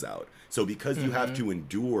limbs out. So because you have to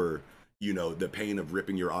endure, you know, the pain of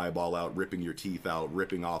ripping your eyeball out, ripping your teeth out,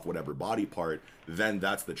 ripping off whatever body part, then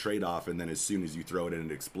that's the trade-off. And then as soon as you throw it and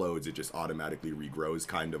it explodes, it just automatically regrows,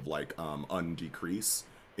 kind of like undecrease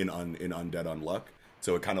in Undead Unluck.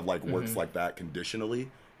 So it kind of like works like that conditionally.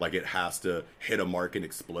 Like it has to hit a mark and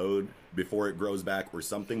explode before it grows back or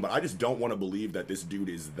something. But I just don't want to believe that this dude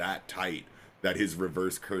is that tight, that his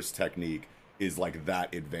reverse curse technique is like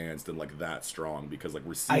that advanced and like that strong, because like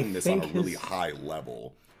we're seeing this on a really high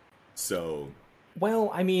level. So,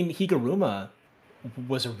 well, I mean, Higuruma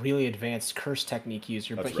was a really advanced curse technique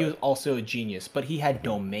user, but he was also a genius. But he had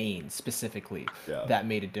domain specifically that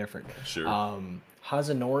made it different. Sure.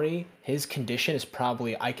 Hazanori, his condition is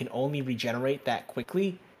probably I can only regenerate that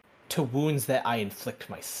quickly to wounds that I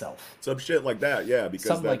inflict myself. Some shit like that, yeah. Because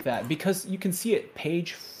something like that. Because you can see it,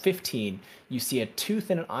 page 15, you see a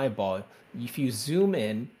tooth and an eyeball. If you zoom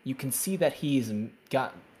in, you can see that he's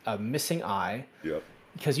got a missing eye. Yep.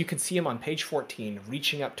 Because you can see him on page 14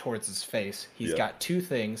 reaching up towards his face. He's got two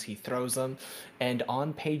things. He throws them. And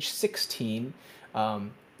on page 16,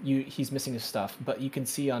 he's missing his stuff. But you can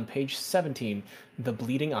see on page 17 the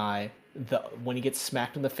bleeding eye. When he gets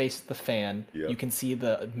smacked in the face with the fan, you can see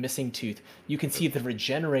the missing tooth. You can see the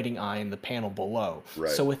regenerating eye in the panel below. Right.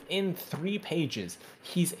 So within 3 pages,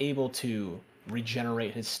 he's able to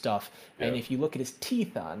regenerate his stuff. And if you look at his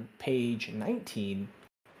teeth on page 19,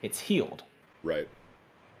 it's healed. Right.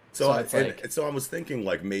 So I was thinking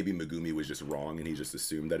like maybe Megumi was just wrong and he just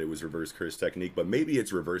assumed that it was reverse curse technique, but maybe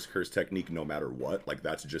it's reverse curse technique no matter what. Like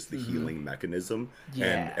that's just the healing mechanism.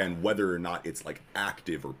 Yeah. And whether or not it's like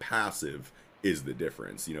active or passive is the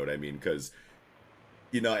difference. You know what I mean? Because,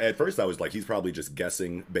 you know, at first I was like, he's probably just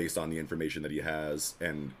guessing based on the information that he has,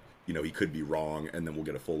 and you know, he could be wrong, and then we'll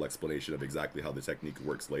get a full explanation of exactly how the technique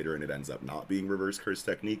works later, and it ends up not being reverse curse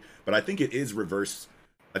technique. But I think it is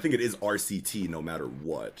RCT no matter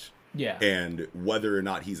what. Yeah. And whether or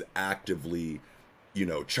not he's actively, you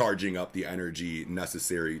know, charging up the energy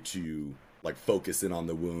necessary to like focus in on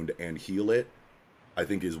the wound and heal it, I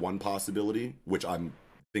think is one possibility, which I'm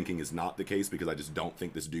thinking is not the case, because I just don't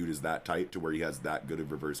think this dude is that tight to where he has that good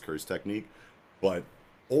of reverse curse technique.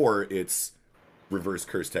 Or it's reverse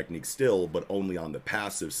curse technique still, but only on the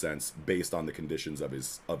passive sense based on the conditions of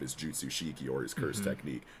his jutsu shiki or his curse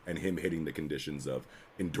technique, and him hitting the conditions of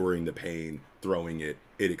enduring the pain, throwing it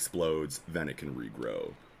explodes, then it can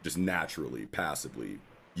regrow just naturally, passively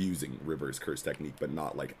using reverse curse technique, but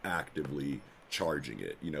not like actively charging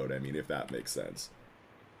it. You know what I mean? If that makes sense.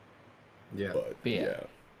 Yeah. But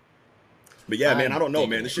yeah, man, I don't know,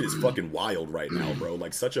 man. This shit is fucking wild right now, bro.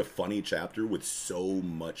 Like such a funny chapter with so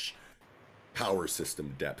much power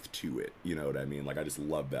system depth to it. You know what I mean? Like I just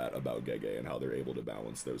love that about Gege and how they're able to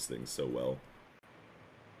balance those things so well.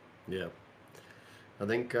 Yeah. I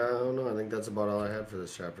think that's about all I had for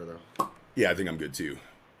this chapter though. Yeah, I think I'm good too.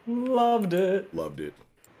 Loved it.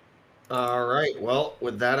 All right. Well,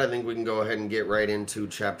 with that, I think we can go ahead and get right into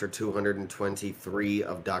chapter 223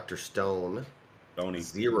 of Dr. Stone. Stoney.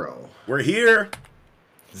 0. We're here.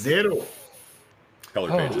 0.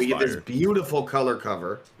 Color page. We get this beautiful color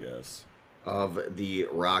cover. Yes. Of the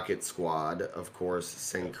Rocket Squad, of course,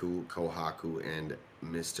 Senku, Kohaku, and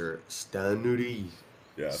Mr. Stanuri.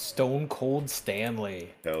 Yeah. Stone Cold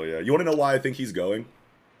Stanley. Hell yeah. You want to know why I think he's going?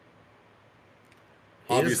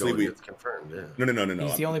 Obviously, it's confirmed. Yeah. No.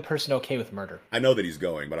 He's the only person okay with murder. I know that he's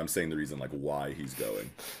going, but I'm saying the reason like why he's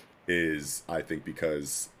going is I think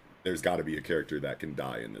because there's got to be a character that can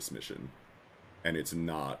die in this mission, and it's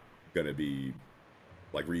not gonna be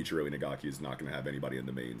like Riichiro Inagaki is not gonna have anybody in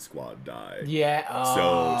the main squad die. Yeah.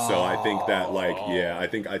 So I think that like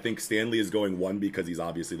I think Stanley is going, one, because he's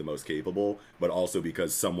obviously the most capable, but also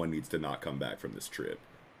because someone needs to not come back from this trip,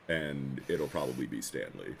 and it'll probably be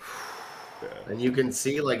Stanley. Yeah. And you can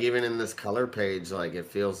see, like, even in this color page, like, it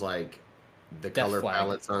feels like the Death color flag.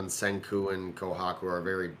 palettes on Senku and Kohaku are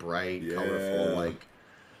very bright, colorful, like,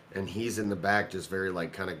 and he's in the back just very,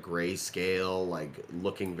 like, kind of grayscale, like,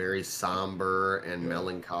 looking very somber and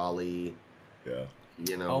melancholy. Yeah.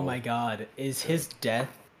 You know. Oh my god. Is his death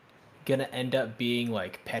gonna end up being,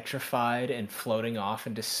 like, petrified and floating off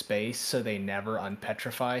into space so they never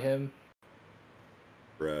unpetrify him?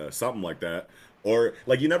 Something like that. Or,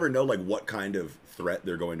 like, you never know, like, what kind of threat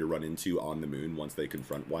they're going to run into on the moon once they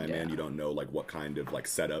confront Y-Man. You don't know, like, what kind of, like,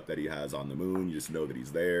 setup that he has on the moon. You just know that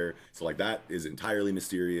he's there. So, like, that is entirely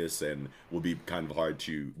mysterious and will be kind of hard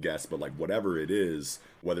to guess. But, like, whatever it is,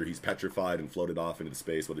 whether he's petrified and floated off into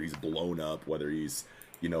space, whether he's blown up, whether he's,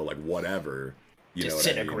 you know, like, whatever, you know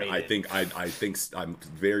what I mean? I think I'm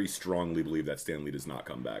very strongly believe that Stanley does not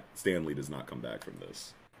come back. Stanley does not come back from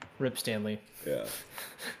this. Rip Stanley. Yeah.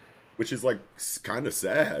 Which is, like, kind of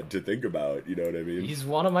sad to think about, you know what I mean? He's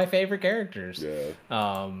one of my favorite characters.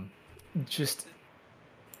 Yeah.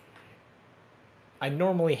 I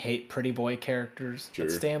normally hate pretty boy characters, Sure.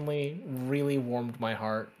 but Stanley really warmed my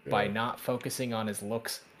heart by not focusing on his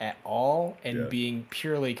looks at all and being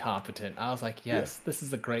purely competent. I was like, yes, this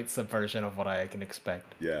is a great subversion of what I can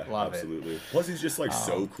expect. Yeah, Love absolutely. Plus, he's just, like,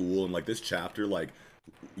 so cool, and, like, this chapter, like,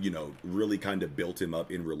 you know, really kind of built him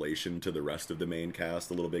up in relation to the rest of the main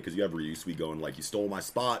cast a little bit, because you have Ryusui going like, you stole my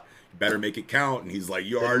spot, you better make it count, and he's like,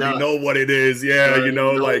 you already know what it is. Yeah, you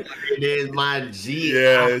know, like, it is my G.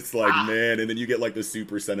 Yeah, it's like, man. And then you get like the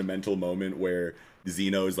super sentimental moment where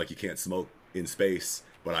Zeno is like, you can't smoke in space,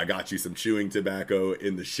 but I got you some chewing tobacco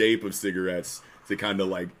in the shape of cigarettes to kind of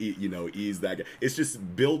like, you know, ease that. It's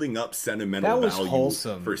just building up sentimental value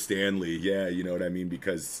wholesome for Stanley. Yeah, you know what I mean?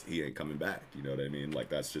 Because he ain't coming back. You know what I mean? Like,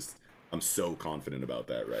 that's just, I'm so confident about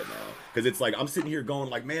that right now. Because it's like, I'm sitting here going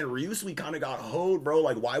like, man, Ryusui kind of got hoed, bro.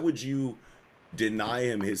 Like, why would you deny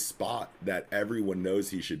him his spot that everyone knows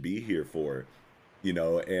he should be here for? You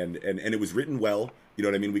know, and it was written well. You know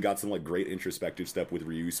what I mean? We got some like great introspective stuff with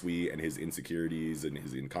Ryusui and his insecurities and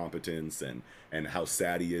his incompetence and how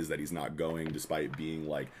sad he is that he's not going despite being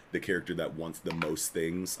like the character that wants the most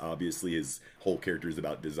things. Obviously, his whole character is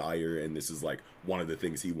about desire, and this is like one of the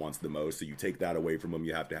things he wants the most. So you take that away from him,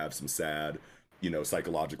 you have to have some sad, you know,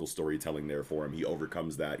 psychological storytelling there for him. He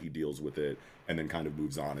overcomes that, he deals with it, and then kind of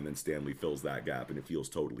moves on, and then Stanley fills that gap, and it feels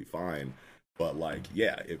totally fine. But like,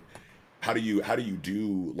 yeah, how do you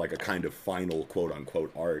do like a kind of final quote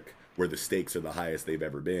unquote arc where the stakes are the highest they've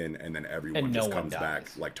ever been, and then everyone just comes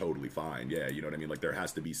back like totally fine? Yeah, you know what I mean? Like, there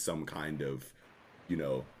has to be some kind of, you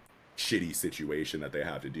know, shitty situation that they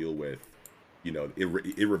have to deal with, you know,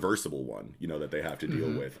 irreversible one, you know, that they have to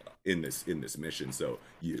deal with in this mission. So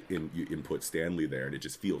you input Stanley there, and it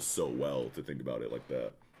just feels so well to think about it like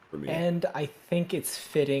that for me. And I think it's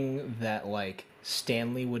fitting that like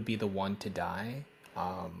Stanley would be the one to die.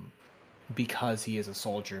 Because he is a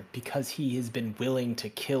soldier, because he has been willing to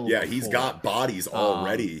kill. Yeah, before. He's got bodies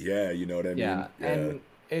already. Yeah, you know what I mean? Yeah, and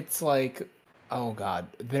it's like, oh god,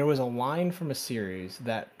 there was a line from a series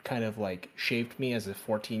that kind of like shaped me as a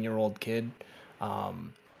 14-year-old kid,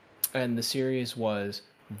 and the series was,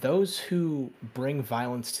 those who bring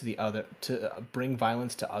violence to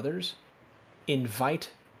others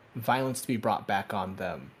invite violence to be brought back on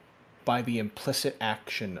them by the implicit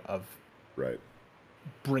action of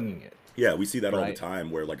bringing it. Yeah, we see that all the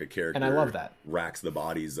time where like a character, and I love that, racks the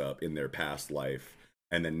bodies up in their past life,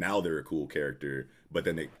 and then now they're a cool character, but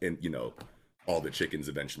then you know, all the chickens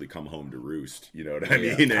eventually come home to roost. You know what I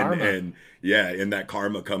mean? And that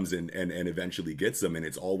karma comes in and eventually gets them, and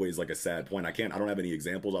it's always like a sad point. I don't have any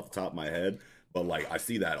examples off the top of my head, but like I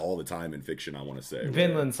see that all the time in fiction. I want to say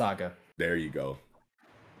Vinland Saga. There you go.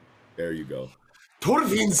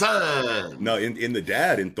 Thorfinn-san. No, in the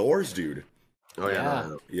dad in Thor's dude. Oh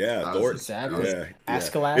yeah, yeah. Thor. Exactly. Yeah.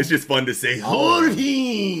 Askeladd. It's just fun to say. Thorfinn.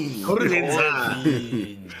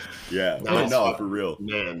 Yeah. No, for real,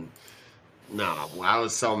 man. No, I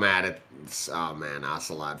was so mad at. Oh man,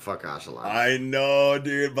 Ocelot. Fuck Ocelot. I know,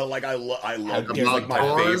 dude, but like I love he's like my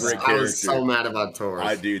Taurus, favorite character. I was so mad about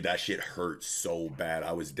Taurus. Dude, that shit hurt so bad.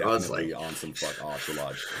 I was definitely on some fuck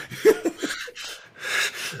Ocelot.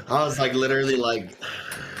 I was like literally like,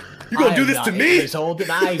 you gonna do this to me? Years old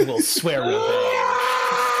and I will swear revenge.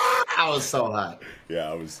 I was so hot.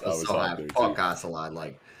 Yeah, I was so hot. Fuck Ocelot,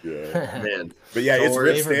 like. Yeah, man. But yeah, it's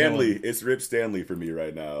Rip Stanley. It's Rip Stanley for me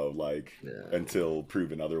right now. Like until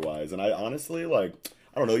proven otherwise. And I honestly like.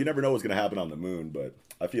 I don't know. You never know what's gonna happen on the moon, but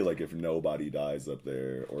I feel like if nobody dies up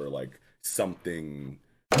there or like something.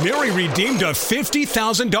 Mary redeemed a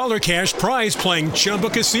 $50,000 cash prize playing Chumba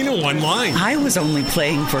Casino online. I was only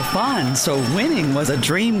playing for fun, so winning was a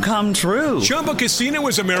dream come true. Chumba Casino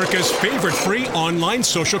is America's favorite free online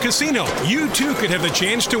social casino. You too could have the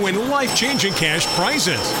chance to win life-changing cash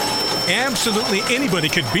prizes. Absolutely anybody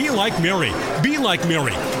could be like Mary. Be like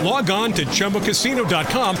Mary. Log on to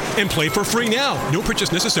ChumbaCasino.com and play for free now. No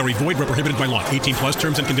purchase necessary. Void where prohibited by law. 18 plus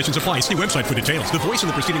terms and conditions apply. See website for details. The voice in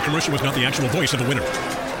the preceding commercial was not the actual voice of the winner.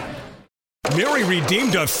 Mary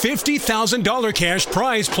redeemed a $50,000 cash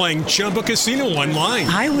prize playing Chumba Casino online.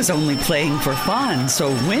 I was only playing for fun, so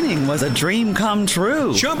winning was a dream come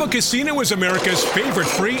true. Chumba Casino is America's favorite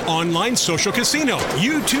free online social casino.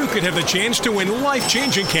 You too could have the chance to win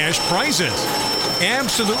life-changing cash prizes.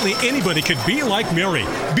 Absolutely anybody could be like Mary.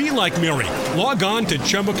 Be like Mary. Log on to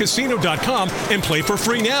ChumbaCasino.com and play for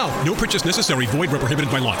free now. No purchase necessary. Void where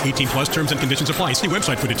prohibited by law. 18 plus terms and conditions apply. See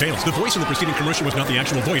website for details. The voice in the preceding commercial was not the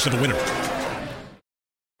actual voice of the winner.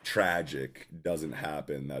 Tragic doesn't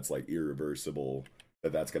happen. That's like irreversible.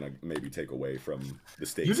 That's gonna maybe take away from the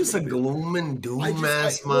stakes. You're just a gloom and doom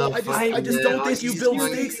ass motherfucker. I just don't think you build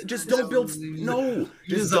stakes. Just don't build. No,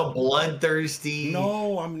 you're just a bloodthirsty.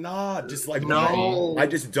 No, I'm not. Just like no. I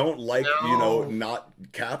just don't like not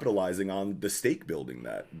capitalizing on the stake building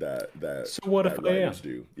that. So what if I am?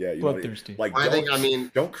 Do. Yeah, you bloodthirsty. Like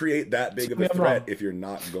don't create that big of a threat if you're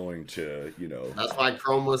not going to. That's why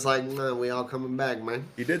Chrome was like, "No, we all coming back, man."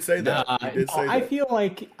 He did say that. He did say that. I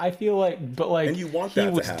feel like, but like, and you want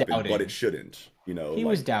that to happen, doubting. But it shouldn't. He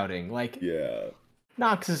was doubting. Like, yeah,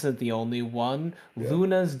 Nox isn't the only one. Yeah.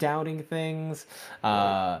 Luna's doubting things.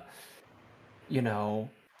 Luna's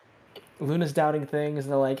doubting things.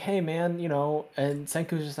 And they're like, "Hey, man," and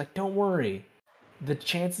Senku's just like, "Don't worry. The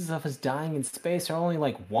chances of us dying in space are only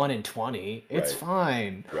like 1 in 20. It's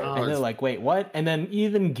fine." Right. And they're like, "Wait, what?" And then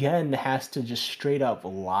even Gen has to just straight up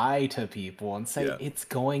lie to people and say it's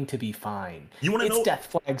going to be fine. It's death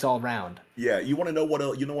flags all around. Yeah, you want to know what?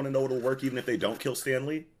 You don't want to know it'll work even if they don't kill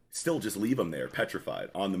Stanley. Still, just leave him there,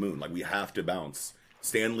 petrified on the moon. Like, we have to bounce.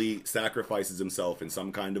 Stanley sacrifices himself in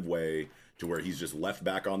some kind of way to where he's just left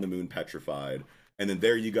back on the moon, petrified. And then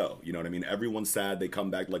there you go. You know what I mean? Everyone's sad. They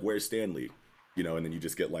come back like, "Where's Stanley?" And then you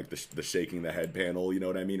just get like the shaking the head panel, you know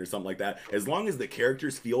what I mean, or something like that. As long as the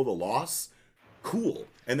characters feel the loss, cool.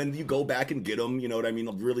 And then you go back and get them, you know what I mean,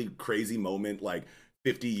 a really crazy moment like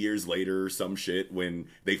 50 years later or some shit when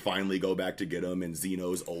they finally go back to get him and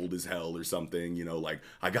Zeno's old as hell or something, like,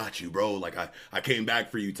 "I got you, bro, like I came back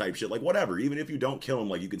for you" type shit. Like, whatever, even if you don't kill him,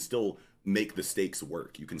 like, you can still make the stakes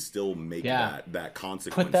work. You can still make that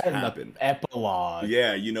consequence put that happen. In the epilogue.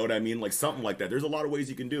 Yeah, you know what I mean? Like something like that. There's a lot of ways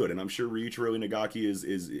you can do it, and I'm sure Ryuichiro Inagaki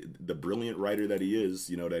is the brilliant writer that he is.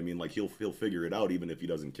 You know what I mean? Like he'll figure it out even if he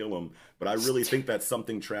doesn't kill him. But I really think that's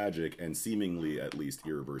something tragic and seemingly at least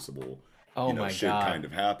irreversible. Should kind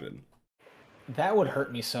of happen. That would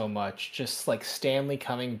hurt me so much. Just like Stanley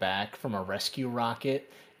coming back from a rescue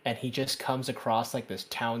rocket. And he just comes across like this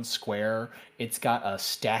town square. It's got a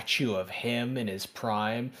statue of him in his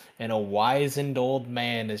prime, and a wizened old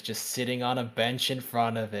man is just sitting on a bench in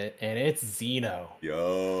front of it, and it's Zeno.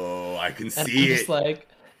 Yo, I can and see I'm it. Just like,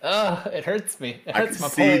 it hurts me. It hurts my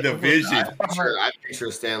see the vision. I picture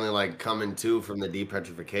Stanley like coming to from the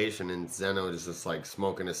depetrification, and Zeno is just like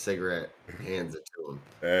smoking a cigarette, hands it to him.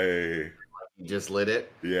 Hey. He just lit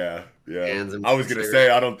it. Yeah. I was gonna say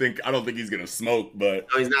I don't think he's gonna smoke, but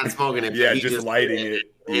no, he's not smoking it. Yeah, just lighting it.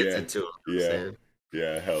 Hands it to him.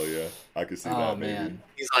 Yeah, hell yeah, I can see that. Oh man,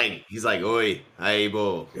 he's like, "Oi,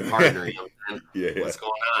 Haibo, partner, young man. Yeah. What's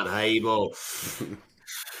going on, Haibo?"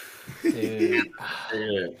 Dude.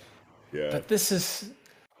 Yeah. But this is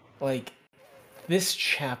like this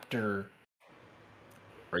chapter.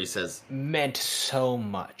 Where he says meant so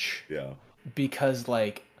much. Yeah. Because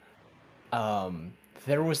like.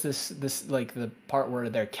 There was this like the part where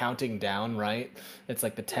they're counting down, right? It's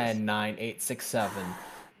like the 10, 9, 8, 6, 7.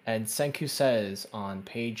 And Senku says on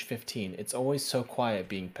page 15, "It's always so quiet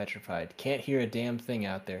being petrified. Can't hear a damn thing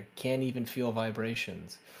out there. Can't even feel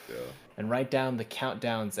vibrations." Yeah. And write down the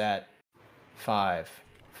countdowns at 5,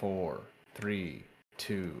 4, 3,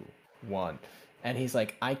 2, 1. And he's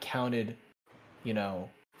like, I counted,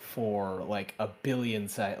 for like a billion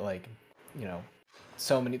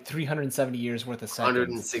so many 370 years worth of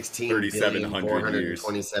seconds.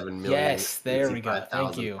 116,427 million. Yes, there we go.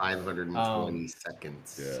 Thank you. 520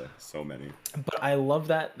 seconds. Yeah, so many. But I love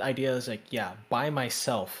that idea. Is like, by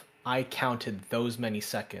myself, I counted those many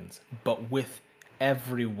seconds, but with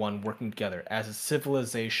everyone working together as a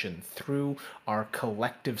civilization through our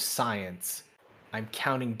collective science, I'm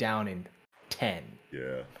counting down in 10.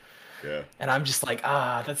 Yeah. And I'm just like,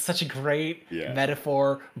 that's such a great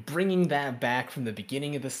metaphor, bringing that back from the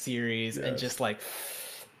beginning of the series, and just like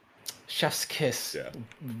chef's kiss,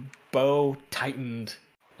 bow tightened.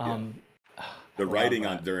 The writing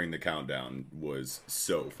during the countdown was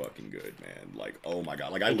so fucking good, man. Like, oh my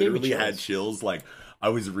god, like I literally had chills. Like, I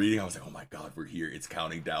was reading, I was like, oh my god, we're here. It's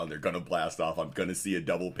counting down. They're gonna blast off. I'm gonna see a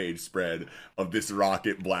double page spread of this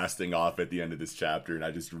rocket blasting off at the end of this chapter, and I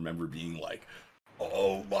just remember being like,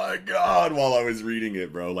 oh my god, while I was reading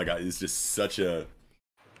it, bro. Like, it's just such an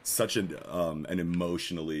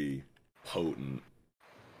emotionally potent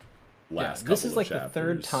last couple this is like chapters. The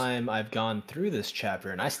third time I've gone through this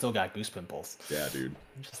chapter, and I still got goose pimples. Yeah, dude.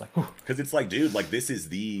 I'm just like, because it's like, dude, like this is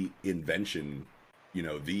the invention,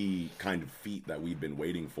 the kind of feat that we've been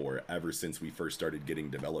waiting for ever since we first started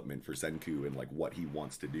getting development for Senku and like what he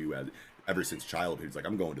wants to do ever since childhood. He's like,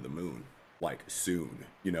 I'm going to the moon, like soon.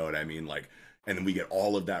 You know what I mean? Like. And then we get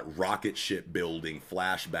all of that rocket ship building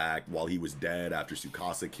flashback while he was dead after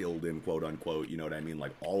Tsukasa killed him, quote unquote. You know what I mean?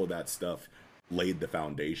 Like, all of that stuff laid the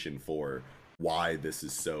foundation for why this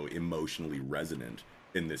is so emotionally resonant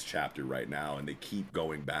in this chapter right now. And they keep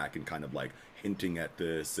going back and kind of like hinting at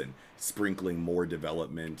this and sprinkling more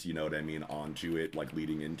development, you know what I mean, onto it, like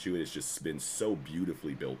leading into it. It's just been so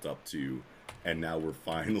beautifully built up to. And now we're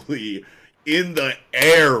finally in the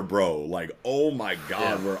air, bro. Like, oh my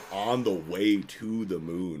god, we're on the way to the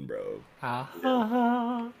moon, bro.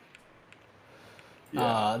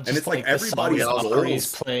 And it's like everybody's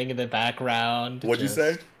Valkyries playing in the background. What'd you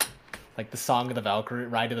say? Like the song of the Valkyrie,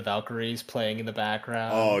 Ride of the Valkyries playing in the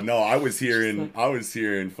background. Oh no, I was hearing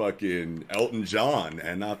fucking Elton John,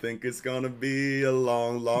 and I think it's gonna be a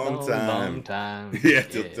long time. Yeah,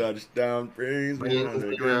 till touchdown brings me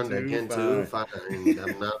around again to find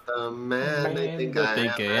I'm not the man they think I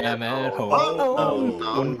am at home.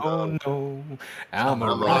 Oh no, I'm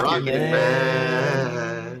a rocket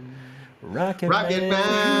man. Rocket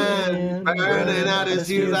man, burning out his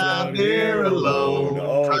fuse out here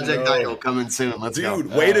alone. Project Idol coming soon. Let's go.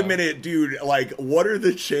 Dude, wait a minute, dude. Like, what are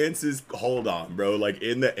the chances? Hold on, bro. Like,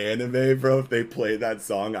 in the anime, bro, if they play that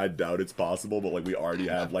song, I doubt it's possible. But like, we already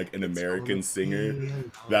have like an American singer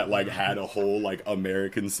that like had a whole like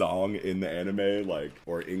American song in the anime, like,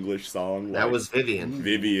 or English song. That was Vivian.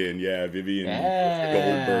 Vivian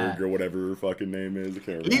Goldberg or whatever her fucking name is. I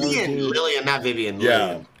can't remember. Lillian, not Vivian.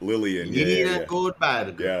 Yeah, Lillian. Yeah.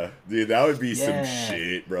 Goldberg. Yeah, dude, that would be some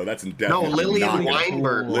shit, bro. That's definitely no Lillian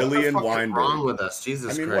Weinberg. Lillian Weinberg. What's wrong with us?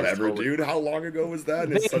 Jesus Christ. Whatever, dude. How long ago was that?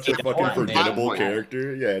 And it's such a fucking forgettable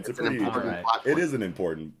character. Yeah, it's a pretty important plot point. It is an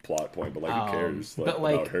important plot point, but like, who cares? Like, but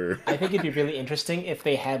like, about her? I think it'd be really interesting if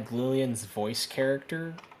they had Lillian's voice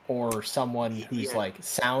character or someone who's like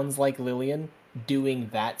sounds like Lillian doing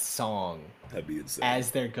that song. That'd be insane.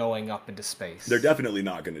 As they're going up into space. They're definitely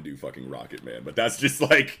not going to do fucking Rocket Man, but that's just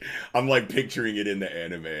like, I'm like picturing it in the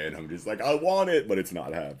anime, and I'm just like, I want it, but it's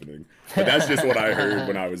not happening. But that's just what I heard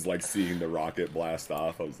when I was like seeing the rocket blast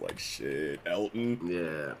off. I was like, shit, Elton.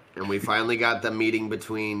 Yeah. And we finally got the meeting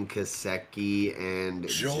between Kaseki and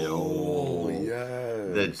Joel.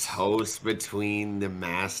 Yes. The toast between the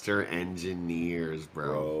master engineers,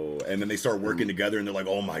 bro. And then they start working together, and they're like,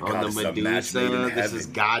 oh my god, this is a match made in heaven. This is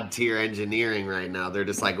god tier engineering right now. They're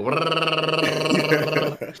just like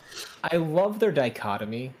I love their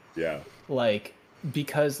dichotomy. Yeah. Like,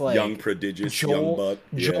 because like young prodigious young buck.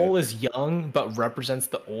 Joel is young but represents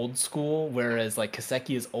the old school, whereas like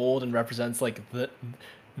Kaseki is old and represents like the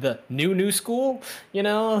new school, you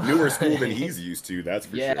know? Newer school than he's used to, that's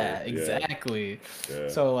for sure. Yeah, exactly. Yeah.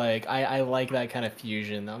 So like I like that kind of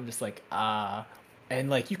fusion. I'm just like, and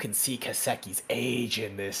like you can see Kaseki's age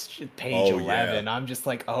in this page 11. Yeah. I'm just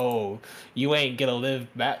like, oh, you ain't gonna live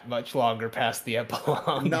that much longer past the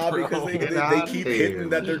epilogue. Nah, because they keep hitting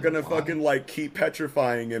that they're gonna fucking like keep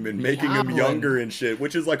petrifying him and making him younger and shit,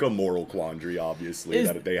 which is like a moral quandary, obviously,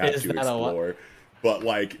 that they have to explore. But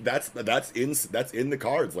like that's in the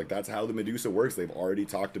cards. Like, that's how the Medusa works. They've already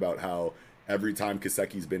talked about how every time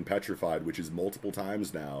Kaseki's been petrified, which is multiple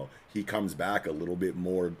times now, he comes back a little bit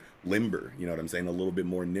more limber, you know what I'm saying? A little bit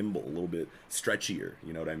more nimble, a little bit stretchier,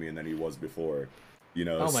 you know what I mean, than he was before, you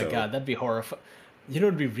know? Oh my god, that'd be horrifying. You know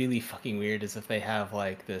what would be really fucking weird is if they have,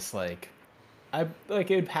 like, this, like... it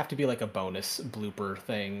would have to be, like, a bonus blooper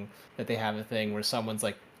thing, that they have a thing where someone's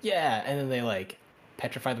like, yeah, and then they, like,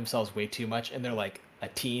 petrify themselves way too much, and they're, like, a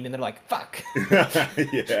teen, and they're like, fuck!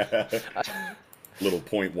 Yeah. Little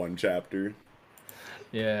 0.1 chapter.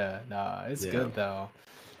 Yeah, nah, it's good, though.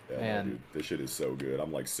 Yeah, man. No, dude, this shit is so good.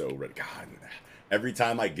 I'm, like, so ready. God, every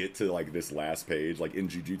time I get to, like, this last page, like, in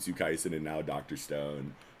Jujutsu Kaisen and now Dr.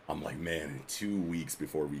 Stone, I'm like, man, in 2 weeks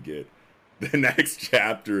before we get the next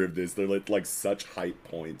chapter of this, they're like such hype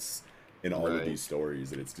points in all of these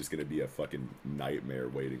stories, and it's just gonna be a fucking nightmare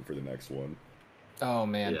waiting for the next one. Oh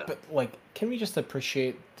man, but like, can we just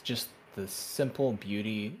appreciate just the simple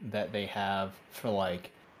beauty that they have for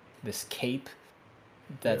like this cape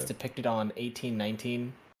that's depicted on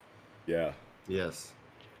 1819? Yeah. Yes.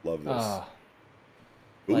 Love this.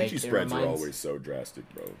 Uchi spreads are always so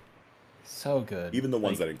drastic, bro. So good. Even the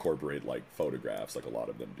ones that incorporate like photographs, like a lot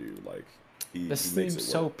of them do. Like this seems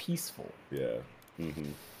so peaceful. Yeah.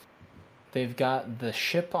 Mm-hmm. They've got the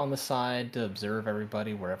ship on the side to observe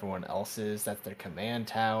everybody where everyone else is. That's their command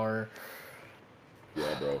tower.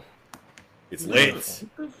 Yeah, bro. It's lit.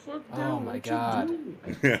 Oh my god.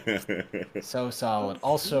 So solid.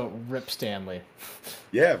 Also, rip Stanley.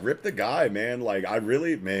 Yeah, rip the guy, man. Like, I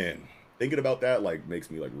really, man, thinking about that, like,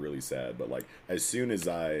 makes me, like, really sad. But, like, as soon as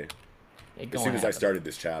I started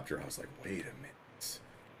this chapter, I was like, wait a minute.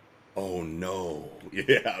 Oh, no.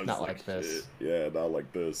 Yeah, I was not like this. Shit. Yeah, not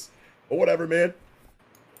like this. But whatever, man.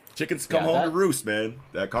 Chickens come home to roost, man.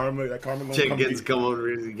 That karma chickens come home to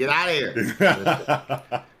roost. Get out of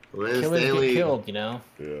here. Killers get killed, you know?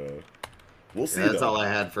 Yeah. We'll see. That's all I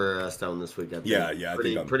had for Stone this week. I think. Yeah.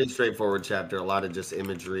 Pretty straightforward chapter. A lot of just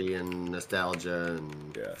imagery and nostalgia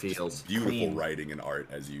and feels. Beautiful writing and art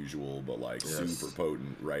as usual, but like super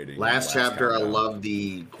potent writing. Last chapter, I love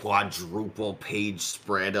the quadruple page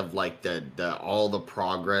spread of like the all the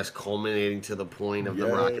progress culminating to the point of the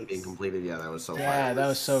rocket being completed. Yeah, that was so. Yeah, that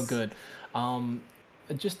was so good.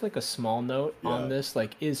 Just like a small note on this,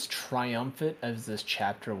 like, as triumphant as this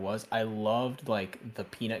chapter was, I loved like the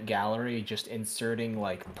peanut gallery just inserting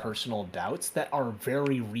like personal doubts that are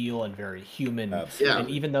very real and very human. And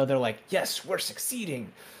even though they're like, yes, we're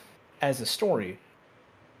succeeding as a story,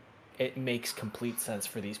 it makes complete sense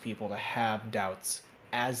for these people to have doubts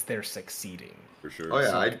as they're succeeding. For sure. Oh yeah,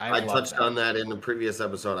 so I touched on that in the previous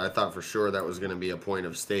episode. I thought for sure that was going to be a point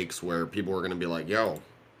of stakes where people were going to be like, yo,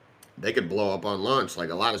 they could blow up on launch. Like,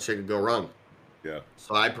 a lot of shit could go wrong. Yeah.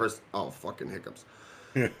 So fucking hiccups.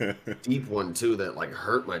 Deep one, too, that, like,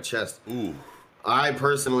 hurt my chest. Ooh. I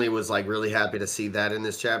personally was, like, really happy to see that in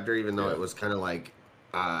this chapter, even though it was kind of, like,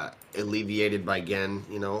 alleviated by Gen,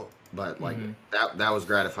 you know? But, like, that was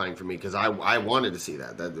gratifying for me, because I wanted to see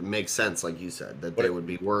that. That makes sense, like you said, that they would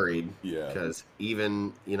be worried. Yeah. Because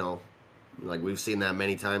even, you know, like, we've seen that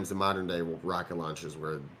many times in modern day rocket launches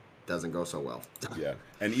where doesn't go so well. Yeah,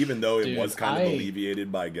 and even though it was kind of alleviated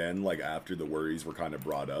by Gen, like after the worries were kind of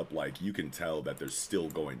brought up, like you can tell that they're still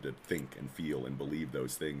going to think and feel and believe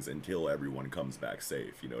those things until everyone comes back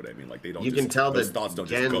safe. You know what I mean? Like they don't. Can tell those thoughts don't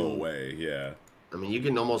just go away. Yeah. I mean, you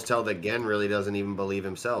can almost tell that Gen really doesn't even believe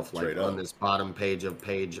himself. Like on this bottom page of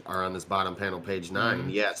on this bottom panel, page 9.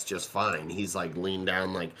 Yes, just fine. He's like leaned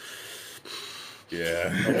down, like.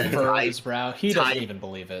 Yeah. Furrow his brow. He doesn't even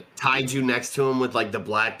believe it. Tied you next to him with like the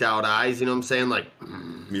blacked out eyes, you know what I'm saying? Like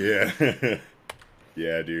yeah.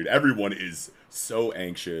 Yeah, dude. Everyone is so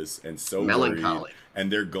anxious and so melancholy. Worried,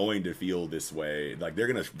 and they're going to feel this way. Like they're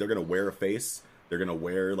gonna wear a face, they're gonna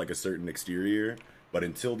wear like a certain exterior, but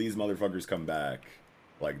until these motherfuckers come back,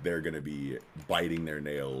 like they're gonna be biting their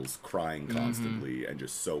nails, crying constantly, and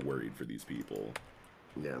just so worried for these people.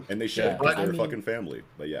 Yeah. And they should, because they're a fucking family.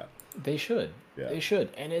 But yeah. They should. Yeah. They should.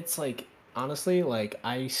 And it's like, honestly, like,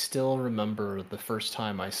 I still remember the first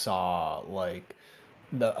time I saw, like,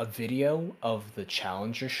 a video of the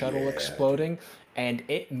Challenger shuttle exploding, and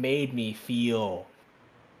it made me feel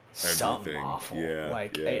something awful. Yeah.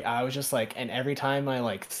 Like, I was just like, and every time I,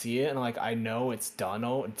 like, see it, and, like, I know it's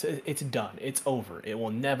done. It's done. It's over. It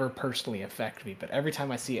will never personally affect me. But every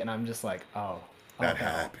time I see it, and I'm just like, that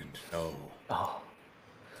happened. Oh.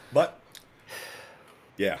 But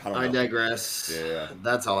yeah, I digress. Yeah.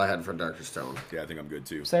 That's all I had for Dr. Stone. Yeah, I think I'm good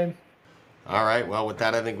too. Same. All right. Well, with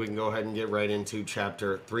that, I think we can go ahead and get right into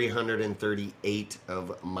chapter 338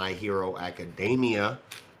 of My Hero Academia.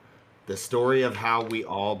 The story of how we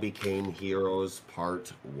all became heroes,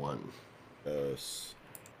 part 1. Yes.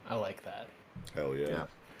 I like that. Hell yeah.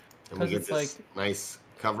 And we get this nice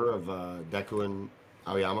cover of Deku and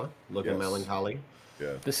Aoyama looking melancholy.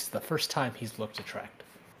 Yeah. This is the first time he's looked attractive.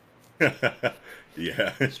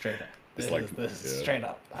 Yeah. Straight up. This is straight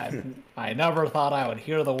up. I never thought I would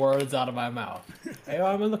hear the words out of my mouth. Hey,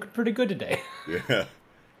 I'm looking pretty good today. Yeah.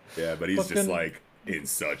 Yeah, but he's just like in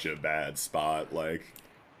such a bad spot. Like,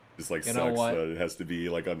 just like sucks that it has to be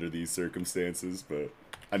like under these circumstances. But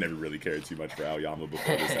I never really cared too much for Aoyama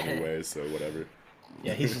before this anyway, so whatever.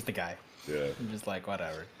 Yeah, he's just a guy. Yeah. I'm just like,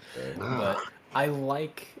 whatever. Yeah. But I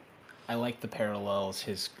like the parallels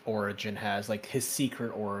his origin has, like his secret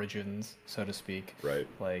origins, so to speak. Right.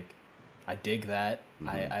 Like, I dig that.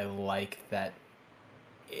 I like that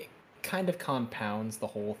it kind of compounds the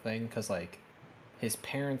whole thing, because, like, his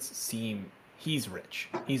parents seem... He's rich.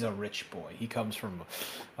 He's a rich boy. He comes from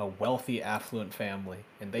a wealthy, affluent family,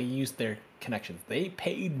 and they used their connections. They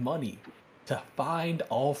paid money to find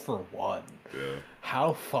All for One. Yeah.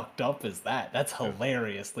 How fucked up is that? That's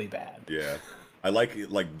hilariously bad. Yeah. I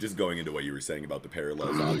like just going into what you were saying about the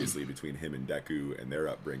parallels, obviously, between him and Deku and their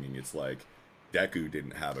upbringing. It's like Deku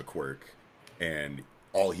didn't have a quirk, and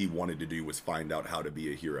all he wanted to do was find out how to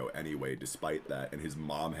be a hero anyway, despite that, and his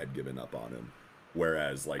mom had given up on him.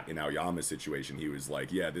 Whereas, like, in Aoyama's situation, he was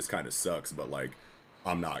like, yeah, this kind of sucks, but, like,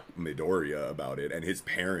 I'm not Midoriya about it. And his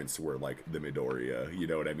parents were, like, the Midoriya, you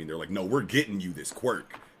know what I mean? They're like, no, we're getting you this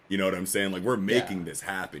quirk. You know what I'm saying? Like, we're making this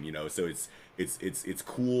happen, you know? So it's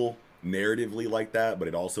cool narratively like that, but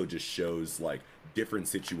it also just shows, like, different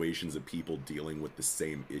situations of people dealing with the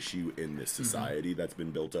same issue in this society that's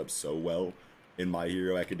been built up so well in My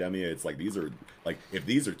Hero Academia. It's like, these are, like, if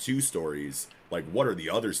these are two stories, like, what are the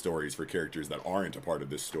other stories for characters that aren't a part of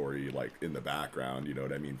this story, like, in the background, you know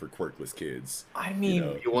what I mean, for quirkless kids? I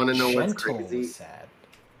mean, you want to know what's crazy? Sad.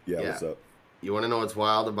 Yeah, what's up? You want to know what's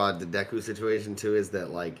wild about the Deku situation, too, is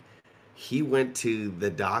that, like, he went to the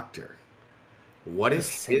doctor. What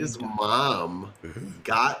if his mom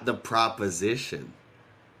got the proposition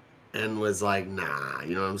and was like, nah,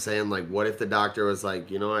 you know what I'm saying? Like, what if the doctor was like,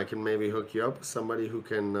 you know, I can maybe hook you up with somebody who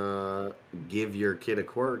can give your kid a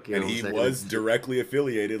quirk. You know and he was directly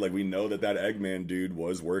affiliated. Like, we know that Eggman dude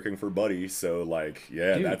was working for Buddy. So, like,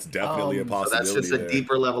 yeah, dude, that's definitely a possibility. So that's just a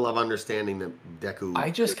deeper level of understanding that Deku... I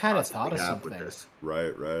just kind of thought of something.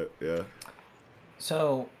 Right, yeah.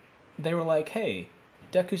 So, they were like, hey,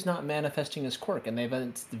 Deku's not manifesting his quirk. And they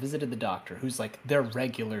visited the doctor, who's, like, their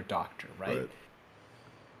regular doctor, right?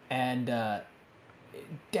 And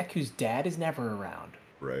Deku's dad is never around.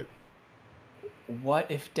 Right.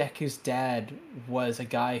 What if Deku's dad was a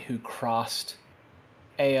guy who crossed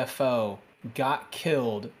AFO, got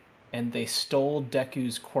killed, and they stole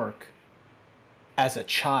Deku's quirk as a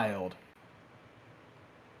child?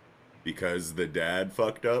 Because the dad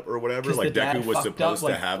fucked up or whatever? Like, Deku was supposed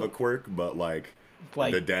to have a quirk, but, like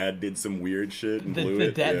the dad did some weird shit and blew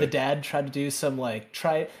it. The dad tried to do some, like,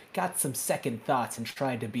 got some second thoughts and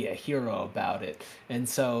tried to be a hero about it. And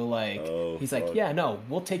so, like, he's like, yeah, no,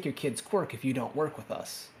 we'll take your kid's quirk if you don't work with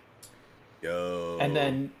us. Yo. And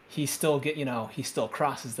then he still he still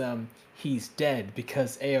crosses them. He's dead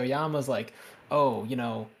because Aoyama's like, oh, you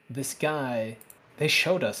know, this guy, they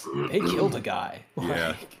showed us, they killed a guy.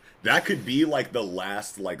 Yeah. That could be, like, the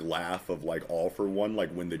last, like, laugh of, like, All for One,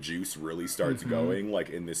 like, when the juice really starts going,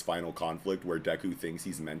 like, in this final conflict where Deku thinks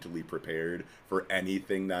he's mentally prepared for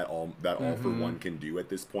anything that All for One can do at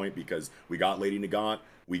this point, because we got Lady Nagant,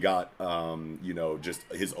 we got, you know, just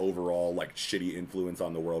his overall, like, shitty influence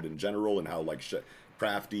on the world in general, and how, like,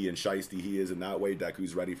 crafty and shisty he is in that way.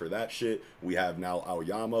 Deku's ready for that shit. We have now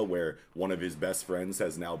Aoyama, where one of his best friends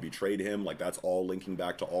has now betrayed him. Like, that's all linking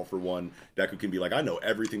back to All for One. Deku can be like, I know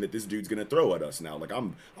everything that this dude's gonna throw at us now. Like,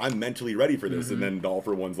 I'm mentally ready for this. And then All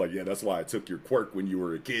for One's like, yeah, that's why I took your quirk when you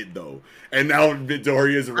were a kid, though. And now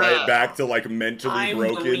Midoriya's right back to, like, mentally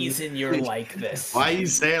broken. I'm the reason you're like this. Why you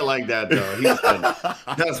say it like that, though? He said,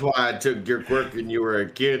 that's why I took your quirk when you were a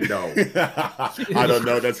kid, though. I don't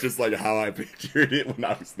know. That's just, like, how I pictured it when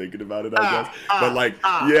I was thinking about it, I guess. But, like,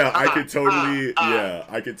 I could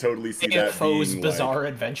totally see that being bizarre,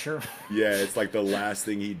 like, adventure. Yeah, it's like the last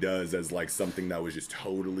thing he does as, like, something that was just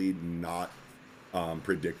totally not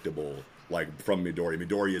predictable, like, from Midoriya.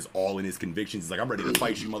 Midoriya is all in his convictions. He's like, I'm ready to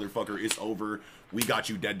fight you, motherfucker. It's over. We got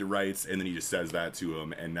you dead to rights. And then he just says that to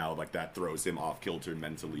him, and now, like, that throws him off kilter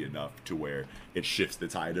mentally enough to where it shifts the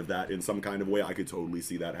tide of that in some kind of way. I could totally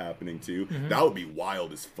see that happening too. That would be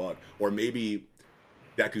wild as fuck. Or maybe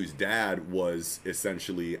Deku's dad was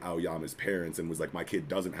essentially Aoyama's parents and was like, my kid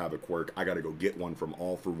doesn't have a quirk. I got to go get one from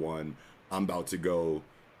All for One. I'm about to go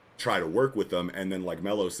try to work with them. And then, like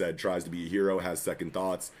Mello said, tries to be a hero, has second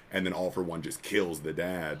thoughts, and then All for One just kills the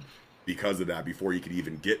dad. because of that before he could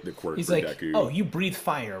even get the quirk He's for like, Deku. oh, you breathe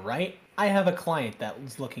fire, right? I have a client that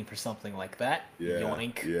was looking for something like that. Yeah,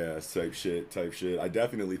 Yoink. yeah, type shit. I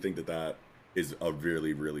definitely think that is a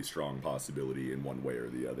really, really strong possibility in one way or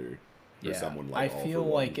the other. For someone like I feel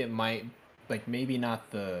like it might, like maybe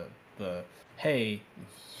not the hey,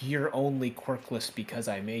 you're only quirkless because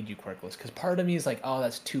I made you quirkless. Because part of me is like, oh,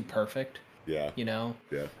 that's too perfect. Yeah. You know?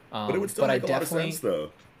 Yeah. But it would still make a lot of sense,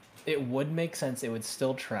 though. It would make sense. It would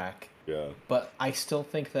still track. Yeah. But I still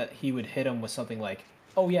think that he would hit him with something like,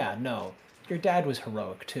 oh, yeah, no, your dad was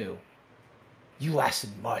heroic, too. You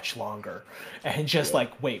lasted much longer. And just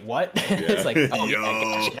like, wait, what? It's like, oh, yeah, I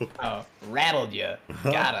got you. Oh, rattled you.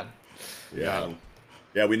 Got him. Yeah.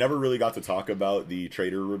 Yeah, we never really got to talk about the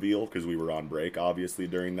traitor reveal because we were on break, obviously,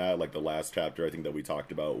 during that. Like, the last chapter I think that we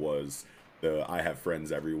talked about was the I have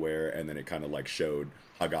friends everywhere, and then it kind of, like, showed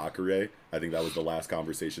Hagakure. I think that was the last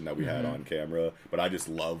conversation that we had on camera. But I just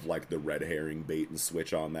love, like, the red herring bait and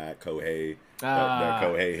switch on that Kohei that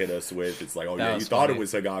Kohei hit us with. It's like, oh, yeah, you thought it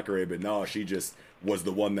was Hagakure, but no, she just was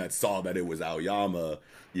the one that saw that it was Aoyama.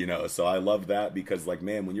 You know, so I love that because, like,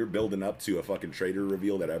 man, when you're building up to a fucking traitor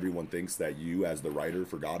reveal that everyone thinks that you, as the writer,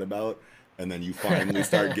 forgot about, and then you finally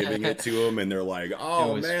start giving it to them, and they're like,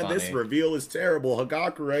 oh, man, funny. This reveal is terrible.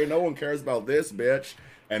 Hagakure, no one cares about this, bitch.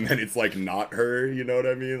 And then it's, like, not her, you know what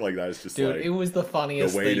I mean? Like, that's just, dude, like, it was the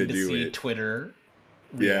funniest thing to see it. Twitter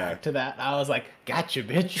react to that. I was like, gotcha,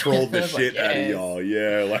 bitch. Trolled the shit out of y'all.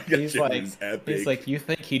 Yeah, like, he's like, was epic. He's like, you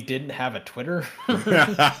think he didn't have a Twitter?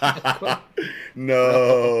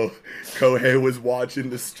 No. Kohei was watching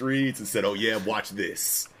the streets and said, oh, yeah, watch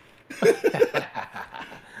this.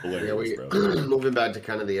 Hilarious, bro. Moving back to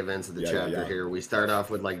kind of the events of the chapter here, we start off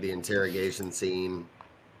with, like, the interrogation scene.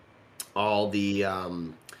 All the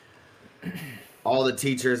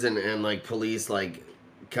teachers and like police, like,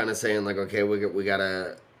 kind of saying, like, okay, we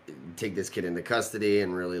gotta take this kid into custody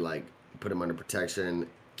and really, like, put him under protection.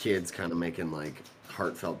 Kids kind of making, like,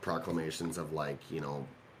 heartfelt proclamations of, like, you know,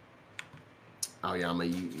 Aoyama,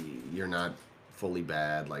 you're not fully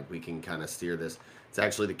bad, like, we can kind of steer this. It's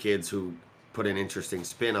actually the kids who put an interesting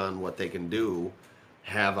spin on what they can do,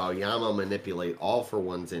 have Aoyama manipulate All for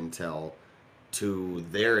One's intel to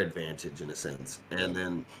their advantage, in a sense. And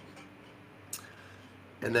then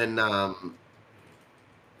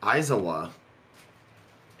Aizawa,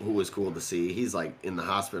 who was cool to see, he's like in the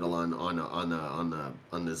hospital on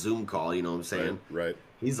the Zoom call, you know what I'm saying? Right.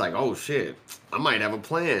 He's like, oh shit, I might have a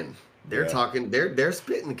plan. They're talking, they're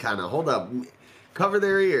spitting kind of, hold up, cover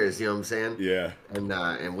their ears, you know what I'm saying? Yeah.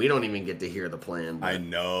 And we don't even get to hear the plan. But I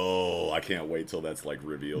know. I can't wait till that's, like,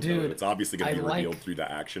 revealed. Dude, it's obviously going to be revealed through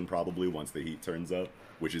the action probably once the heat turns up,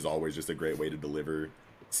 which is always just a great way to deliver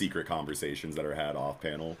secret conversations that are had off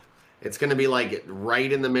panel. It's going to be, like,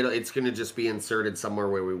 right in the middle. It's going to just be inserted somewhere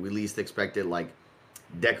where we least expect it. Like,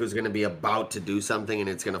 Deku's going to be about to do something, and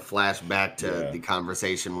it's going to flash back to the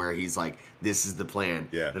conversation where he's like, this is the plan.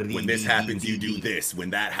 Yeah. When this happens, you do this. When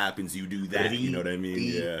that happens, you do that. You know what I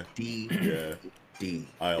mean? Yeah.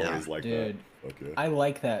 I always like that. Okay. I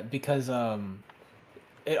like that because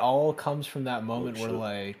it all comes from that moment where,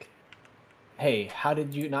 like, hey, how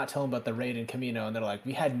did you not tell him about the raid in Camino? And they're like,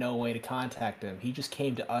 we had no way to contact him. He just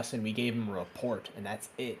came to us and we gave him a report, and that's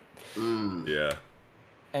it. Yeah.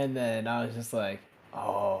 And then I was just like,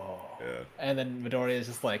 oh. Yeah. And then Midoriya is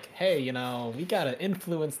just like, hey, you know, we gotta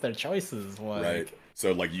influence their choices. Like, right.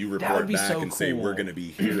 So, like, you report back and say, we're going to be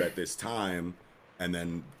here at this time, and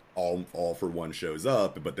then all for One shows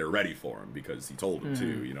up, but they're ready for him because he told them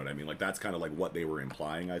to, you know what I mean? Like, that's kind of like what they were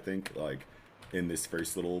implying, I think, like, in this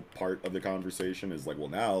first little part of the conversation is like, well,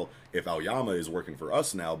 now if Aoyama is working for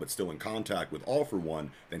us now but still in contact with All for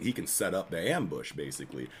One, then he can set up the ambush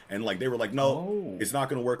basically. And like they were like, no, it's not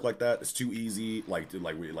going to work like that. It's too easy. Like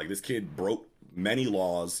this kid broke many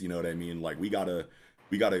laws, you know what I mean? Like we gotta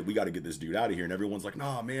get this dude out of here. And everyone's like,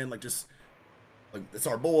 nah, man, like just like it's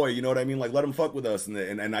our boy, you know what I mean? Like let him fuck with us.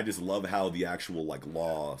 And I just love how the actual like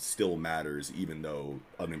law still matters, even though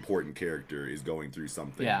an important character is going through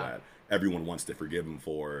something that everyone wants to forgive him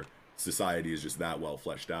for. Society is just that well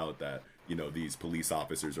fleshed out that, you know, these police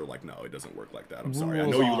officers are like, no, it doesn't work like that. I'm sorry. I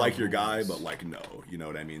know you like your guy, but like, no, you know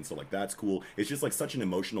what I mean? So like, that's cool. It's just like such an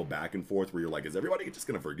emotional back and forth where you're like, is everybody just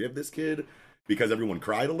going to forgive this kid because everyone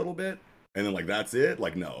cried a little bit? And then like, that's it.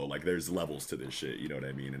 Like, no, like there's levels to this shit. You know what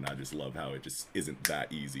I mean? And I just love how it just isn't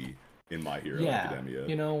that easy in My Hero Academia.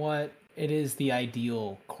 You know what? It is the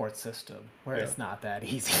ideal court system where it's not that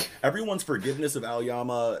easy. Everyone's forgiveness of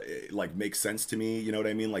Aoyama like makes sense to me. You know what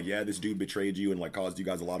I mean? Like, yeah, this dude betrayed you and like caused you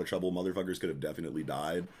guys a lot of trouble. Motherfuckers could have definitely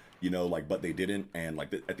died, you know, like, but they didn't. And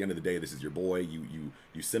like at the end of the day, this is your boy.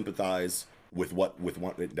 You sympathize with what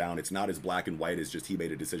went down. It's not as black and white as just he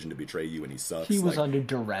made a decision to betray you and he sucks. He was under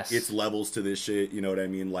duress. It's levels to this shit, you know what I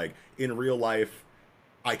mean? Like, in real life,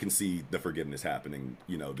 I can see the forgiveness happening,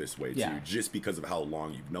 you know, this way too, just because of how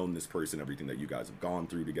long you've known this person, everything that you guys have gone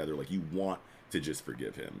through together. Like, you want to just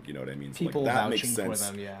forgive him, you know what I mean? So, people like, that vouching makes sense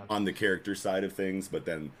for them, on the character side of things, but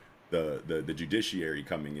then the judiciary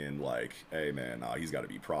coming in like, hey man, he's got to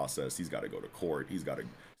be processed, he's got to go to court, he's got to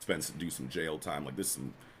do some jail time. Like, this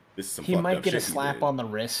is some he fucked might up get a shit slap on the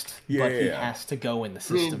wrist, but he has to go in the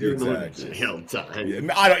system. Exactly. Jail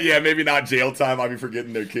time. Maybe not jail time. I'll be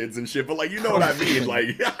forgetting their kids and shit, but like, you know what I mean?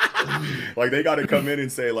 Like, like they got to come in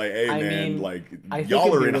and say like, hey man, like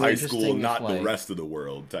y'all are in high school, not the rest of the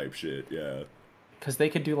world, type shit. Yeah. Because they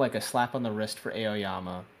could do like a slap on the wrist for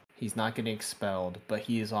Aoyama. He's not getting expelled, but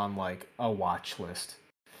he is on like a watch list.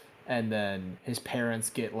 And then his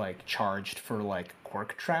parents get like charged for like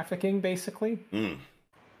quirk trafficking, basically.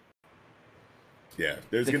 Yeah,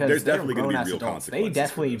 there's definitely going to be real consequences. They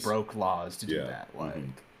definitely broke laws to do that.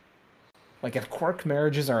 Like if quirk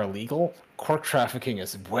marriages are illegal, quirk trafficking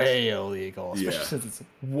is way illegal, especially since it's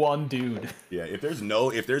one dude. Yeah, if there's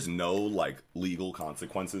no like legal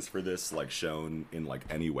consequences for this, like shown in like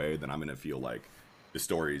any way, then I'm gonna feel like the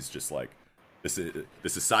story is just like the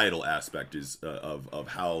societal aspect is of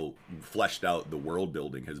how fleshed out the world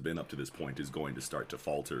building has been up to this point is going to start to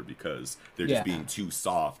falter because they're just being too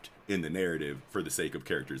soft in the narrative for the sake of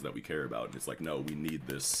characters that we care about. And it's like, no, we need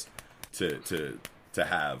this to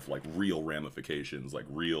have like real ramifications, like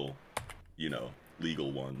real, you know,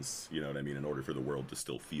 legal ones, you know what I mean, in order for the world to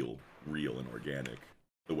still feel real and organic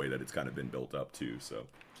the way that it's kind of been built up to. So,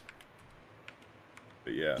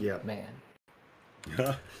 but yeah, man.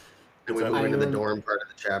 And we move into the dorm part of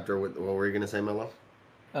the chapter. What were you going to say, Mello?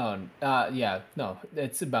 No,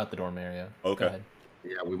 it's about the dorm area. Okay.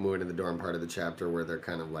 Yeah, we move into the dorm part of the chapter where they're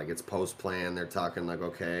kind of like, it's post-plan. They're talking like,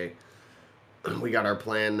 okay, we got our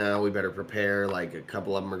plan now. We better prepare. Like, a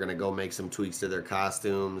couple of them are going to go make some tweaks to their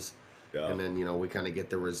costumes. Yeah. And then, you know, we kind of get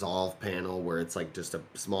the resolve panel where it's like just a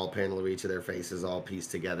small panel of each of their faces all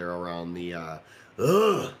pieced together around the,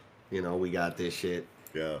 you know, we got this shit.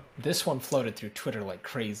 Yeah. This one floated through Twitter like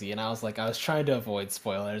crazy, and I was trying to avoid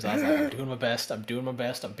spoilers. I was like, I'm doing my best. I'm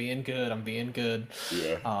being good.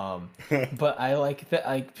 Yeah. But I like that.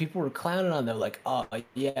 Like, people were clowning on them, like, oh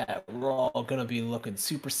yeah, we're all gonna be looking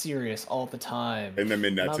super serious all the time. And then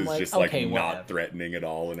Minetsu's like, just like not threatening at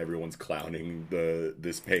all, and everyone's clowning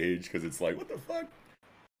this page because it's like, what the fuck?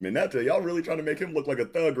 Mineta, y'all really trying to make him look like a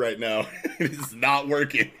thug right now. It's not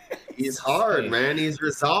working. He's hard, man. He's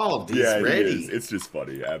resolved. He's ready. He is. It's just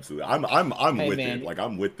funny. Absolutely. I'm with it. Like,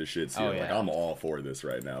 I'm with the shits here. Like, I'm all for this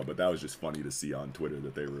right now. But that was just funny to see on Twitter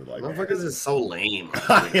that they were like, motherfuckers is so lame.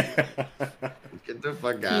 Get the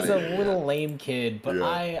fuck out He's of here. He's a little lame kid, but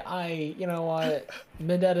I you know what?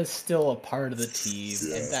 Mineta's still a part of the team,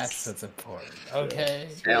 and that's what's important. Okay.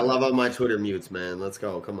 Hey, I love all my Twitter mutes, man. Let's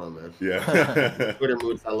go. Come on, man. Yeah. Twitter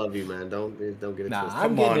mutes, I love you, man. Don't get it twisted.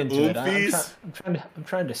 I'm getting into it. I'm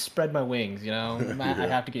trying to spread my wings, you know? I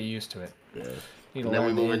have to get used to it. Yeah. And then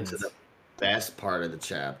we move into the best part of the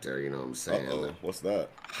chapter, you know what I'm saying? Uh-oh. What's that?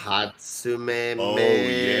 Hatsume. Oh,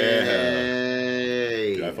 yeah.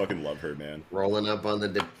 Dude, I fucking love her, man. Rolling up on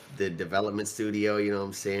the development studio, you know what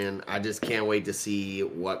I'm saying? I just can't wait to see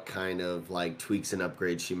what kind of like tweaks and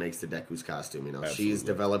upgrades she makes to Deku's costume, you know? Absolutely. She's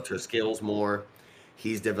developed her skills more.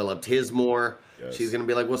 He's developed his more. Yes. She's gonna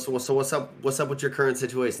be like, what's up with your current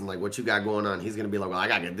situation? Like, what you got going on? He's gonna be like, well, I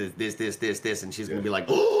gotta get this, and she's gonna be like,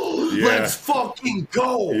 oh, let's fucking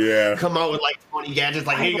go. Yeah. Come out with like 20 gadgets,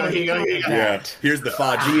 like, here you go. Yeah. Here's the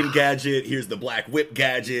Fajin gadget. Here's the Black Whip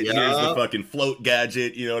gadget. Yeah. Here's the fucking float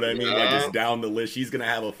gadget. You know what I mean? Like, just down the list. She's gonna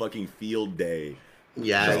have a fucking field day.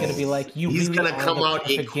 Yeah. He's gonna be like, he's really gonna come out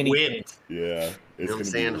equipped. Yeah. You know what I'm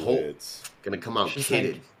saying? Gonna come out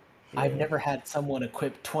kitted. Like, I've never had someone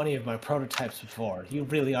equip 20 of my prototypes before. You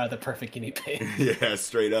really are the perfect guinea pig. Yeah,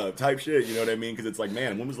 straight up. Type shit, you know what I mean? Because it's like,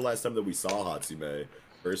 man, when was the last time that we saw Hatsume?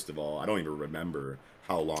 First of all, I don't even remember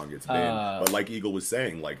how long it's been. But like Eagle was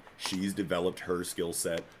saying, like, she's developed her skill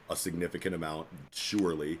set a significant amount,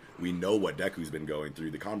 surely. We know what Deku's been going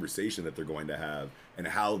through, the conversation that they're going to have, and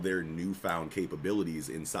how their newfound capabilities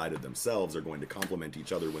inside of themselves are going to complement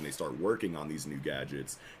each other when they start working on these new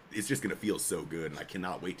gadgets. It's just going to feel so good, and I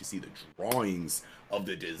cannot wait to see the drawings of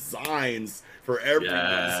the designs for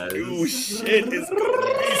everyone's new shit. It's going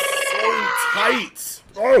to be so tight.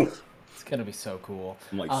 Oh! It's going to be so cool.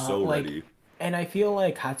 I'm like so ready. And I feel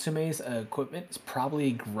like Hatsume's equipment has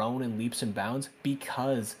probably grown in leaps and bounds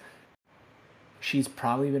because she's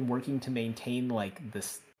probably been working to maintain like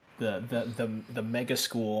this the mega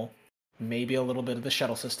school maybe a little bit of the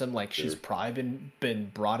shuttle system. Like, she's probably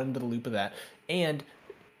been brought into the loop of that. And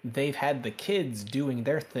they've had the kids doing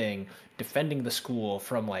their thing, defending the school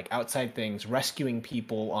from like outside things, rescuing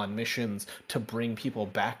people on missions to bring people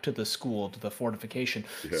back to the school, to the fortification.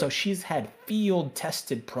 Yeah. So she's had field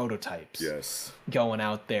tested prototypes going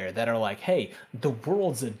out there that are like, hey, the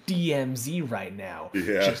world's a DMZ right now.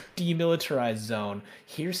 Just demilitarized zone.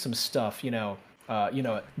 Here's some stuff,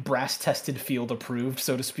 brass tested, field approved,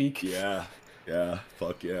 so to speak. Yeah.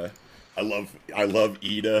 Fuck yeah. I love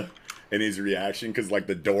Ida and his reaction, because like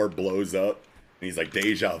the door blows up and he's like,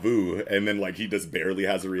 deja vu, and then like he just barely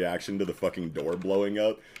has a reaction to the fucking door blowing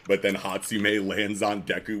up, but then Hatsume lands on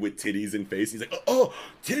Deku with titties and face. He's like, oh,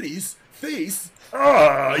 titties, face.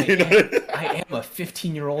 I am a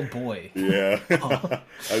 15-year-old boy. Yeah. That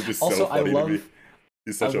was just also, so funny to me.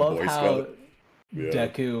 He's such a Boy Scout.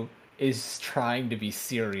 Deku is trying to be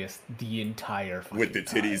serious the entire fucking with the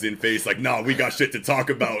titties in face, like, nah, we got shit to talk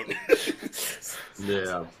about.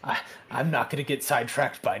 Yeah. I'm not gonna get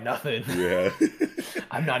sidetracked by nothing. Yeah.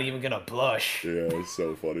 I'm not even gonna blush. Yeah, it's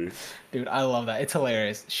so funny. Dude, I love that. It's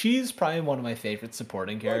hilarious. She's probably one of my favorite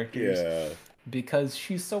supporting characters. Yeah. Because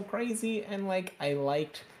she's so crazy, and like I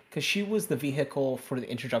liked, because she was the vehicle for the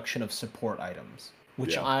introduction of support items,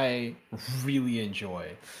 which I really enjoy.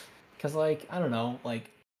 Because like, I don't know, like,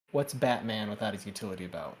 what's Batman without his utility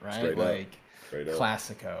belt, right? Straight up.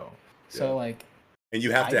 Classico. So like, and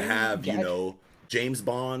you have to have, James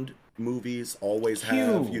Bond movies always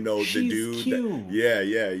have, the dude.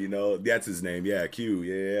 Q. That's his name. Yeah, Q.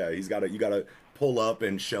 Yeah. You gotta pull up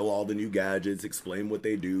and show all the new gadgets, explain what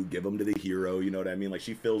they do, give them to the hero. You know what I mean? Like,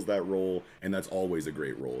 she fills that role, and that's always a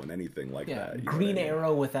great role in anything like that. Green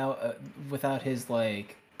Arrow without his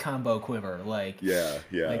like combo quiver, like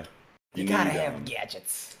Like, you gotta have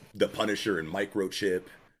gadgets. The Punisher and Microchip.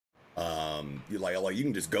 You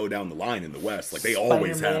can just go down the line in the West. Like, they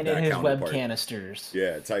always have that and his counterpart. web canisters.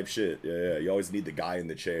 Yeah, type shit. Yeah. You always need the guy in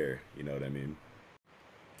the chair. You know what I mean?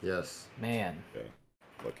 Yes. Man. Yeah.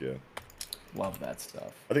 Fuck yeah. Love that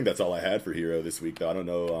stuff. I think that's all I had for Hero this week, though. I don't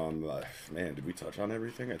know. Man, did we touch on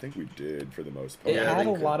everything? I think we did for the most part. It had a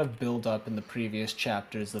lot of build up in the previous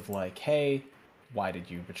chapters of like, hey, why did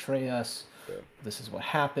you betray us? Yeah. This is what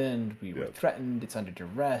happened. We were threatened. It's under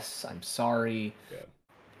duress. I'm sorry. Yeah.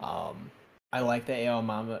 I like that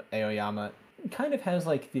Aoyama kind of has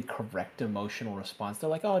like the correct emotional response. They're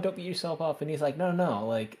like, oh, don't beat yourself up. And he's like, no.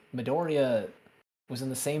 Like, Midoriya was in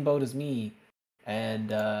the same boat as me.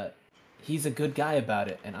 And he's a good guy about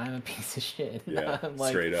it. And I'm a piece of shit. Yeah, like,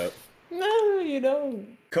 straight up. No,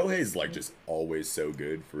 Kohei's like just always so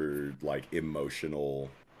good for like emotional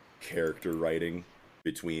character writing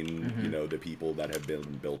between the people that have been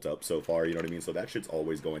built up so far, you know what I mean? So that shit's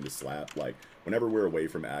always going to slap. Like, whenever we're away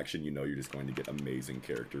from action, you're just going to get amazing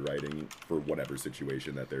character writing for whatever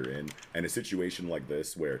situation that they're in. And a situation like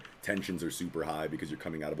this where tensions are super high because you're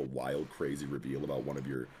coming out of a wild, crazy reveal about one of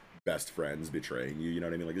your best friends betraying you, you know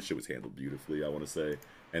what I mean? Like, this shit was handled beautifully, I want to say.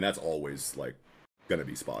 And that's always like gonna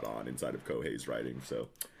be spot on inside of Kohei's writing. So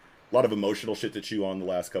a lot of emotional shit to chew on the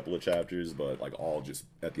last couple of chapters, but like all just,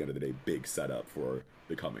 at the end of the day, big setup for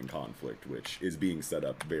the coming conflict, which is being set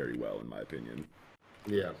up very well in my opinion.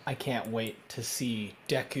 Yeah. I can't wait to see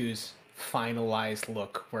Deku's finalized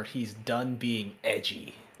look where he's done being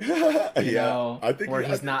edgy. I think where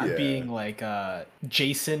he's not being like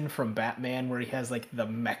Jason from Batman, where he has like the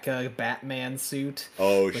mecha Batman suit.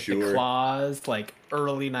 With the claws, like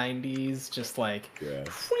early 90s, just like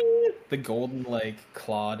the golden like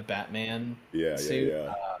clawed Batman suit.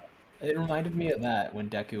 It reminded me of that when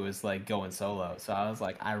Deku was like going solo. So I was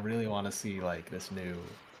like, I really want to see like this new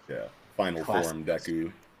final form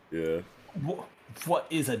Deku. Yeah. What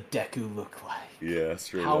is a Deku look like? Yeah,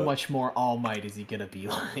 straight How up. much more All Might is he gonna be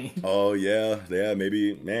like? Oh yeah,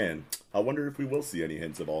 maybe. Man, I wonder if we will see any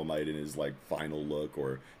hints of All Might in his like final look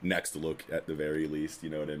or next look at the very least. You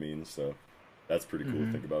know what I mean? So that's pretty cool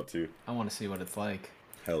to think about too. I want to see what it's like.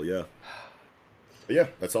 Hell yeah. But yeah,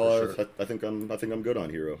 that's all. I think I'm good on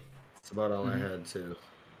Hero. That's about all I had too.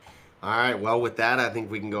 All right. Well, with that, I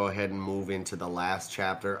think we can go ahead and move into the last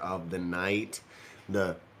chapter of the night,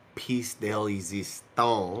 the Piece de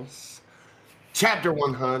Resistance, Chapter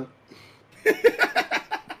 100,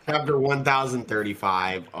 Chapter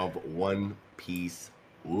 1035 of One Piece.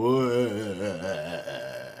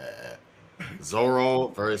 Zoro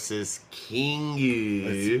versus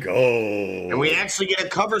Kingu. Let's go. And we actually get a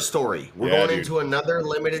cover story. We're going into another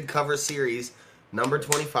limited cover series, number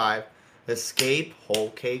 25, Escape Whole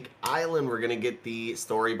Cake Island. We're going to get the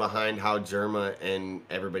story behind how Germa and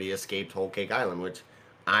everybody escaped Whole Cake Island, which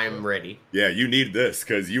I'm ready. Yeah, you need this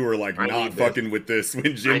because you were like not fucking with this when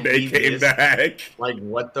Jinbei came back. Like,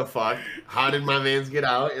 what the fuck? How did my mans get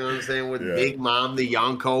out? You know what I'm saying? With Big Mom, the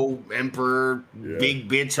Yonko Emperor, big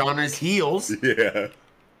bitch on his heels. Yeah.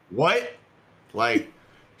 What? Like,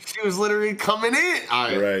 she was literally coming in.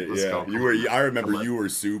 All right, yeah. You were. I remember you were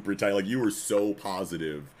super tight. Like, you were so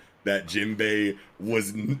positive that Jinbei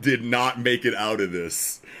did not make it out of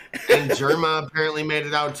this. And Germa apparently made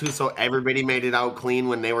it out too, so everybody made it out clean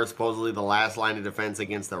when they were supposedly the last line of defense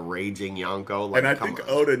against the raging Yonko. Like, and I think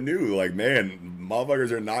Oda knew, like, man,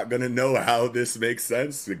 motherfuckers are not going to know how this makes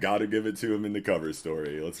sense. You got to give it to him in the cover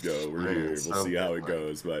story. Let's go. We're here. We'll see how it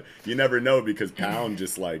goes. But you never know because Pound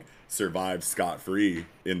just, like, survived scot-free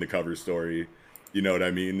in the cover story. You know what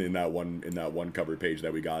I mean? In that one cover page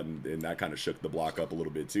that we got, and that kind of shook the block up a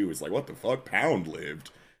little bit too. It's like, what the fuck? Pound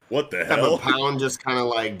lived. What the hell? But Pound just kind of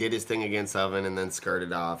like did his thing against Oven and then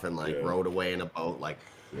skirted off and like rode away in a boat. Like,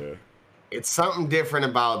 it's something different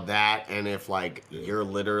about that. And if like you're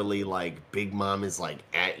literally like Big Mom is like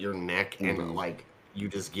at your neck and like you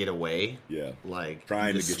just get away. Yeah. Like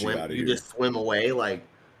trying to get you out of here. You just swim away. Like,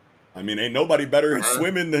 I mean, ain't nobody better at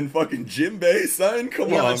swimming than fucking Jinbei, son.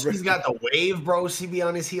 Come on, bro. She's got the wave, bro. She be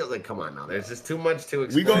on his heels. Like, come on now. There's just too much to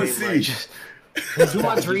explain. We gonna see. There's too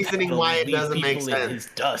much reasoning why it doesn't make sense. His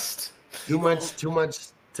dust. Too much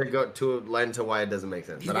to go to lend to why it doesn't make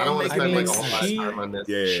sense. But I don't want to spend like a whole lot of time on this.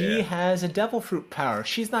 She has a devil fruit power.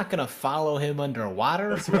 She's not gonna follow him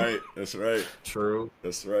underwater. That's right. That's right. True.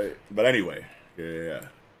 That's right. But anyway, yeah.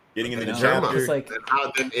 Getting into the chapter. It's like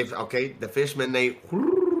the fishmen they.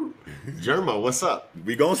 Germa, what's up?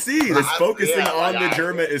 We gonna see. It's focusing on the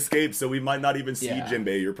Germa escape, so we might not even see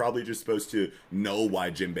Jinbei. You're probably just supposed to know why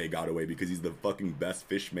Jinbei got away because he's the fucking best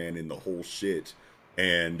fishman in the whole shit.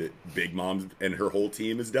 And Big Mom and her whole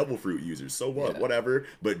team is devil fruit users. So what? Whatever.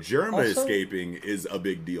 But Germa escaping is a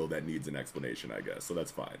big deal that needs an explanation, I guess. So that's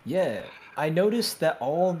fine. Yeah. I noticed that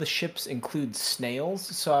all the ships include snails,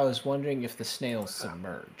 so I was wondering if the snails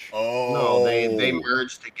submerge. Oh. No, they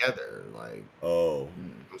merge together. Like. Oh.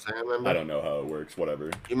 I don't know how it works. Whatever.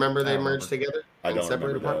 You remember they merged together? I don't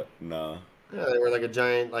remember that. Nah. Yeah, they were like a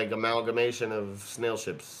giant like amalgamation of snail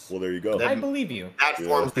ships. Well, there you go. I believe you. That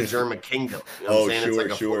forms the Germa kingdom. You know what I'm saying?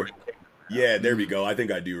 It's sure. Yeah, there we go. I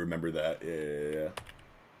think I do remember that. Yeah.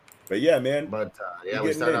 But yeah, man. But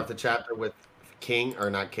we start off the chapter with King, or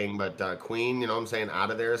not King, but Queen, you know what I'm saying, out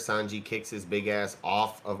of there. Sanji kicks his big ass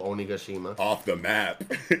off of Onigashima. Off the map.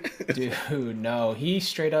 Dude, no. He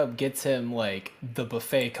straight up gets him, like, the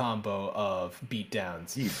buffet combo of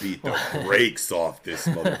beatdowns. He beat the brakes off this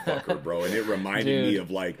motherfucker, bro. And it reminded me of,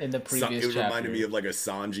 like, in the previous chapter. Reminded me of, like, a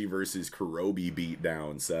Sanji versus Kurobi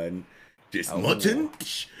beatdown, son. Just mutton,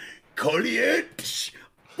 collier,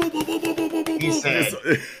 he said,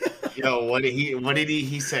 yo, what did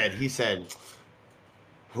he said? He said,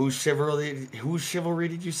 whose chivalry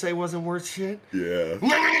did you say wasn't worth shit? Yeah.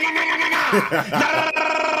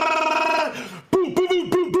 Boo, boo, boo,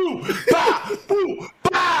 boo, boo. Bah, boo,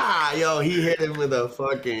 bah. Yo, he hit him with a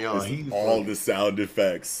fucking, all the sound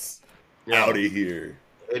effects out of here.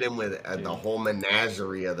 Hit him with the whole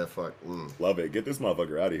menagerie of the fuck. Love it. Get this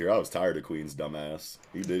motherfucker out of here. I was tired of Queen's dumbass.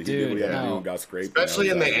 He did what he had to do and got scraped. Especially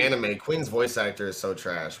in the anime, Queen's voice actor is so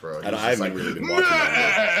trash, bro. I haven't really been watching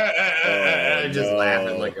that. Just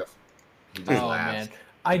laughing like a. Man,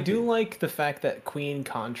 I do like the fact that Queen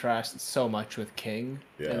contrasts so much with King,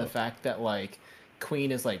 and the fact that like Queen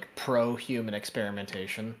is like pro-human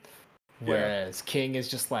experimentation, whereas King is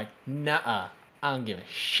just like, nah. I don't give a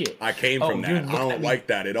shit. I came from that. I don't like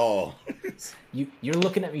that at all. You're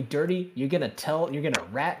looking at me dirty. You're gonna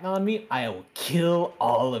rat on me. I will kill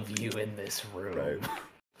all of you in this room.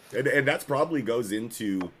 Right. And that's probably goes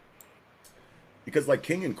into because like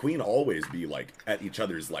King and Queen always be like at each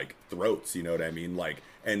other's like throats. You know what I mean? Like,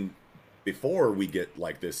 and before we get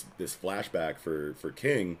like this flashback for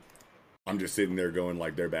King, I'm just sitting there going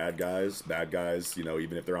like they're bad guys. You know,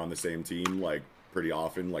 even if they're on the same team, like. Pretty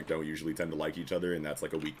often like don't usually tend to like each other, and that's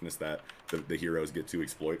like a weakness that the heroes get to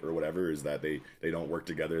exploit or whatever, is that they don't work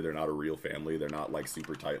together. They're not a real family. They're not like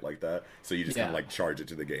super tight like that, so you just kind of like charge it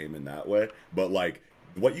to the game in that way. But like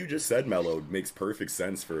what you just said, Mello, makes perfect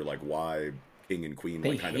sense for like why King and Queen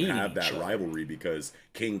like kind of have that rivalry, because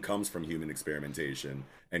King comes from human experimentation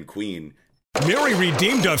and Queen Mary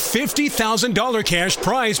redeemed a $50,000 cash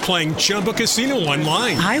prize playing Chumba Casino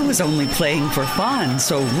online. I was only playing for fun,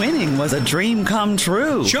 so winning was a dream come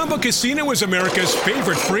true. Chumba Casino is America's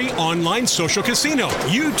favorite free online social casino.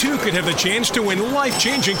 You too could have the chance to win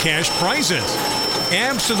life-changing cash prizes.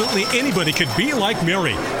 Absolutely anybody could be like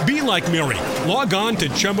Mary. Be like Mary. Log on to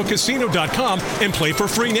ChumboCasino.com and play for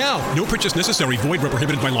free now. No purchase necessary. Void where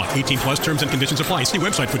prohibited by law. 18 plus terms and conditions apply. See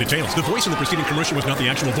website for details. The voice in the preceding commercial was not the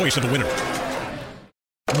actual voice of the winner.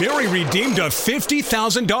 Mary redeemed a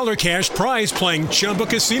 $50,000 cash prize playing Chumba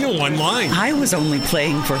Casino online. I was only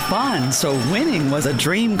playing for fun, so winning was a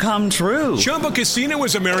dream come true. Chumba Casino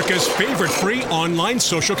is America's favorite free online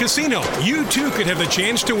social casino. You too could have the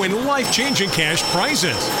chance to win life-changing cash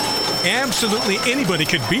prizes. Absolutely anybody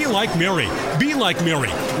could be like Mary. Be like Mary.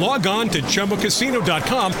 Log on to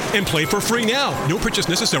ChumboCasino.com and play for free now. No purchase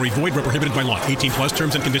necessary. Void where prohibited by law. 18 plus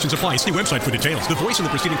terms and conditions apply. See website for details. The voice in the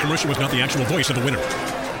preceding commercial was not the actual voice of the winner.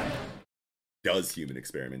 Does human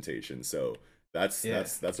experimentation, so that's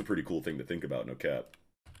a pretty cool thing to think about. No cap.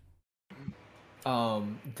 I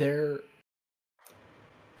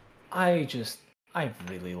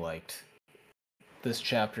really liked this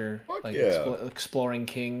chapter, exploring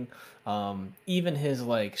King, even his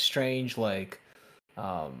like strange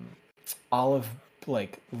olive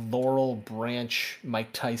laurel branch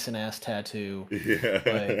Mike Tyson ass tattoo.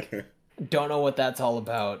 Don't know what that's all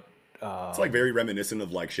about. It's like very reminiscent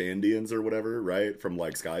of like Shandians or whatever, right? From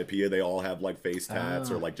like Skypiea, they all have like face tats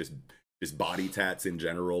or like just body tats in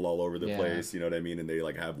general all over the place. You know what I mean? And they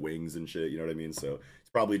like have wings and shit. You know what I mean? So it's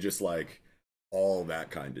probably just like all that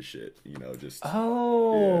kind of shit. You know, just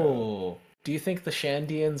Do you think the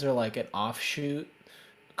Shandians are like an offshoot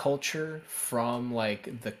culture from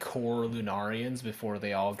like the core Lunarians before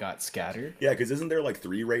they all got scattered? Yeah, because isn't there like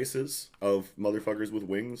 3 races of motherfuckers with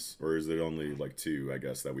wings, or is it only like 2? I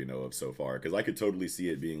guess that we know of so far. Because I could totally see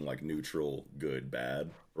it being like neutral, good, bad,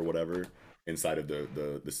 or whatever inside of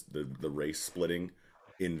the race splitting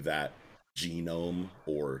in that genome,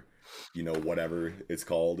 or whatever it's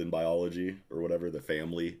called in biology or whatever, the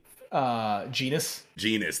family. Genus,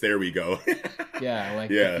 there we go.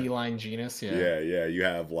 The feline genus. Yeah, you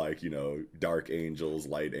have like dark angels,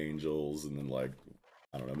 light angels, and then like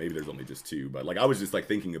I don't know, maybe there's only just 2, but like I was just like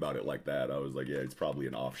thinking about it like that. I was like, yeah, it's probably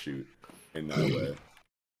an offshoot in that way.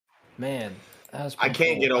 Man, that was I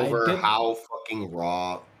can't get over how fucking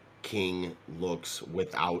raw King looks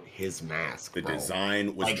without his mask. The bro.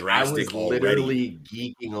 design was like, drastic. I was literally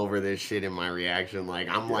geeking over this shit in my reaction. Like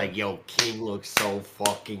I'm like, yo, King looks so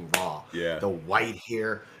fucking raw. Yeah. The white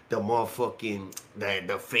hair, the motherfucking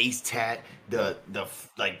the face tat, the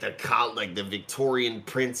collar, like the Victorian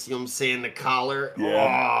prince. You know what I'm saying? The collar.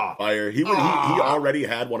 Yeah. Fire. He already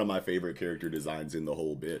had one of my favorite character designs in the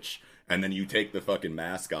whole bitch. And then you take the fucking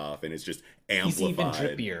mask off, and it's just amplified. He's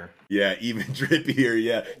even drippier. Yeah, even drippier,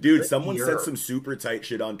 yeah. Dude, someone said some super tight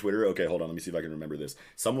shit on Twitter. Okay, hold on, let me see if I can remember this.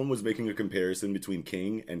 Someone was making a comparison between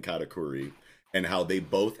King and Katakuri, and how they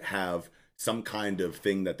both have some kind of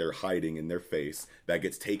thing that they're hiding in their face that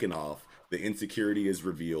gets taken off. The insecurity is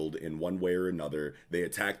revealed in one way or another. They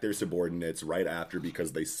attack their subordinates right after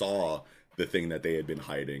because they saw the thing that they had been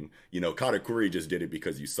hiding. Katakuri just did it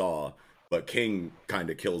because you saw. But King kind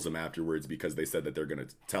of kills him afterwards because they said that they're going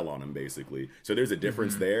to tell on him, basically. So there's a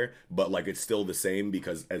difference there, but like it's still the same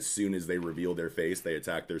because as soon as they reveal their face, they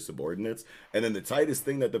attack their subordinates. And then the tightest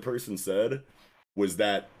thing that the person said was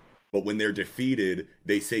that, but when they're defeated,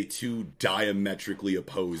 they say 2 diametrically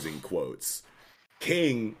opposing quotes.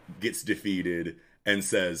 King gets defeated and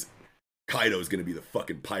says, Kaido's going to be the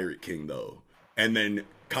fucking pirate king, though. And then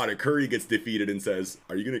Katakuri gets defeated and says,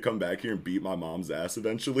 are you going to come back here and beat my mom's ass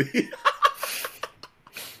eventually?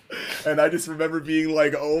 And I just remember being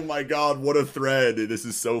like, oh my god, what a thread. This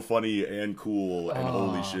is so funny and cool and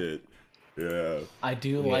holy shit. Yeah. I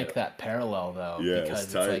do like that parallel, though, because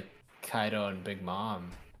it's like Kaido and Big Mom.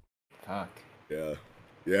 Fuck. Yeah.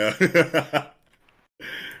 Yeah.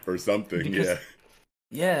 Or something, because,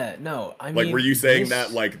 yeah, no, I mean... Like, were you saying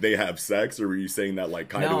that, like, they have sex, or were you saying that, like,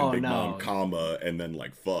 Kaido and Big Mom, comma, and then,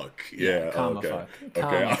 like, fuck? Yeah, comma, okay. Fuck. Okay,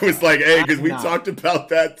 Comma, I was like, hey, because we talked about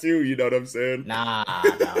that, too, you know what I'm saying? Nah,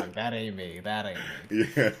 dog, that ain't me.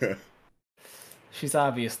 Yeah. She's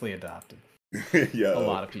obviously adopted. Yeah. A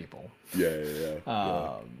lot of people.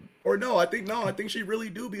 Yeah. Or no, I think she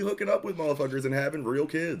really do be hooking up with motherfuckers and having real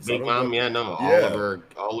kids. Big Mom,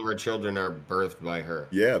 all of her children are birthed by her.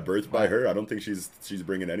 Yeah, birthed by her. I don't think she's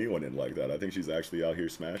bringing anyone in like that. I think she's actually out here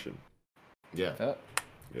smashing. Yeah.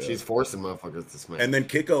 She's forcing motherfuckers to smash. And then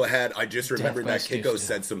Kiko I just remembered that Kiko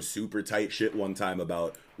said some super tight shit one time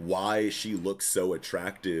about why she looks so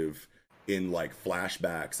attractive in like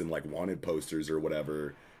flashbacks and like wanted posters or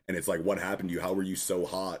whatever. And it's like, what happened to you? How were you so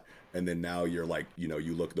hot? And then now you're like,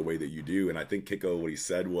 you look the way that you do. And I think Kiko, what he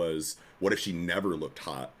said was, what if she never looked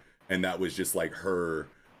hot? And that was just like her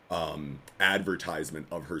advertisement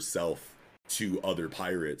of herself to other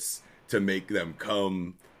pirates to make them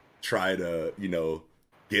come try to, you know,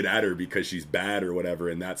 get at her because she's bad or whatever.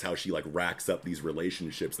 And that's how she like racks up these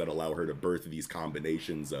relationships that allow her to birth these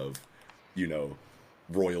combinations of, you know,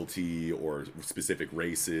 royalty or specific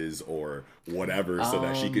races or whatever, so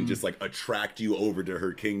that she can just like attract you over to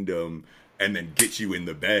her kingdom and then get you in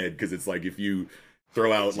the bed. Because it's like, if you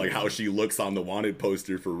throw out like how she looks on the wanted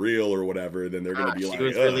poster for real or whatever, then they're gonna be like, she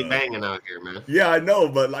was really banging out here, man. Yeah, I know,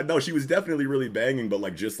 but like, no, she was definitely really banging, but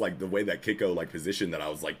like just like the way that Kiko like positioned that, I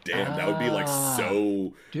was like, damn, that would be like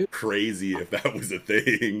so crazy if that was a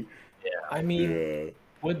thing. Yeah, I mean,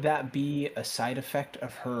 would that be a side effect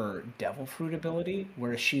of her devil fruit ability,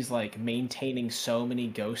 where she's like maintaining so many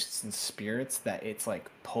ghosts and spirits that it's like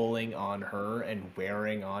pulling on her and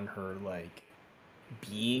wearing on her like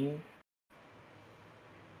being?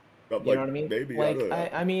 But, you know what I mean? Maybe,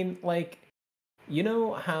 like I mean, like, you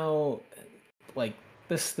know how like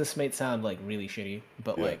this might sound like really shitty,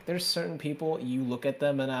 but like there's certain people, you look at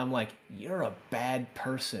them and I'm like, you're a bad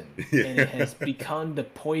person, and it has begun to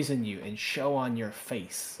poison you and show on your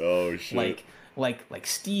face. Oh shit! Like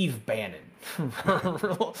Steve Bannon. Hold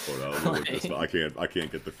on, I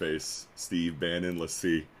can't get the face. Steve Bannon. Let's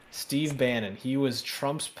see. Steve Bannon. He was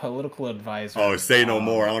Trump's political advisor. Oh, say no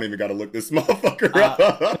more. I don't even got to look this motherfucker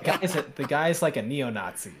up. The guy's like a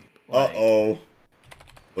neo-Nazi. Like,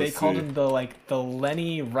 they called him the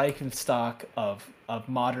Leni Riefenstahl of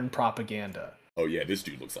modern propaganda. Oh yeah, this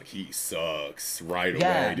dude looks like he sucks right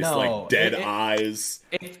away. Just like dead eyes.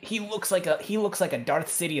 He looks like a Darth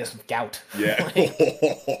Sidious with gout. Yeah.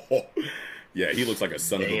 Yeah, he looks like a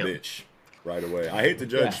son of a bitch right away. I hate to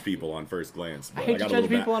judge people on first glance, but I got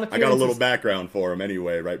a little background for him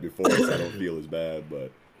anyway right before, so I don't feel as bad.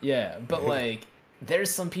 But yeah, but like, there's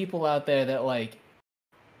some people out there that like,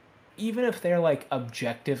 even if they're like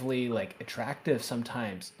objectively like attractive,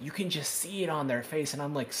 sometimes you can just see it on their face, and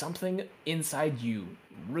I'm like, something inside you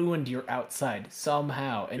ruined your outside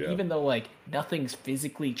somehow. And even though like nothing's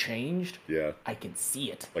physically changed, I can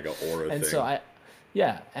see it like an aura thing. And so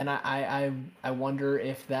I wonder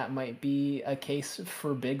if that might be a case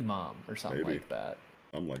for Big Mom or something like that.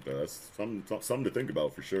 Something like that. That's something to think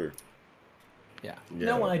about for sure. Yeah.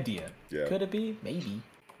 No idea. Yeah. Could it be? Maybe.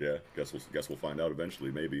 Yeah, guess we'll find out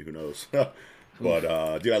eventually. Maybe, who knows?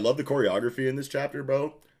 But dude, I love the choreography in this chapter,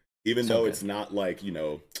 bro. Even though it's not like, you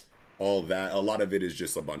know, all that. A lot of it is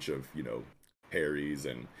just a bunch of, you know, parries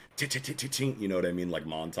and you know what I mean, like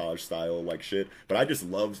montage style like shit. But I just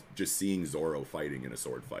love just seeing Zoro fighting in a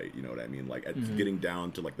sword fight. You know what I mean? Like it's getting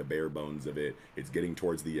down to like the bare bones of it. It's getting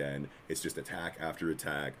towards the end. It's just attack after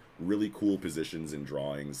attack. Really cool positions and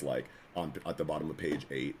drawings, like at the bottom of page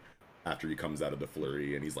 8. After he comes out of the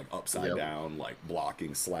flurry and he's like upside down, like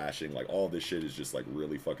blocking, slashing, like all this shit is just like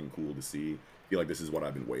really fucking cool to see. I feel like this is what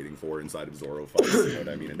I've been waiting for inside of Zoro fights, you know what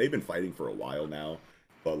I mean? And they've been fighting for a while now,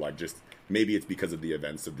 but like just maybe it's because of the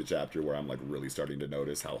events of the chapter where I'm like really starting to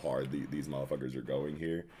notice how hard these motherfuckers are going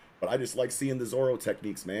here. But I just like seeing the Zoro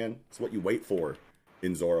techniques, man. It's what you wait for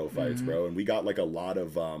in Zoro fights, bro. And we got like a lot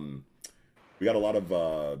of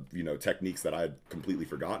you know, techniques that I'd completely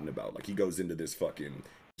forgotten about. Like he goes into this fucking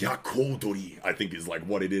Yakodori, I think is like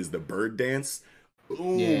what it is, the bird dance.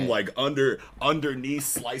 Boom, like underneath,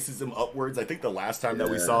 slices him upwards. I think the last time that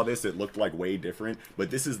we saw this, it looked like way different. But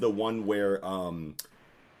this is the one where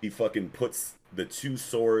he fucking puts the two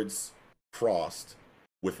swords crossed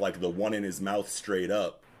with like the one in his mouth straight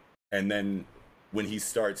up. And then when he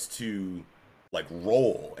starts to like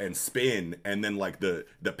roll and spin, and then like the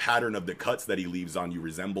pattern of the cuts that he leaves on you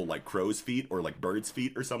resemble like crow's feet or like bird's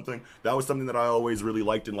feet or something. That was something that I always really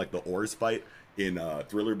liked in like the Oars fight in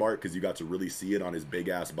Thriller Bark, because you got to really see it on his big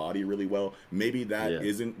ass body really well. Maybe that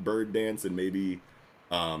isn't bird dance, and maybe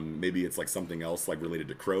it's like something else like related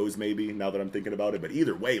to crows, maybe, now that I'm thinking about it. But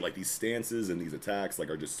either way, like these stances and these attacks like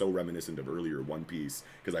are just so reminiscent of earlier One Piece,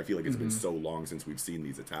 because I feel like it's been so long since we've seen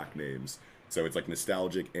these attack names. So it's like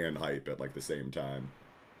nostalgic and hype at like the same time.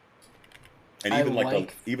 And even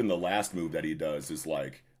even the last move that he does is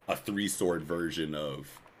like a 3-sword version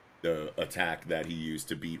of the attack that he used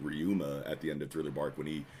to beat Ryuma at the end of Thriller Bark, when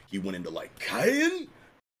he went into like Kaien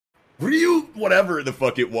Ryu, whatever the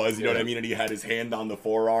fuck it was, you know what I mean? And he had his hand on the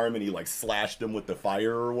forearm and he like slashed him with the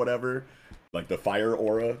fire or whatever, like the fire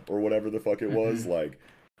aura or whatever the fuck it was. Like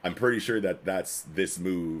I'm pretty sure that that's this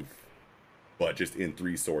move, but just in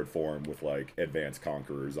 3-sword form with like advanced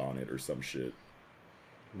conquerors on it or some shit.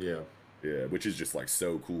 Yeah, which is just like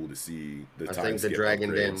so cool to see. I think the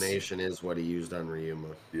Dragon Damnation is what he used on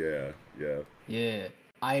Ryuma. Yeah.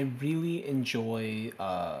 I really enjoy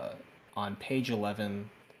on page 11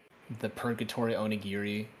 the Purgatory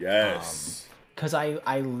Onigiri. Yes. Because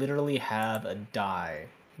I literally have a die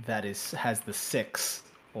that has the 6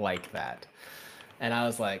 like that. And I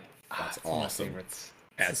was like, that's it's one of my awesome. favorites.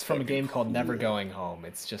 That's It's from a game called cool. Never Going Home.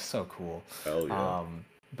 It's just so cool. Hell yeah.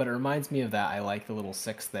 But it reminds me of that. I like the little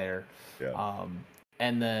 6 there. Yeah.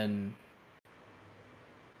 And then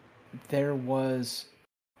there was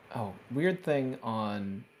weird thing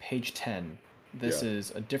on page 10. This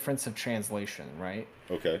is a difference of translation, right?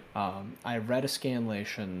 Okay. I read a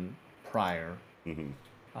scanlation prior.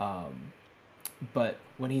 But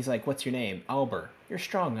when he's like, "What's your name?" "Albert." "You're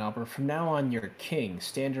strong, Albert. From now on, you're king.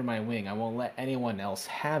 Stay under my wing. I won't let anyone else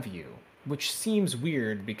have you." Which seems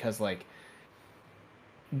weird because, like,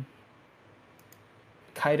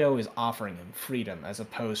 Kaido is offering him freedom as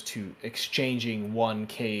opposed to exchanging one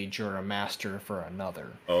cage or a master for another.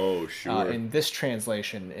 Oh, sure. In this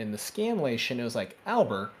translation, in the scanlation, it was like,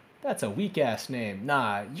 "Albert, that's a weak-ass name.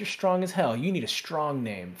 Nah, you're strong as hell. You need a strong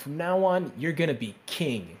name. From now on, you're gonna be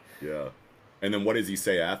king." Yeah. And then what does he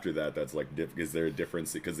say after that? That's like, is there a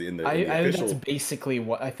difference? Because in the official, that's basically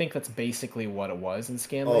what it was in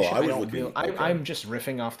scanlation. I'm just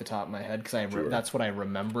riffing off the top of my head because that's what I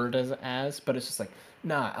remembered as. But it's just like,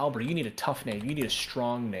 nah, Albert, you need a tough name. You need a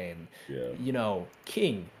strong name. Yeah. You know,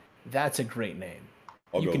 King. That's a great name.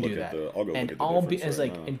 I'll you go can look do at that. I'll go and look at the I'll be difference as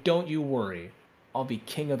right like, now. and don't you worry, I'll be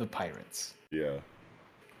king of the pirates. Yeah.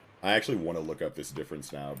 I actually want to look up this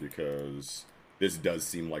difference now because this does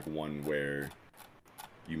seem like one where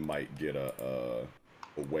you might get a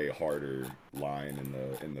way harder line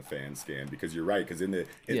in the fan scan, because you're right, because in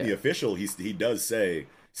the official he does say,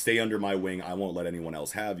 "Stay under my wing, I won't let anyone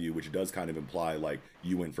else have you," which does kind of imply like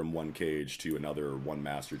you went from one cage to another, or one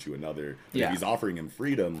master to another. But if he's offering him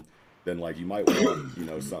freedom, then like you might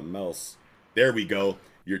want something else. There we go.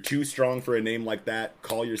 "You're too strong for a name like that.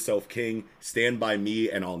 Call yourself king. Stand by me,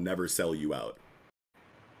 and I'll never sell you out."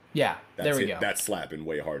 Yeah, there we go. That's slapping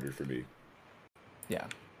way harder for me. Yeah.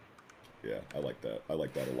 Yeah, I like that. I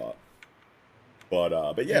like that a lot.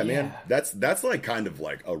 But yeah, man, that's like kind of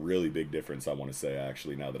like a really big difference, I want to say,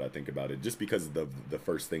 actually, now that I think about it. Just because of the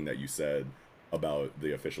first thing that you said about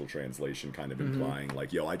the official translation kind of implying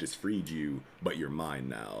like, "Yo, I just freed you, but you're mine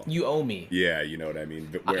now. You owe me." Yeah, you know what I mean?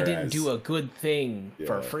 But I didn't do a good thing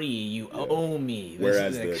for free. You owe me. This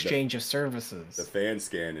is an exchange of services. The fan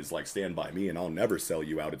scan is like, "Stand by me and I'll never sell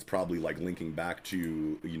you out." It's probably like linking back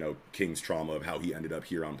to, King's trauma of how he ended up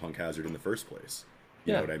here on Punk Hazard in the first place.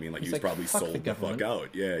 You know what I mean? Like, he was probably sold the fuck out.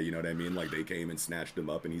 Yeah, you know what I mean? Like, they came and snatched him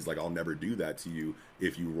up, and he's like, "I'll never do that to you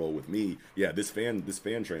if you roll with me." Yeah, this fan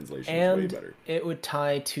translation is way better. It would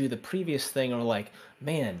tie to the previous thing, or like,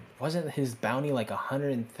 man, wasn't his bounty like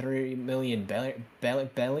 130 million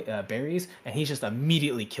berries? And he just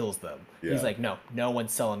immediately kills them. Yeah. He's like, no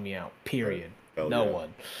one's selling me out, period. Right. No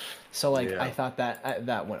one. So, like, I thought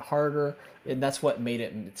that went harder, and that's what made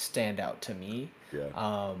it stand out to me.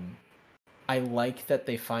 Yeah. I like that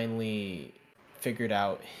they finally figured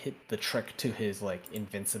out the trick to his like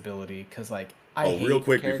invincibility, because like real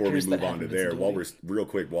quick before we move on to there, while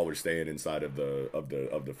we're staying inside of the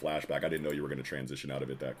flashback, I didn't know you were going to transition out of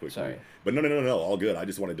it that quickly. Sorry. But no, all good. I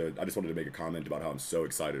just wanted to make a comment about how I'm so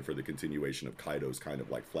excited for the continuation of Kaido's kind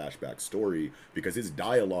of like flashback story, because his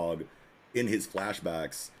dialogue in his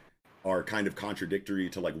flashbacks are kind of contradictory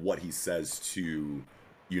to like what he says to,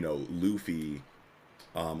 Luffy.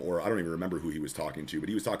 Or I don't even remember who he was talking to, but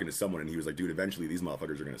he was talking to someone, and he was like, "Dude, eventually these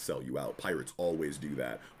motherfuckers are going to sell you out. Pirates always do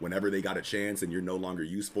that. Whenever they got a chance and you're no longer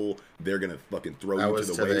useful, they're going to fucking throw you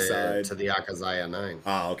to the wayside." To the Akazaya 9.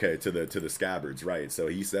 Okay, to the scabbards, right. So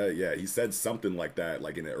he said something like that,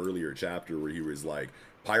 like in an earlier chapter, where he was like,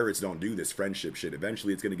 "Pirates don't do this friendship shit.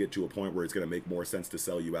 Eventually it's going to get to a point where it's going to make more sense to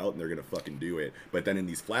sell you out, and they're going to fucking do it." But then in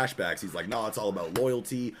these flashbacks, he's like, "No, it's all about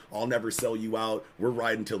loyalty. I'll never sell you out. We're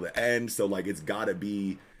riding till the end." So like, it's got to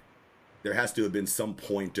be, there has to have been some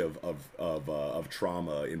point of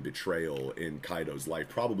trauma and betrayal in Kaido's life,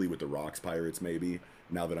 probably with the Rocks Pirates, maybe.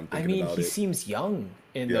 Now that I'm thinking about it, he seems young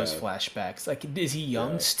in those flashbacks. Like, is he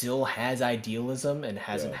young? Still has idealism and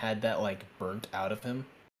hasn't had that like burnt out of him?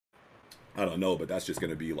 I don't know, but that's just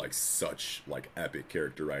going to be like such like epic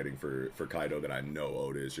character writing for Kaido that I know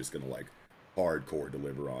Oda is just going to like hardcore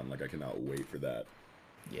deliver on. Like, I cannot wait for that.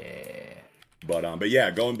 Yeah. But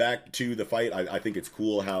yeah, going back to the fight, I think it's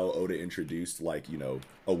cool how Oda introduced like,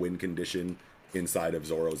 a win condition inside of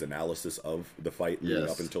Zoro's analysis of the fight leading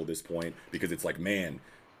up until this point, because it's like, man,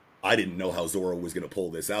 I didn't know how Zoro was going to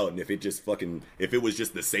pull this out. And if it was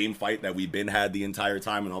just the same fight that we've been had the entire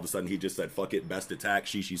time, and all of a sudden he just said, "Fuck it, best attack,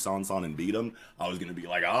 Shishi San and beat him," I was going to be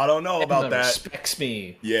like, I don't know about that. Respects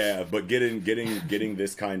me. Yeah, but getting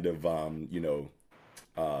this kind of,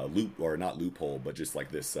 loop, or not loophole, but just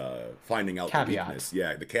like this, finding out caveat. the weakness.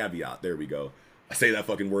 Yeah, the caveat. There we go. I say that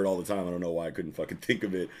fucking word all the time. I don't know why I couldn't fucking think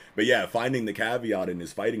of it. But yeah, finding the caveat in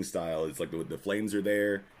his fighting style, it's like the flames are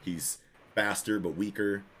there. He's faster but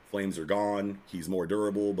weaker. Flames are gone. He's more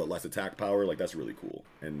durable but less attack power. Like, that's really cool.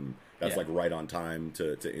 And that's like right on time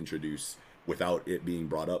to introduce without it being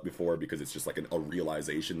brought up before, because it's just like a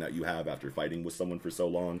realization that you have after fighting with someone for so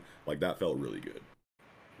long. Like, that felt really good.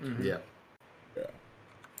 Mm-hmm. Yeah.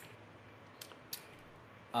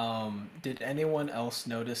 Did anyone else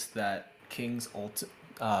notice that King's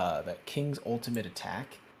ultimate attack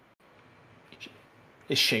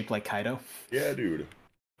is shaped like Kaido? Yeah, dude.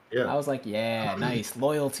 Yeah. I was like, yeah, nice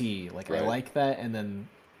loyalty. Like, right. I like that, and then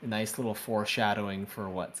a nice little foreshadowing for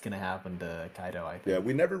what's gonna happen to Kaido, I think. Yeah,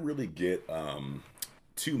 we never really get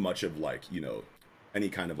too much of, like, you know, any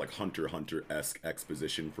kind of like Hunter x Hunter-esque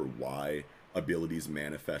exposition for why abilities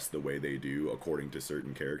manifest the way they do according to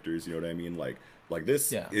certain characters. You know what I mean? Like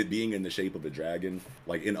this, it being in the shape of a dragon,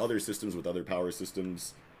 like in other systems with other power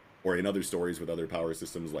systems, or in other stories with other power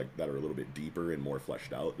systems, like that are a little bit deeper and more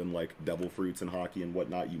fleshed out than like devil fruits and hockey and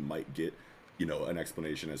whatnot, you might get, you know, an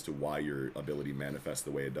explanation as to why your ability manifests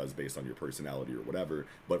the way it does based on your personality or whatever.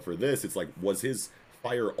 But for this, it's like, was his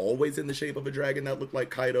fire always in the shape of a dragon that looked like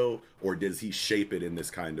Kaido, or does he shape it in this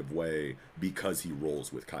kind of way because he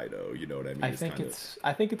rolls with Kaido? You know what I mean? I think it's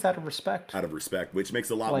out of respect. Out of respect, which makes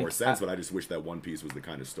a lot more sense, but I just wish that One Piece was the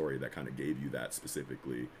kind of story that kind of gave you that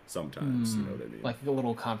specifically sometimes. You know what I mean? Like a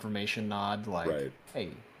little confirmation nod, like, right. Hey,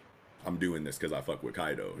 I'm doing this because I fuck with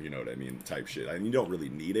Kaido, you know what I mean? Type shit. I mean, you don't really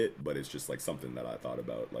need it, but it's just like something that I thought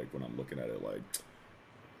about, like when I'm looking at it, like,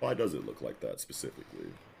 why does it look like that specifically?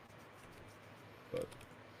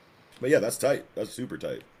 But yeah, that's tight. That's super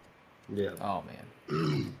tight. Yeah. Oh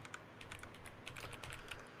man.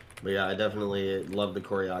 But yeah, I definitely love the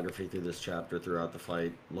choreography through this chapter, throughout the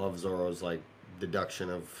fight. Love Zoro's like deduction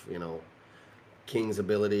of, you know, King's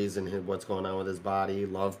abilities and what's going on with his body.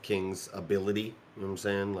 Love King's ability. You know what I'm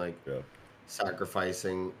saying? Like,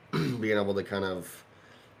 sacrificing, being able to kind of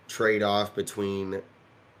trade off between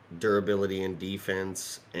durability and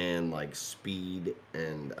defense and like speed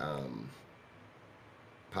and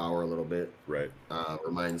power a little bit. Right.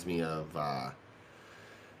 Reminds me of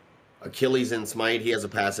Achilles in Smite. He has a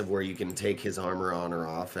passive where you can take his armor on or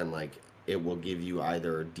off, and like it will give you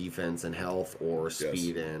either defense and health or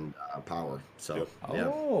speed and power. So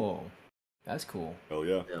oh, that's cool. Oh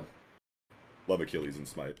yeah. Love Achilles in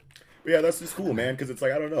Smite. But yeah, that's just cool, man, because it's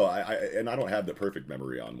like, I don't know, I don't have the perfect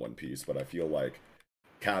memory on One Piece, but I feel like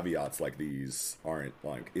caveats like these aren't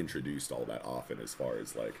like introduced all that often as far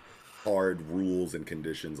as like hard rules and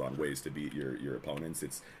conditions on ways to beat your opponents.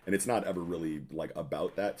 It's not ever really like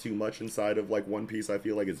about that too much inside of like One Piece. I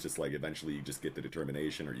feel like it's just like eventually you just get the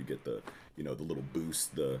determination, or you get the, you know, the little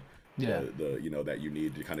boost, the you know, that you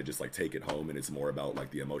need to kind of just like take it home, and it's more about like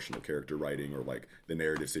the emotional character writing or like the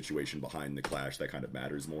narrative situation behind the clash that kind of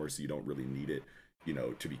matters more, so you don't really need it, you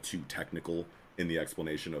know, to be too technical in the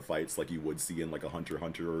explanation of fights like you would see in like a Hunter x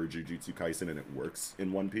Hunter or a Jujutsu Kaisen, and it works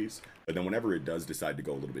in One Piece. But then whenever it does decide to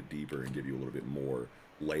go a little bit deeper and give you a little bit more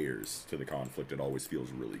layers to the conflict, it always feels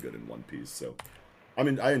really good in One Piece. So I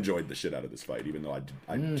mean, I enjoyed the shit out of this fight, even though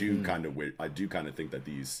I do kind of think that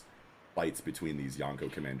these fights between these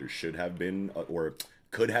Yonko commanders should have been or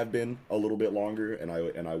could have been a little bit longer, and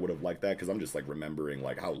I would have liked that, because I'm just like remembering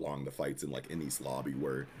like how long the fights in like Enies Lobby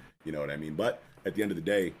were, you know what I mean? But at the end of the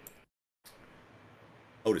day,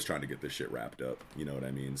 Oda's trying to get this shit wrapped up, you know what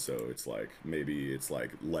I mean? So it's like, maybe it's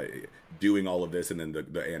like doing all of this, and then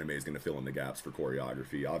the anime is going to fill in the gaps for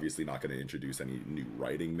choreography. Obviously not going to introduce any new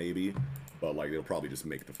writing maybe, but like they'll probably just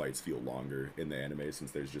make the fights feel longer in the anime,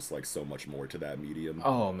 since there's just like so much more to that medium.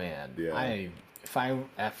 Oh man, yeah. If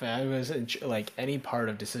I was in, like, any part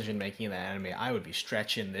of decision making in the anime, I would be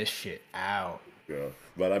stretching this shit out. Yeah,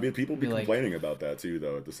 but I mean, people be complaining about that too,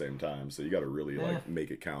 though, at the same time. So you got to really like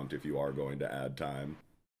make it count if you are going to add time.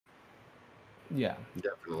 Yeah,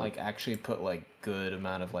 definitely. Like, actually put like good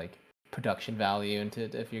amount of like production value into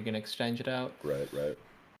it if you're gonna extend it out. Right.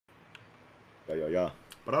 Yeah.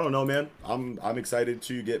 But I don't know, man. I'm excited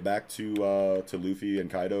to get back to Luffy and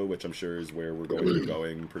Kaido, which I'm sure is where we're going to be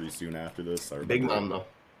going pretty soon after this. Big Mom though,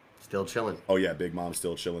 still chilling. Oh yeah, Big Mom's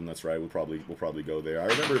still chilling. That's right. We'll probably go there. I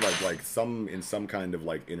remember like in some kind of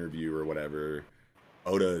like interview or whatever,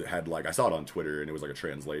 Oda had like, I saw it on Twitter, and it was like a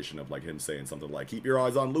translation of like him saying something like, "Keep your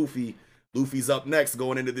eyes on Luffy. Luffy's up next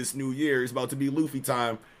going into this new year. It's about to be Luffy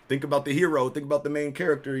time. Think about the hero. Think about the main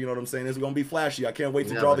character." You know what I'm saying? It's going to be flashy. I can't wait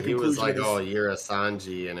to draw the conclusion. He was like, "Oh, you're a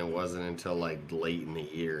Sanji," and it wasn't until like late in the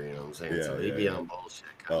year. You know what I'm saying? So he'd be on bullshit.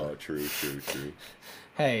 Oh, true.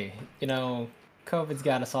 Hey, you know, COVID's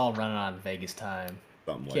got us all running on Vegas time.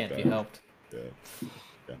 Something like Can't that. be helped.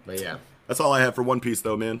 Yeah. But yeah. That's all I have for One Piece,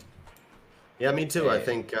 though, man. Yeah, me too. I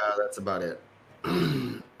think that's about it.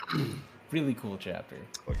 Really cool chapter.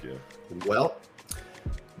 Fuck yeah. Well,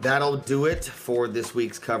 that'll do it for this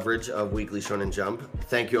week's coverage of Weekly Shonen Jump.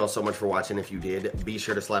 Thank you all so much for watching. If you did, be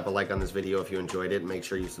sure to slap a like on this video if you enjoyed it. Make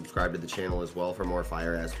sure you subscribe to the channel as well for more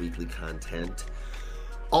fire-ass weekly content.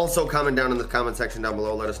 Also, comment down in the comment section down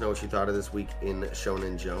below. Let us know what you thought of this week in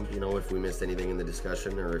Shonen Jump. You know, if we missed anything in the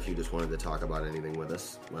discussion or if you just wanted to talk about anything with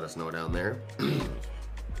us, let us know down there.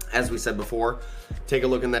 As we said before, take a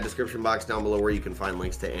look in that description box down below where you can find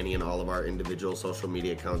links to any and all of our individual social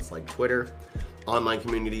media accounts like Twitter, online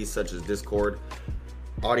communities such as Discord,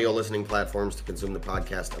 audio listening platforms to consume the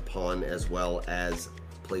podcast upon, as well as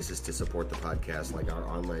places to support the podcast like our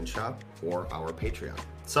online shop or our Patreon.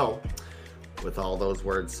 So, with all those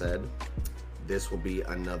words said, this will be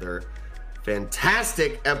another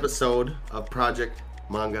fantastic episode of Project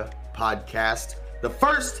Manga Podcast, the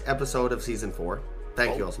first episode of Season 4.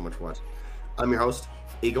 Thank you all so much for watching. I'm your host,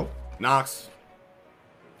 Eagle. Nox.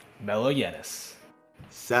 Melo Yenis.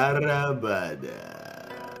 Sarabada.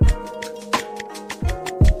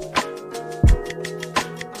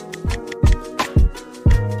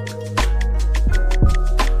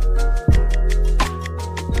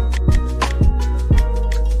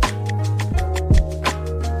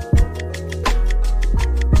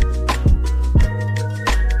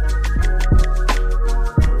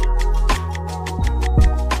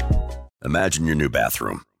 Imagine your new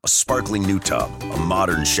bathroom. A sparkling new tub, a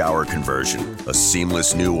modern shower conversion, a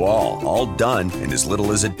seamless new wall, all done in as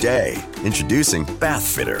little as a day. Introducing Bath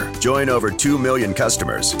Fitter. Join over 2 million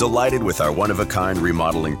customers delighted with our one-of-a-kind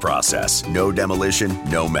remodeling process. No demolition,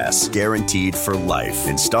 no mess. Guaranteed for life.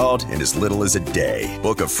 Installed in as little as a day.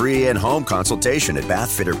 Book a free in-home consultation at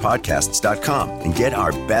bathfitterpodcasts.com and get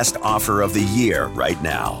our best offer of the year right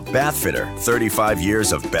now. Bath Fitter, 35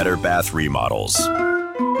 years of better bath remodels.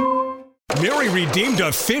 Mary redeemed a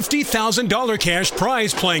 $50,000 cash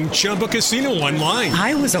prize playing Chumba Casino online.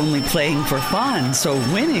 I was only playing for fun, so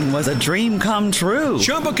winning was a dream come true.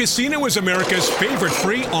 Chumba Casino is America's favorite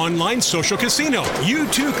free online social casino. You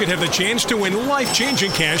too could have the chance to win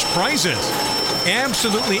life-changing cash prizes.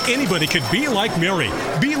 Absolutely anybody could be like Mary.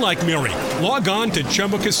 Be like Mary. Log on to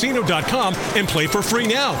ChumbaCasino.com and play for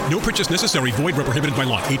free now. No purchase necessary. Void where prohibited by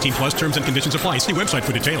law. 18 plus terms and conditions apply. See website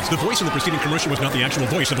for details. The voice in the preceding commercial was not the actual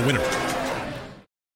voice of the winner.